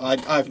me.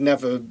 I've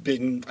never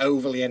been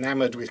overly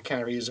enamoured with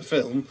Carrie as a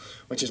film,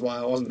 which is why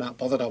I wasn't that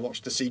bothered. I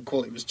watched the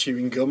sequel. It was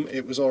chewing gum.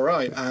 It was all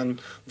right, and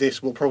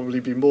this will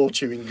probably be more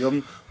chewing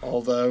gum.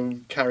 Although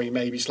Carrie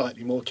may be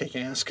slightly more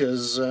kick-ass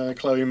because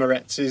Chloe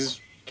Moretz is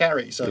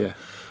Carrie. So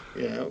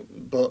Yeah.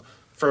 but.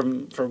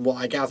 From what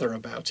I gather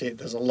about it,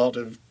 there's a lot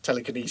of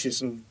telekinesis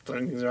and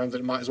throwing things around that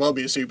it might as well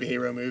be a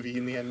superhero movie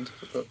in the end.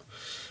 But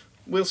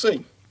we'll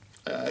see.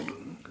 I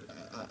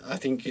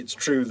think it's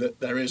true that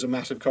there is a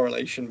massive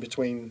correlation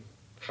between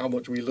how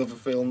much we love a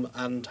film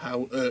and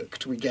how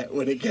irked we get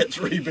when it gets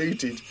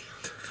rebooted.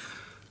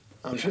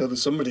 I'm sure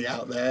there's somebody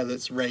out there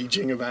that's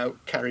raging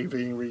about Carrie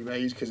being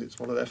remade because it's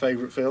one of their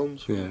favourite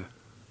films. Yeah.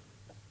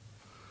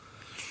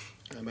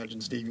 I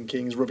imagine Stephen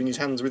King's rubbing his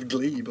hands with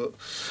glee, but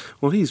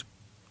Well, he's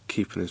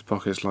keeping his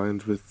pockets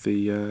lined with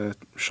the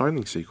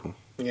Shining sequel.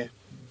 yeah.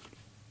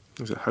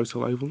 Is it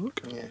Hotel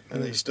Overlook? Yeah,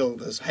 and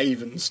there's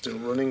Haven still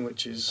running,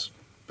 which is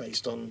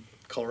based on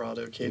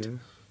Colorado Kid. Yeah.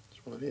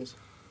 It's one of his.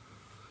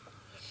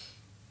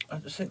 I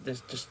just think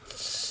there's just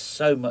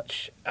so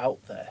much out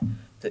there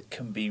that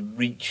can be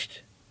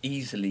reached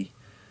easily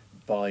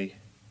by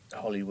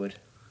Hollywood,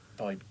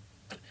 by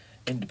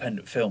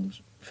independent film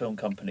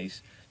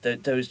companies.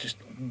 There is just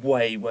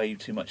way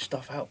too much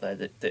stuff out there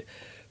that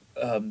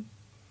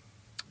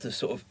the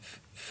sort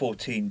of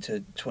 14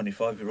 to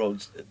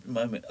 25-year-olds at the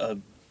moment are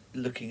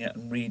looking at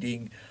and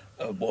reading,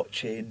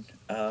 watching.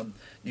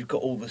 You've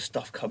got all the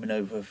stuff coming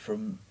over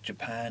from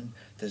Japan.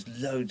 There's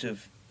loads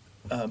of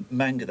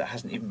manga that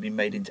hasn't even been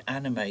made into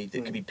anime that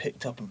can be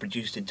picked up and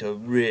produced into a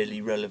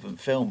really relevant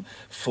film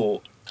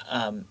for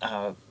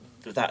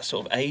that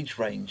sort of age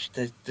range.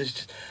 There's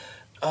just...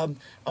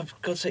 I've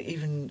got to say,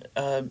 even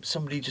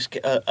somebody just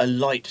get a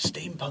light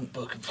steampunk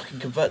book and fucking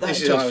convert that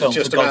into I a was film,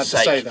 just for about God's to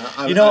sake. say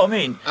that. You know what I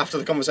mean? After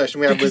the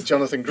conversation we had Because- with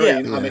Jonathan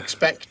Green, yeah. I'm Yeah.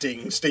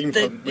 expecting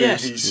steampunk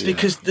Yes, movies.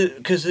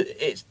 because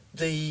it's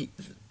the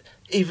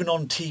even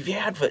on TV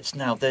adverts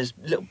now. There's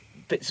little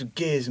bits of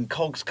gears and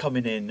cogs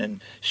coming in,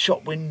 and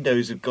shop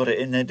windows have got it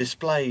in their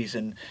displays,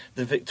 and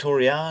the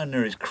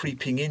Victoriana is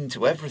creeping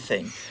into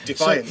everything.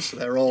 Defiance,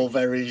 they're all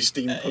very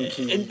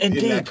steampunky in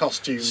Indeed. their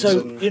costumes.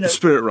 So and you know,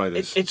 Spirit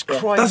Riders. It's Yeah.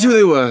 crying. That's who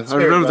they were. I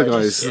Spirit remember the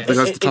Riders, guys. yeah. The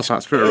guys with the top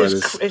hat, Spirit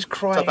Riders. It's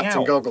crying top hats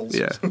and out. goggles.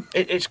 Yeah.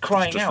 It's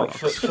crying Just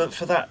out rocks.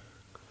 for that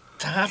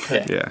to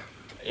happen. Yeah.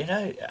 You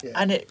know, Yeah.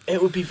 and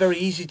it would be very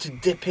easy to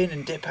dip in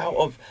and dip out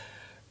of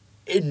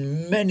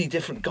in many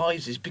different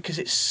guises because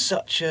it's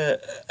such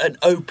an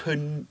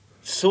open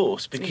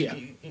source because Yeah.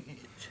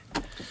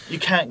 you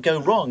can't go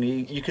wrong.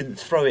 You can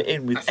throw it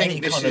in with I think any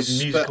this kind of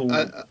is- musical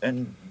but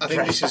and I think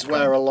dress this is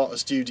background. where a lot of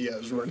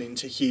studios run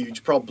into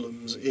huge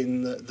problems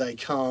in that they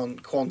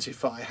can't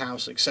quantify how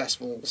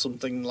successful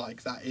something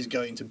like that is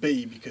going to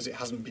be because it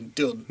hasn't been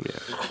done,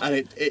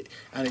 and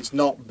it's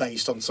not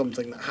based on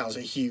something that has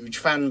a huge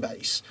fan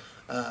base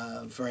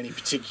for any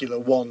particular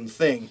one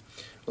thing.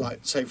 Like,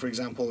 say for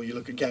example, you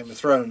look at Game of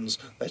Thrones,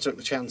 they took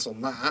the chance on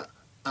that,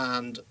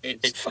 and It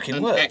it's fucking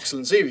an worked.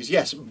 excellent series.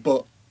 Yes,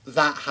 but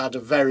that had a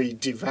very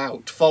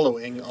devout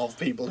following of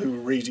people who were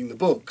reading the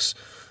books.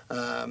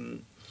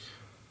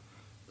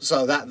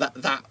 So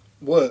that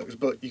works,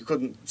 but you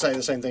couldn't say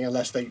the same thing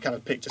unless they kind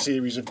of picked a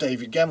series of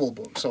David Gemmell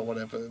books or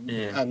whatever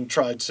and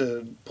tried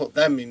to put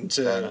them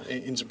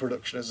into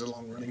production as a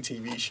long-running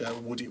TV show.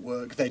 Would it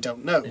work? They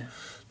don't know. Yeah.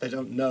 They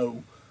don't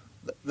know.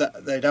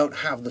 They don't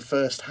have the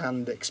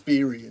first-hand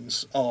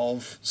experience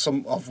of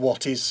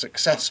what is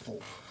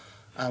successful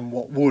and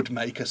what would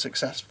make a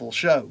successful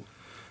show.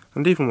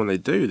 And even when they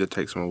do, that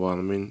takes them a while.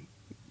 I mean,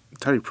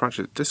 Terry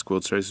Pratchett's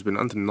Discworld series has been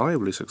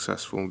undeniably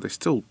successful. They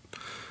still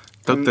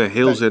dug their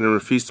heels in and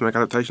refused to make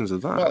adaptations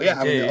of that. Well, yeah,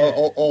 I mean,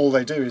 all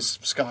they do is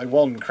Sky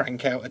One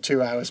crank out a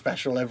 2-hour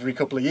special every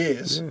couple of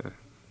years. Yeah.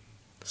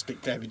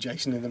 Stick David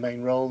Jason in the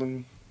main role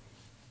and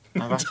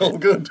Have it's at all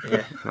it. good.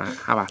 Yeah. Right,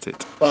 have at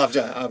it. Well,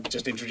 I've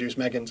just introduced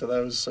Megan to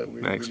those, so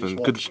we Excellent.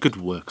 just watched, Good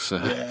work, sir.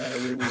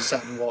 Yeah, we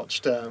sat and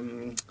watched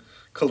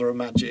Colour of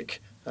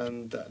Magic,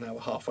 and now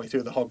we're halfway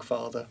through The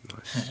Hogfather.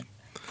 Nice.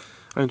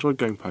 I enjoyed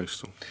Going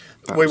Postal.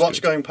 That We was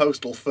watched good. Going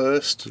Postal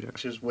first, Yeah.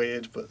 which is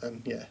weird, but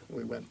then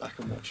we went back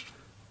and watched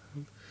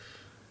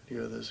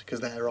the others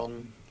because they're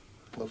on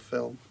Love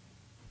Film.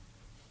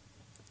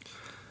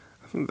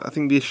 I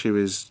think the issue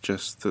is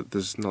just that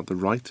there's not the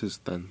writers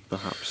then,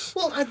 perhaps.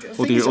 Well, I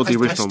Or the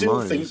original still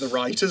minds. think the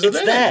writers are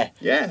It's there.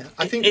 Yeah,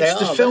 I think it's they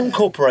are the film there.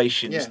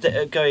 corporations Yeah. that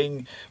are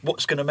going,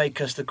 what's going to make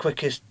us the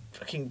quickest,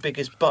 fucking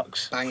biggest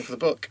bucks? Bang for the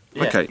buck.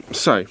 Yeah. Okay,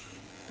 so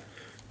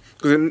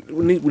because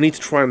we need to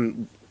try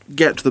and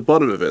get to the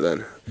bottom of it.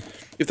 Then,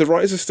 if the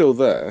writers are still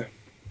there,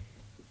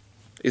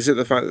 is it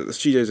the fact that the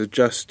studios are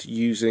just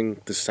using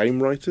the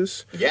same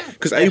writers? Yeah.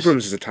 Because Yes.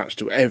 Abrams is attached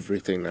to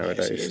everything Yes,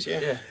 nowadays. it is, yeah.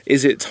 Yeah.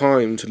 Is it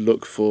time to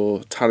look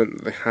for talent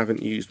that they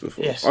haven't used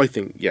before? Yes. I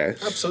think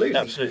yes. Absolutely.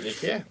 Absolutely.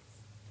 Yeah.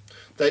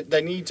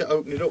 They need to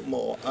open it up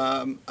more.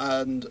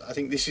 And I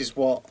think this is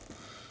what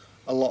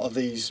a lot of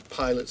these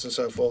pilots and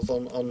so forth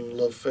on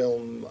Love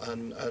Film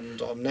and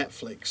on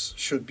Netflix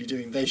should be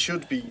doing. They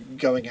should be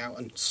going out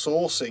and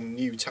sourcing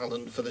new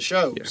talent for the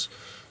shows.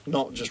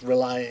 Not just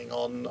relying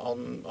on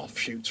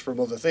offshoots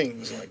from other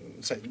things, like,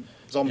 say,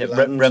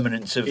 Zombieland.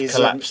 Remnants of is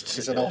collapsed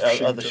is an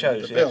offshoot other of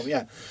shows. the yes. film,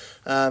 yeah.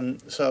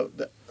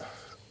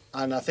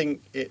 And I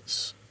think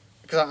it's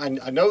because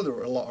I know there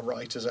are a lot of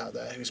writers out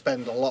there who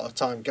spend a lot of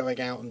time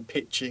going out and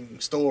pitching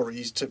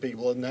stories to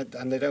people, and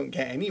they don't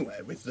get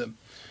anywhere with them.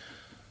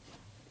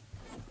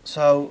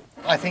 So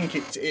I think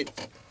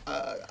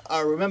I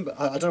remember,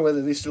 I don't know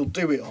whether they still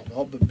do it or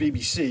not, but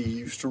BBC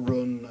used to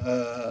run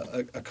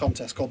a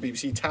contest called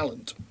BBC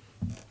Talent.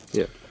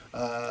 Yeah.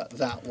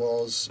 That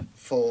was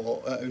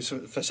it was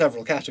for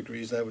several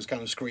categories. There was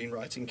kind of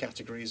screenwriting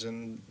categories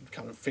and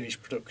kind of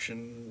finished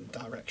production,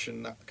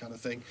 direction, that kind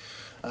of thing.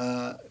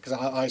 Because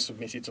I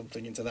submitted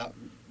something into that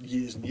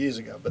years and years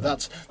ago. But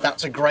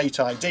that's a great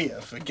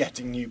idea for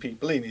getting new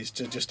people in, is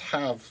to just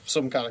have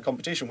some kind of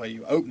competition where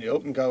you open it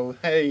up and go,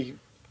 hey,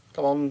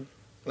 come on,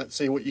 let's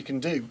see what you can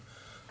do.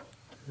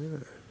 Yeah.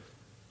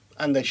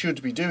 And they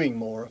should be doing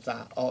more of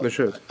that. They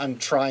should. And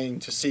trying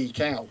to seek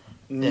out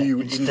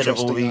new, Instead of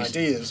all interesting these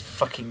ideas.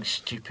 fucking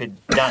stupid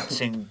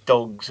dancing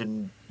dogs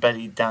and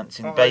belly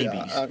dancing Oh, babies.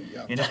 yeah,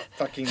 I'm you know,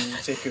 fucking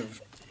sick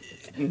of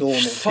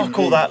normal fuck TV.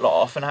 all that lot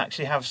off and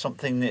actually have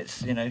something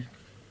that's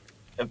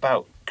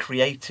about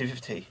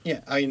creativity.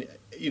 Yeah, I mean,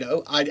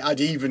 I'd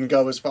even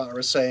go as far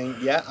as saying,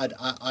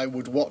 I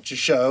would watch a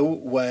show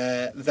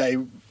where they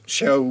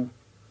show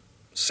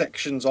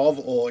sections of,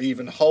 or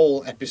even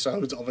whole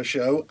episodes of a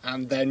show,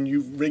 and then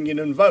you ring in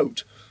and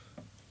vote.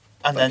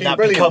 And then Fucking that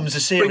brilliant. becomes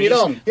a Bring it series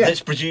on, yeah.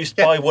 that's produced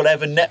Yeah. by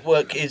whatever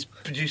network is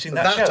producing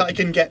that show. I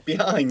can get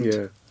behind.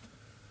 Yeah.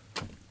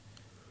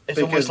 It's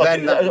because almost like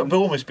then that- it would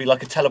almost be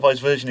like a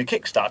televised version of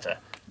Kickstarter.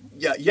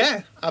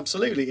 Yeah,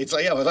 absolutely. It's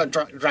like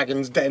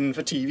Dragon's Den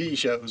for TV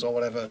shows or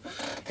whatever.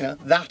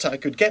 That I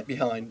could get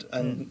behind,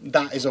 and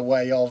that is a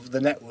way of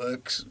the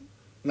networks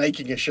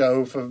making a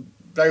show for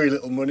very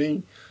little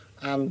money,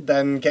 and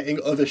then getting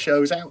other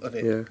shows out of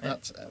it. Yeah.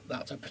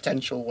 That's a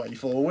potential way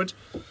forward.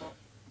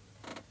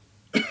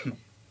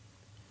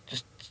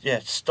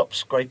 Just stop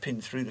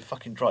scraping through the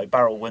fucking dry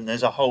barrel when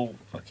there's a whole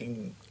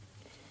fucking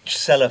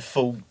cellar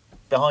full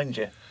behind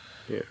you.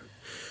 Yeah.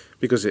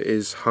 Because it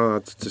is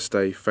hard to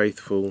stay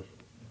faithful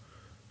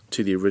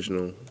to the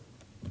original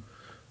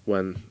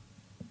when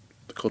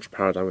the cultural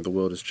paradigm of the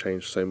world has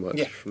changed so much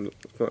Yeah. from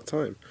that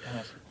time.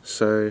 Yes.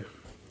 So,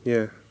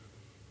 yeah,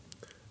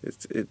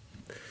 it's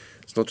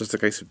not just a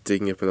case of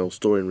digging up an old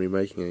story and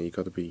remaking it. You've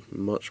got to be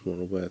much more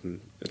aware than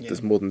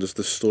there's more than just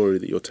the story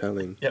that you're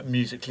telling. Yeah,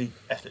 musically,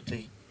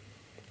 ethically,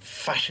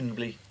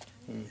 fashionably.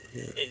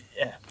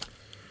 Yeah.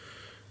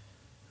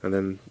 And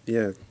then,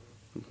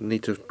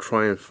 need to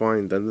try and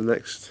find then the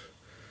next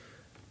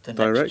The next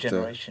director,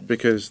 generation.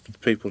 because the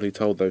people who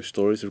told those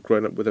stories have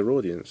grown up with their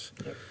audience,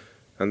 Yep.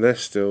 and they're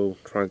still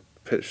trying to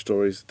pitch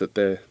stories that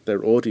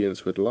their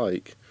audience would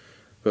like,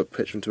 but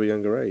pitch them to a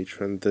younger age,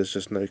 and there's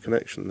just no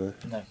connection there.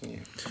 No.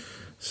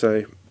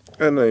 So,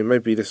 I don't know,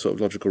 maybe this sort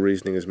of logical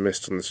reasoning is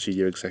missed on the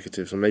studio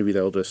executives, and maybe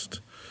they'll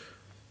just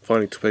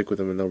finally twig with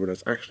them and they'll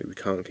realise, actually, we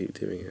can't keep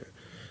doing it.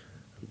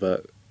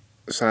 But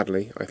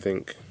sadly, I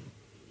think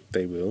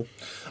they will.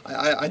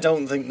 I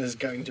don't think there's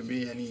going to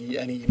be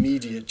any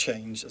immediate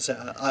change.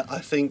 So I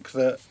think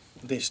that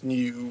this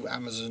new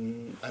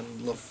Amazon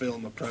and Love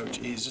Film approach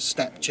is a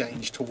step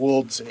change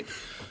towards it,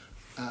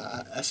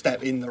 a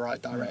step in the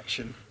right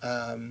direction.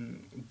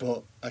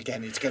 But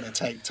again, it's going to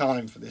take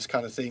time for this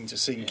kind of thing to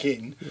sink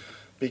in.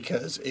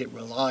 because it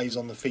relies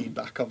on the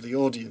feedback of the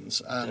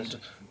audience. And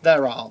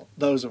there are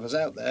those of us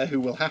out there who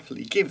will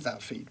happily give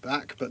that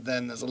feedback, but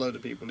then there's a load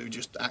of people who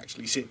just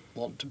actually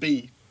want to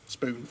be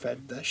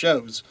spoon-fed their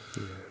shows.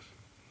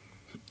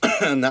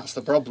 And that's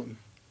the problem.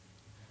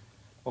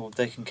 Or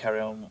they can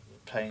carry on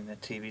paying their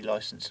TV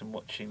license and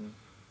watching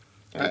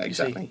BBC.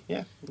 Exactly,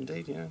 yeah,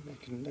 indeed, yeah.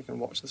 They can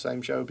watch the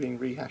same show being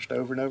rehashed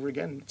over and over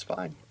again. It's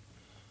fine.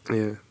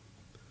 Yeah.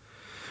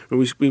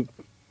 Well, we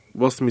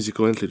whilst the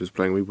musical interlude was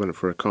playing, we went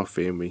for a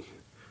coffee and we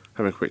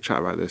had a quick chat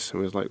about this,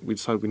 and we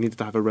decided we needed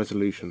to have a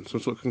resolution, some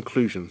sort of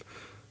conclusion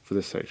for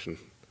this section.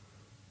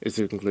 Is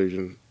the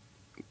conclusion,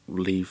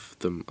 leave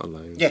them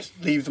alone? Yes,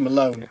 leave them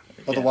alone. Yeah.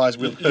 Otherwise,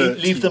 we'll hurt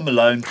leave you. them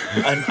alone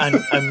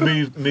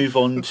and move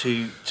on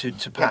to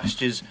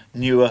pastures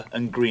newer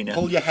and greener.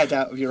 Pull your head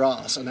out of your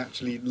arse and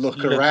actually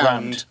look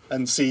around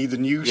and see the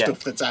new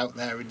stuff that's out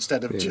there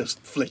instead of just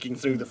flicking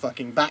through the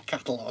fucking back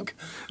catalogue.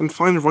 And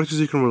find writers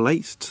who can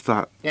relate to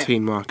that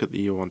teen market that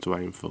you want to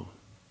aim for.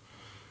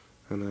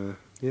 And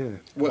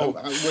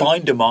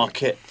find a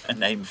market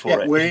and aim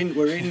for it.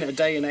 We're in a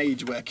day and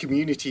age where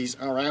communities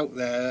are out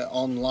there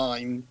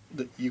online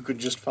that you can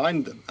just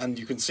find them and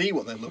you can see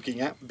what they're looking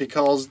at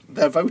because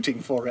they're voting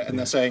for it and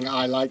they're saying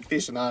I like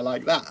this and I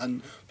like that,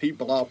 and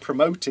people are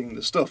promoting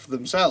the stuff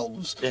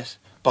themselves. Yes,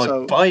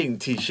 by buying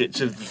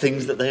T-shirts of the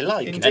things that they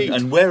like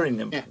and wearing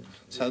them. Yeah.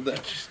 So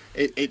that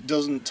it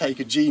doesn't take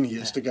a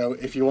genius to go,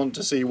 if you want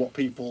to see what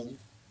people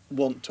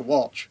want to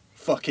watch,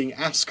 fucking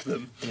ask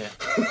them. Yeah.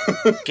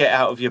 Get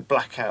out of your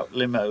blackout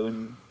limo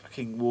and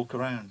fucking walk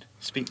around.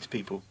 Speak to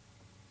people.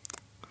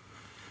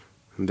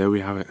 And there we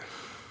have it.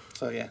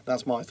 So yeah,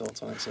 that's my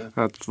thoughts on it, sir.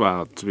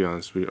 Well, to be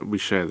honest, we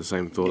share the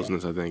same thoughts on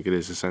this. I think it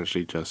is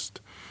essentially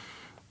just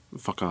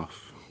fuck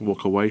off.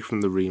 Walk away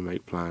from the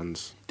remake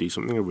plans. Do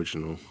something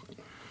original.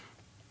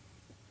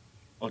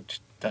 Or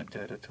just don't do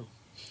it at all.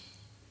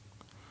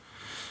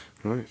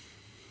 Right.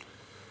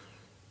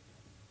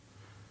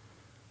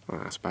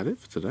 Well, that's about it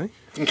for today.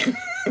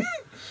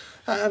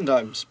 And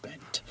I'm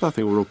spent. I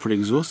think we're all pretty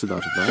exhausted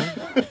after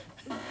that.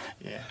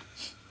 Yeah.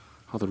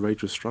 Oh, the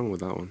rage was strong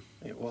with that one.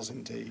 It was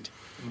indeed.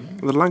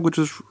 The language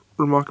was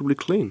remarkably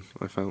clean,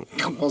 I felt.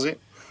 Was it?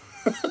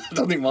 I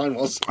don't think mine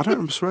was. I don't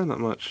remember swearing that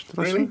much. Did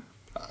Really?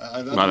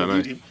 I swear? I don't know.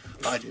 You did.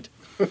 I did.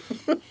 I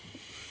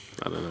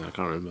don't know, I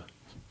can't remember.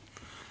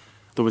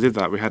 Though we did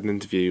that, we had an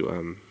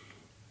interview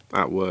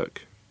at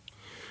work.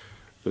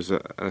 There was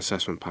an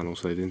assessment panel,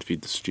 so they'd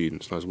interviewed the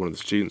students, and I was one of the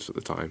students at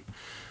the time.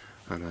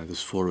 And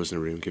there's 4 of us in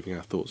the room giving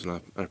our thoughts and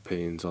our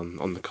opinions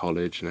on the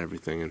college and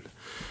everything. And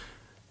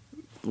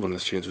one of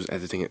the students was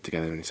editing it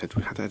together, and he said,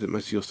 "We had to edit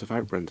most of your stuff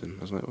out, Brendan."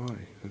 I was like, "Why?"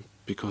 And,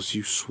 "Because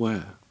you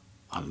swear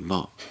a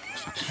lot." I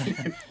was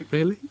like,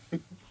 "Really?"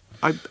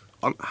 Do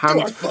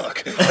I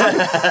fuck?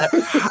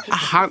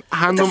 Hand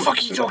What on, the fuck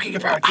are you talking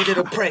about, you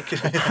little prick?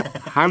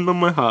 hand on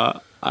my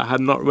heart, I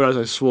had not realised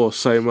I swore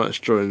so much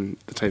during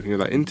the taping of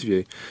that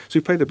interview. So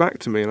he played it back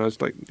to me, and I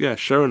was like, yeah,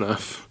 sure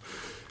enough.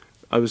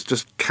 I was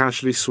just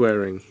casually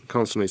swearing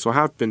constantly. So I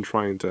have been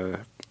trying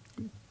to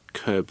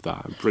curb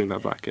that and bring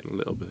that back in a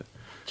little bit.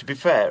 To be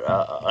fair,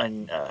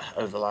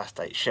 over the last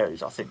 8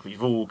 shows, I think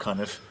we've all kind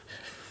of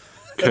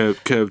Curb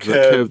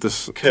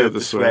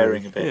the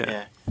swearing a bit.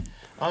 Yeah.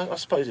 I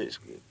suppose it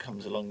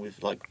comes along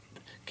with like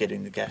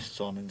getting the guests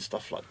on and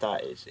stuff like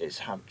that. It's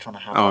trying to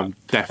have. Oh, I'm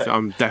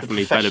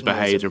definitely better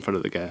behaved in front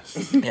of the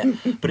guests. Yeah,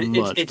 but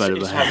it's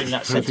better having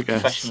that sense of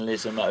guests.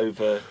 professionalism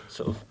over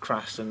sort of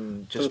crass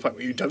and To the just. point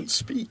where you don't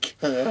speak.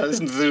 I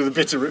listened to the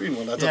Bitterroon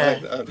one.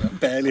 I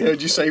barely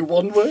heard you say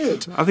one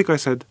word. I think I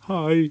said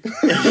hi.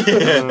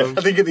 I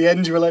think at the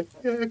end you were like,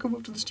 "Yeah, come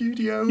up to the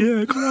studio."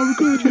 Yeah, can I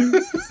record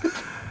you?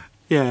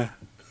 Yeah.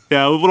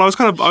 Yeah, well,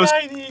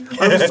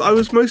 I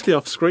was mostly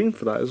off screen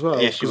for that as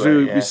well. Yes, you because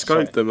were, we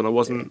Skyped them, and I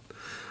wasn't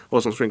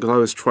on screen because I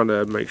was trying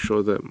to make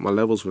sure that my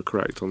levels were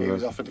correct on He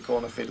was the. off in the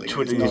corner fiddling.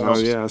 Twiddling with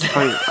his his knobs. Yeah,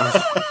 I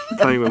was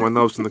playing with my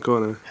knobs in the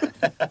corner,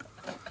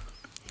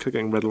 kept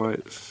getting red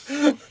lights.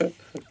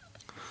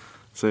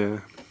 So yeah.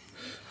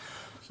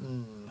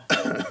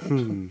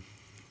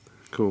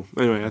 Cool.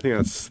 Anyway, I think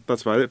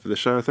that's about it for the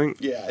show. I think.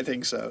 Yeah, I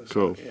think so.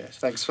 Cool. Yeah,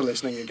 thanks for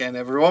listening again,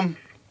 everyone.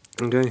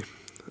 Okay.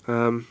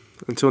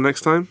 Until next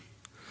time,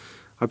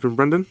 I've been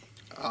Brendan.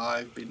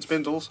 I've been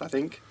Spindles, I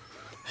think.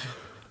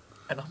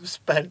 And I'm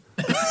spent.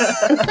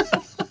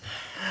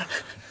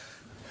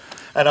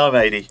 And I'm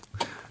 80.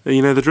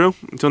 You know the drill.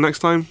 Until next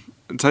time,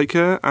 take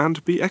care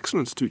and be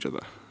excellent to each other.